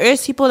 Because there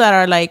is people that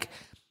are like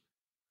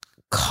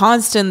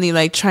constantly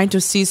like trying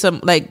to see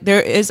some, like,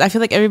 there is. I feel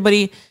like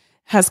everybody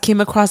has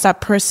came across that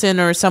person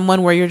or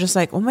someone where you're just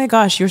like, oh my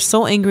gosh, you're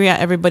so angry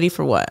at everybody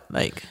for what?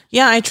 Like,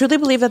 yeah, I truly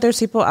believe that there's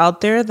people out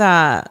there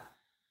that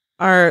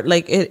are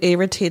like, it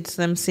irritates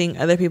them seeing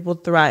other people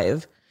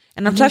thrive.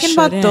 And I'm talking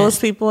about those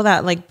people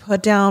that like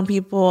put down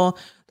people,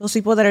 those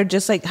people that are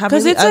just like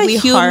having really ugly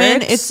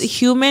hearts. It's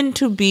human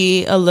to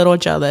be a little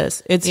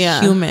jealous. It's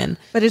human.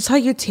 But it's how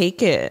you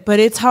take it. But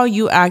it's how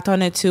you act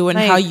on it too, and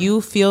like, how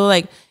you feel.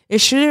 Like,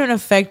 it shouldn't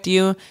affect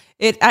you.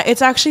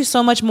 It's actually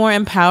so much more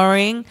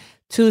empowering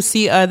to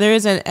see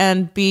others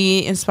and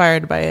be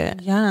inspired by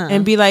it. Yeah.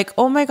 And be like,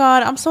 oh my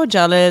God, I'm so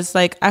jealous.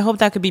 Like, I hope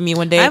that could be me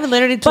one day. I've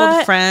literally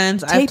told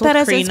friends, I've told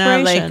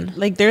Karina,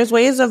 like there's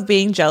ways of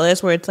being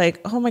jealous where it's like,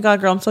 oh my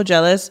God, girl, I'm so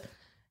jealous.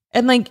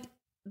 And like,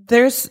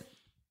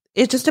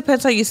 it just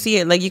depends how you see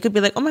it. Like, you could be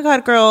like, oh my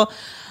God, girl,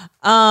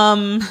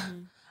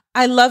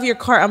 I love your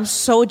car. I'm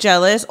so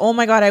jealous. Oh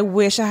my God, I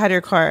wish I had your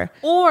car.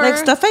 Or like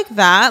stuff like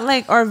that,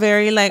 like, are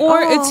very like,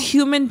 or it's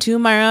human too,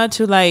 Myra,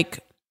 to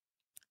like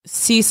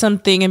see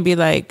something and be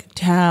like,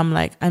 damn,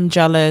 like, I'm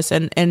jealous,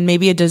 and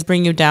maybe it does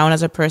bring you down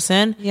as a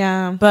person.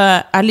 Yeah.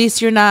 But at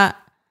least you're not,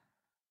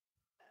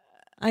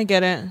 I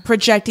get it,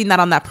 projecting that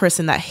on that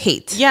person that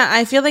hates. Yeah,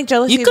 I feel like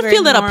jealousy, you could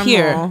feel that up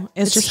here.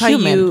 It's just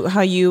human.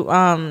 how you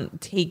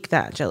take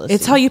that jealousy.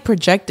 It's how you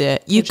project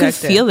it. You could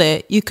feel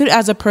it. You could,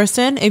 as a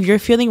person, if you're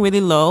feeling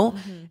really low,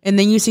 and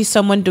then you see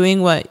someone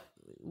doing what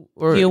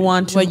you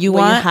want, you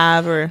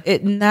have, or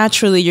it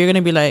naturally, you're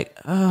gonna be like,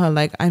 oh,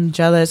 like, I'm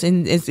jealous,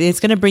 and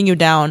it's gonna bring you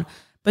down.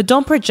 But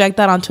don't project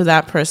that onto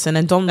that person,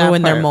 and don't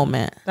ruin their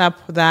moment.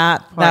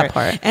 That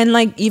part. And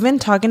like, even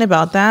talking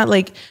about that,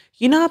 like,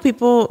 you know how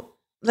people,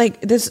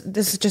 like, this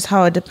is just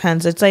how it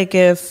depends. It's like,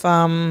 if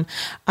I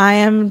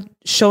am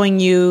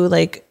showing you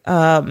like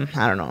I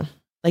don't know,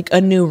 like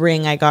a new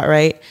ring I got,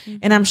 right?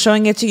 And I'm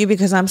showing it to you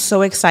because I'm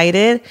so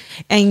excited,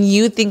 and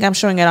you think I'm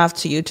showing it off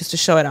to you just to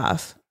show it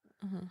off.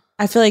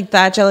 I feel like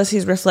that jealousy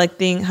is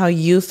reflecting how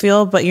you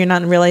feel, but you're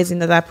not realizing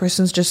that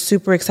person's just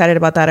super excited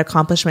about that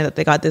accomplishment, that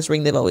they got this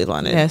ring they've always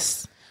wanted.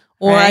 Yes.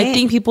 Or right? I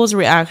think people's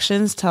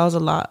reactions tells a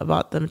lot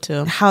about them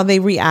too. How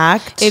they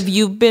react. If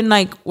you've been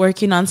like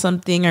working on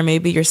something, or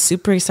maybe you're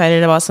super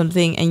excited about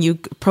something, and you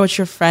approach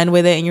your friend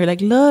with it, and you're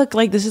like, look,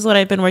 like, this is what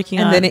I've been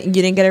working on. And then you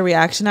didn't get a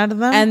reaction out of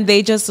them? And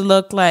they just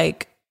look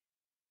like,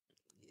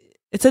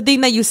 it's a thing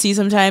that you see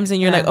sometimes,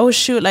 and you're like, oh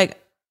shoot,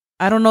 like,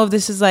 I don't know if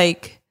this is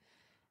like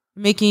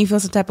making you feel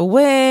some type of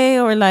way,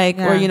 or like,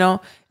 or, you know,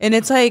 and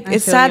it's like,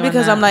 it's sad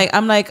because I'm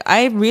like,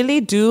 I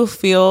really do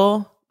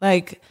feel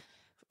like,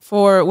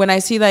 for when I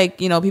see,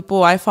 like, you know,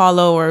 people I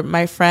follow or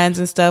my friends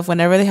and stuff,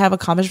 whenever they have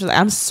accomplishments,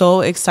 I'm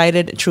so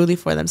excited truly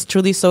for them.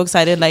 Truly so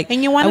excited. Like,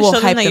 and you want to show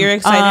them that you're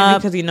excited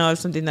because you know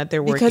it's something that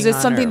they're working on. Because it's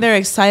something they're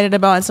excited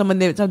about, and something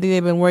they've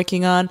been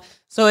working on.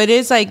 So it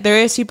is like, there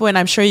is people, and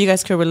I'm sure you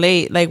guys could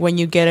relate, like when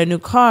you get a new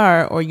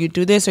car, or you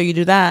do this or you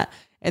do that,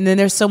 and then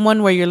there's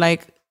someone where you're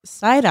like,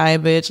 side eye,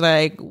 bitch,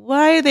 like,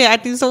 why are they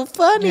acting so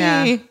funny?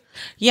 Yeah,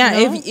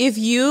 you know? if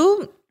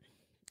you,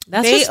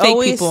 that's they just fake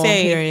always people,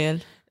 say,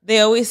 period. They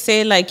always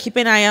say, like, keep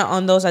an eye out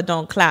on those that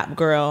don't clap,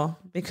 girl,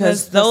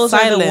 because those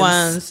are the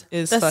ones.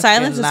 The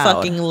silence is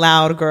fucking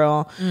loud,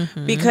 girl.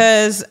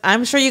 Because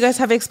I'm sure you guys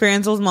have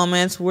experienced those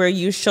moments where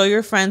you show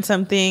your friend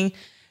something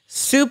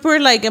super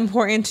like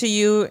important to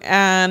you,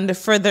 and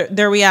for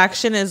their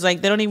reaction is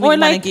like, they don't even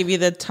want to give you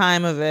the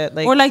time of it,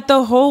 like, or like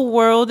the whole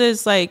world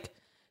is like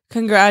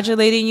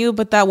congratulating you,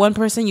 but that one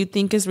person you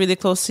think is really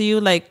close to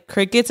you, like,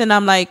 crickets. And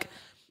I'm like,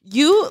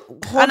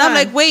 I'm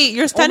like, wait,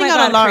 you're standing my out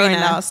God, a lot Karina. right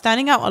now.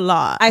 Standing out a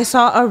lot. I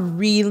saw a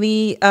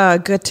really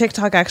good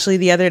TikTok actually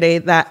the other day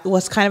that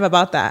was kind of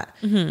about that.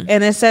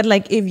 And it said,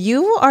 like, if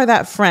you are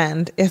that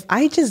friend, if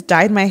I just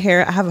dyed my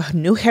hair, I have a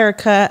new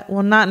haircut.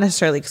 Well, not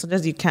necessarily, because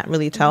sometimes you can't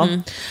really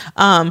tell.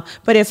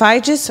 But if I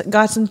just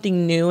got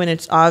something new and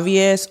it's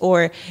obvious,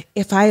 or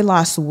if I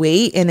lost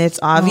weight and it's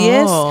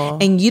obvious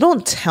and you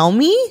don't tell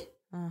me,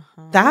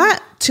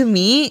 that to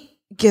me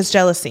gives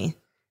jealousy.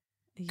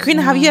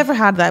 Karina, have you ever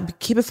had that?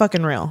 Keep it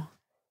fucking real.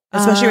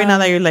 Especially right now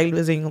that you're like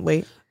losing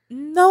weight.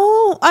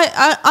 No,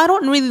 I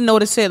don't really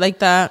notice it like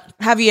that.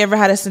 Have you ever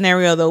had a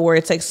scenario though where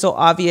it's like so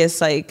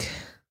obvious, like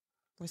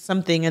or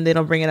something, and they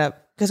don't bring it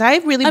up? Because I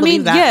really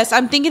believe that. Yes,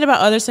 I'm thinking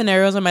about other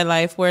scenarios in my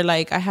life where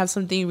like I have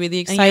something really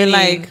exciting, and you're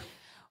like,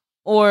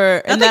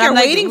 or not that you're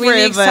waiting for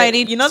it,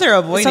 excited. But you know they're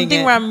avoiding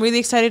something it. where I'm really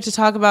excited to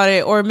talk about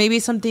it, or maybe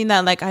something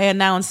that like I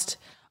announced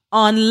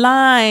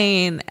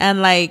online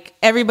and like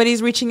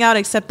everybody's reaching out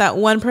except that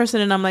one person,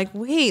 and I'm like,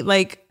 wait,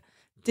 like,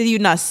 did you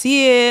not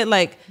see it?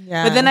 Like,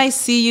 Yeah. But then I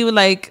see you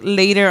like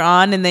later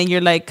on, and then you're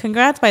like,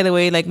 congrats, by the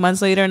way, like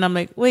months later, and I'm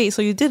like, wait,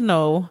 so you did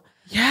know?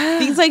 Yeah,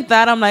 Things like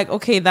that. I'm like,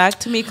 okay,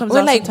 that to me comes or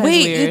out like, sometimes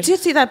wait, weird. you did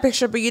see that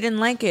picture, but you didn't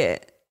like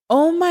it.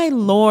 Oh my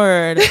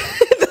Lord.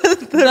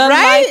 The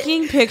Right?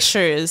 liking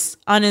pictures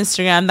on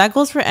Instagram, that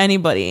goes for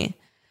anybody.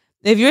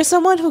 If you're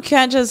someone who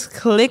can't just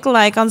click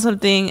like on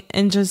something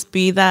and just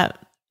be that,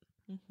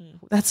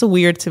 that's so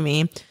weird to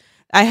me.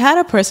 I had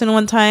a person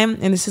one time,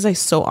 and this is like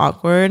so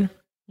awkward.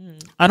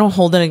 I don't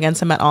hold it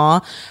against him at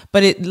all.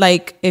 But it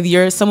like, if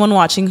you're someone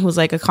watching who's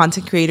like a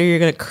content creator, you're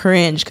going to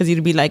cringe, because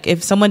you'd be like,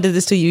 if someone did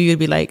this to you, you'd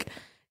be like,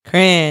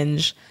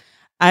 cringe.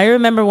 I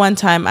remember one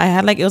time I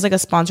had like, it was like a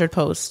sponsored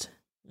post,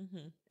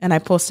 and I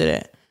posted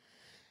it.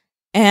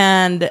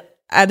 And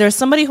there's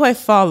somebody who I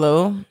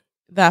follow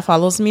that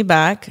follows me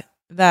back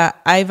that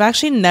I've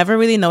actually never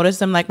really noticed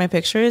them like my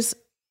pictures.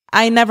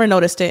 I never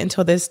noticed it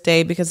until this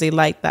day because they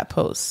liked that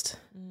post.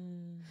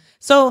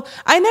 So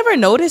I never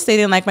noticed they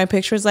didn't like my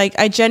pictures. Like,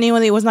 I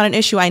genuinely, it was not an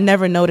issue. I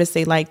never noticed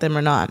they liked them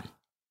or not.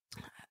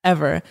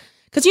 Ever.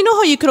 Because you know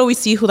how you could always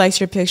see who likes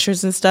your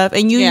pictures and stuff.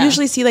 And you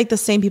usually see like the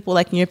same people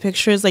liking your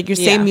pictures, like your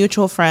same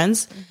mutual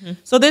friends.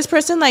 So this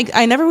person, like,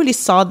 I never really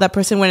saw that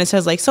person when it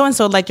says like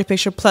so-and-so liked your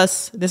picture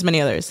plus this many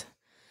others.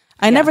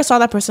 I never saw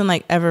that person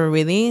like ever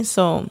really.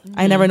 So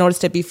I never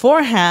noticed it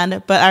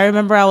beforehand. But I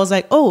remember I was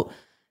like, oh,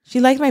 she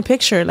liked my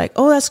picture. Like,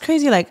 oh, that's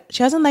crazy. Like,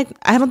 she hasn't like,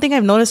 I don't think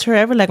I've noticed her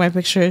ever like my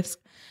pictures.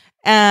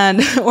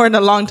 And, or in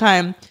a long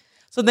time.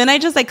 So then I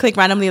just like click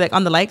randomly like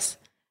on the likes.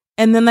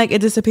 And then like it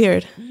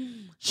disappeared.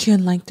 She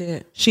unliked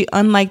it. She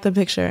unliked the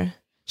picture.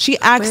 She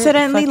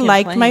accidentally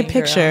liked my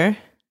picture.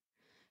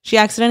 She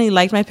accidentally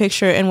liked my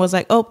picture and was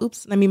like, oh,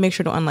 oops, let me make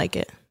sure to unlike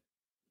it.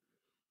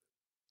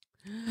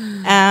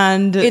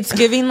 And It's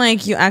giving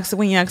like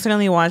when you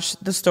accidentally watch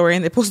the story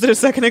and they posted a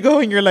second ago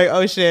and you're like,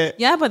 oh shit.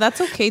 yeah, but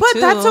that's okay But too.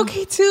 that's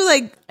okay too.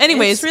 Like,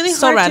 Anyways, it's really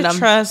so hard random. to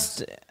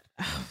trust.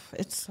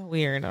 It's so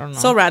weird. I don't know.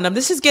 So random.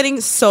 This is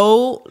getting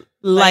so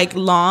like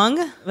long.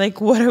 Like,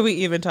 what are we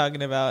even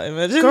talking about?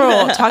 Imagine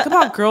Girl, that. talk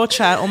about girl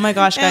chat. Oh my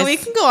gosh, guys. And we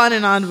can go on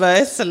and on,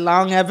 but it's a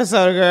long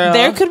episode, girl.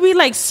 There could be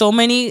like so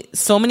many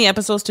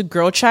episodes to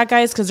girl chat,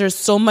 guys, because there's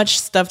so much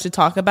stuff to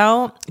talk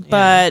about.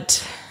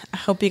 But I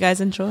hope you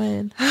guys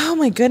enjoyed. Oh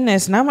my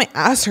goodness. Now my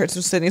ass hurts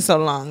from sitting so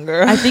long,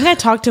 girl. I think I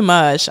talked too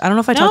much. I don't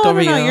know if I talked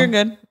over you. No, you're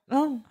good.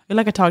 Oh. I feel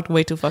like I talked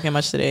way too fucking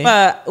much today.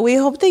 But we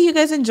hope that you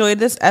guys enjoyed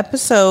this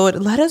episode.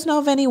 Let us know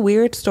of any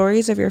weird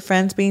stories of your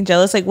friends being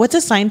jealous. Like, what's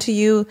a sign to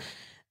you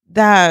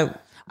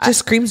that just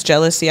screams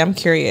jealousy? I'm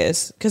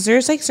curious. Because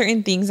there's like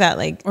certain things that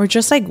like, or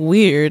just like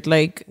weird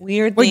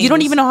weird or you don't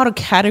things. even know how to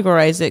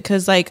categorize it.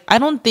 Because like, I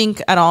don't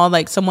think at all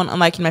like someone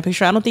unliking my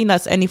picture, I don't think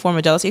that's any form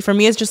of jealousy. For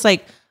me, it's just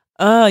like,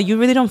 you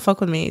really don't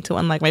fuck with me to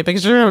unlike my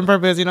picture on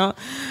purpose, you know?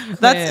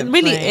 That's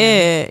really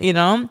it, you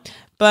know?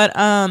 But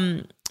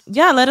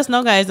yeah, let us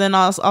know, guys. And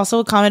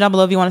also comment down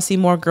below if you want to see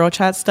more girl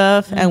chat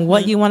stuff and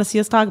what you want to see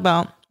us talk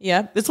about.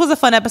 Yeah. This was a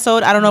fun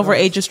episode. I don't know if we're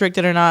age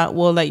restricted or not.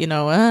 We'll let you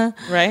know.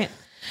 Right.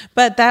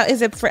 But that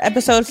is it for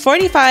episode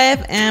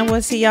 45. And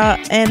we'll see y'all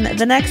in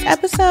the next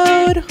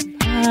episode.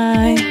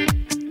 Bye.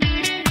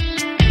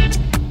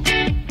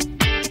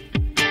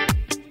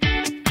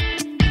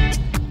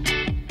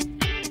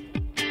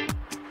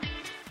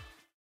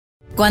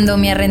 Cuando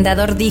mi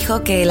arrendador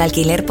dijo que el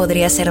alquiler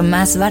podría ser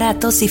más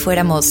barato si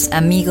fuéramos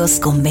amigos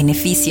con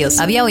beneficios.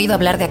 Había oído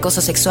hablar de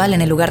acoso sexual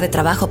en el lugar de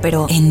trabajo,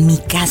 pero en mi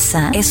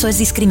casa, eso es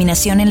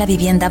discriminación en la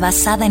vivienda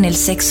basada en el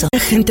sexo. La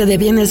gente de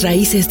bienes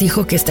raíces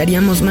dijo que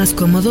estaríamos más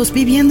cómodos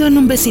viviendo en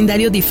un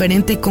vecindario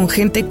diferente con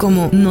gente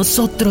como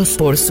nosotros.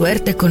 Por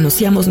suerte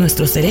conocíamos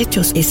nuestros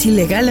derechos. Es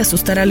ilegal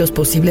asustar a los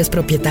posibles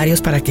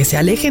propietarios para que se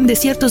alejen de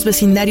ciertos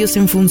vecindarios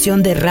en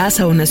función de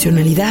raza o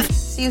nacionalidad.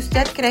 Si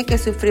usted cree que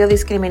sufrió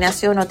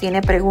discriminación o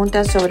tiene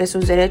preguntas sobre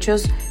sus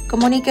derechos,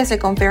 comuníquese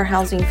con Fair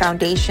Housing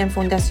Foundation,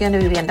 Fundación de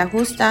Vivienda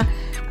Justa,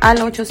 al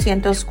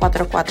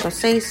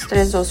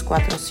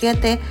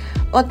 800-446-3247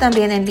 o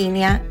también en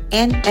línea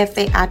en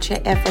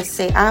fhfca.org.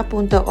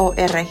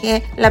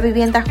 La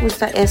vivienda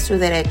justa es su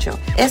derecho.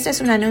 Este es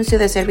un anuncio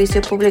de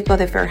servicio público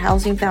de Fair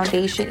Housing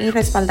Foundation y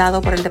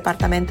respaldado por el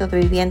Departamento de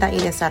Vivienda y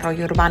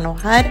Desarrollo Urbano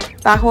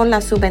HUD bajo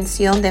la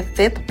subvención de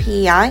FIP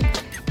PI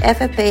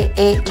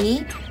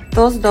FPEI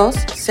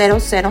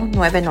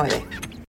 220099.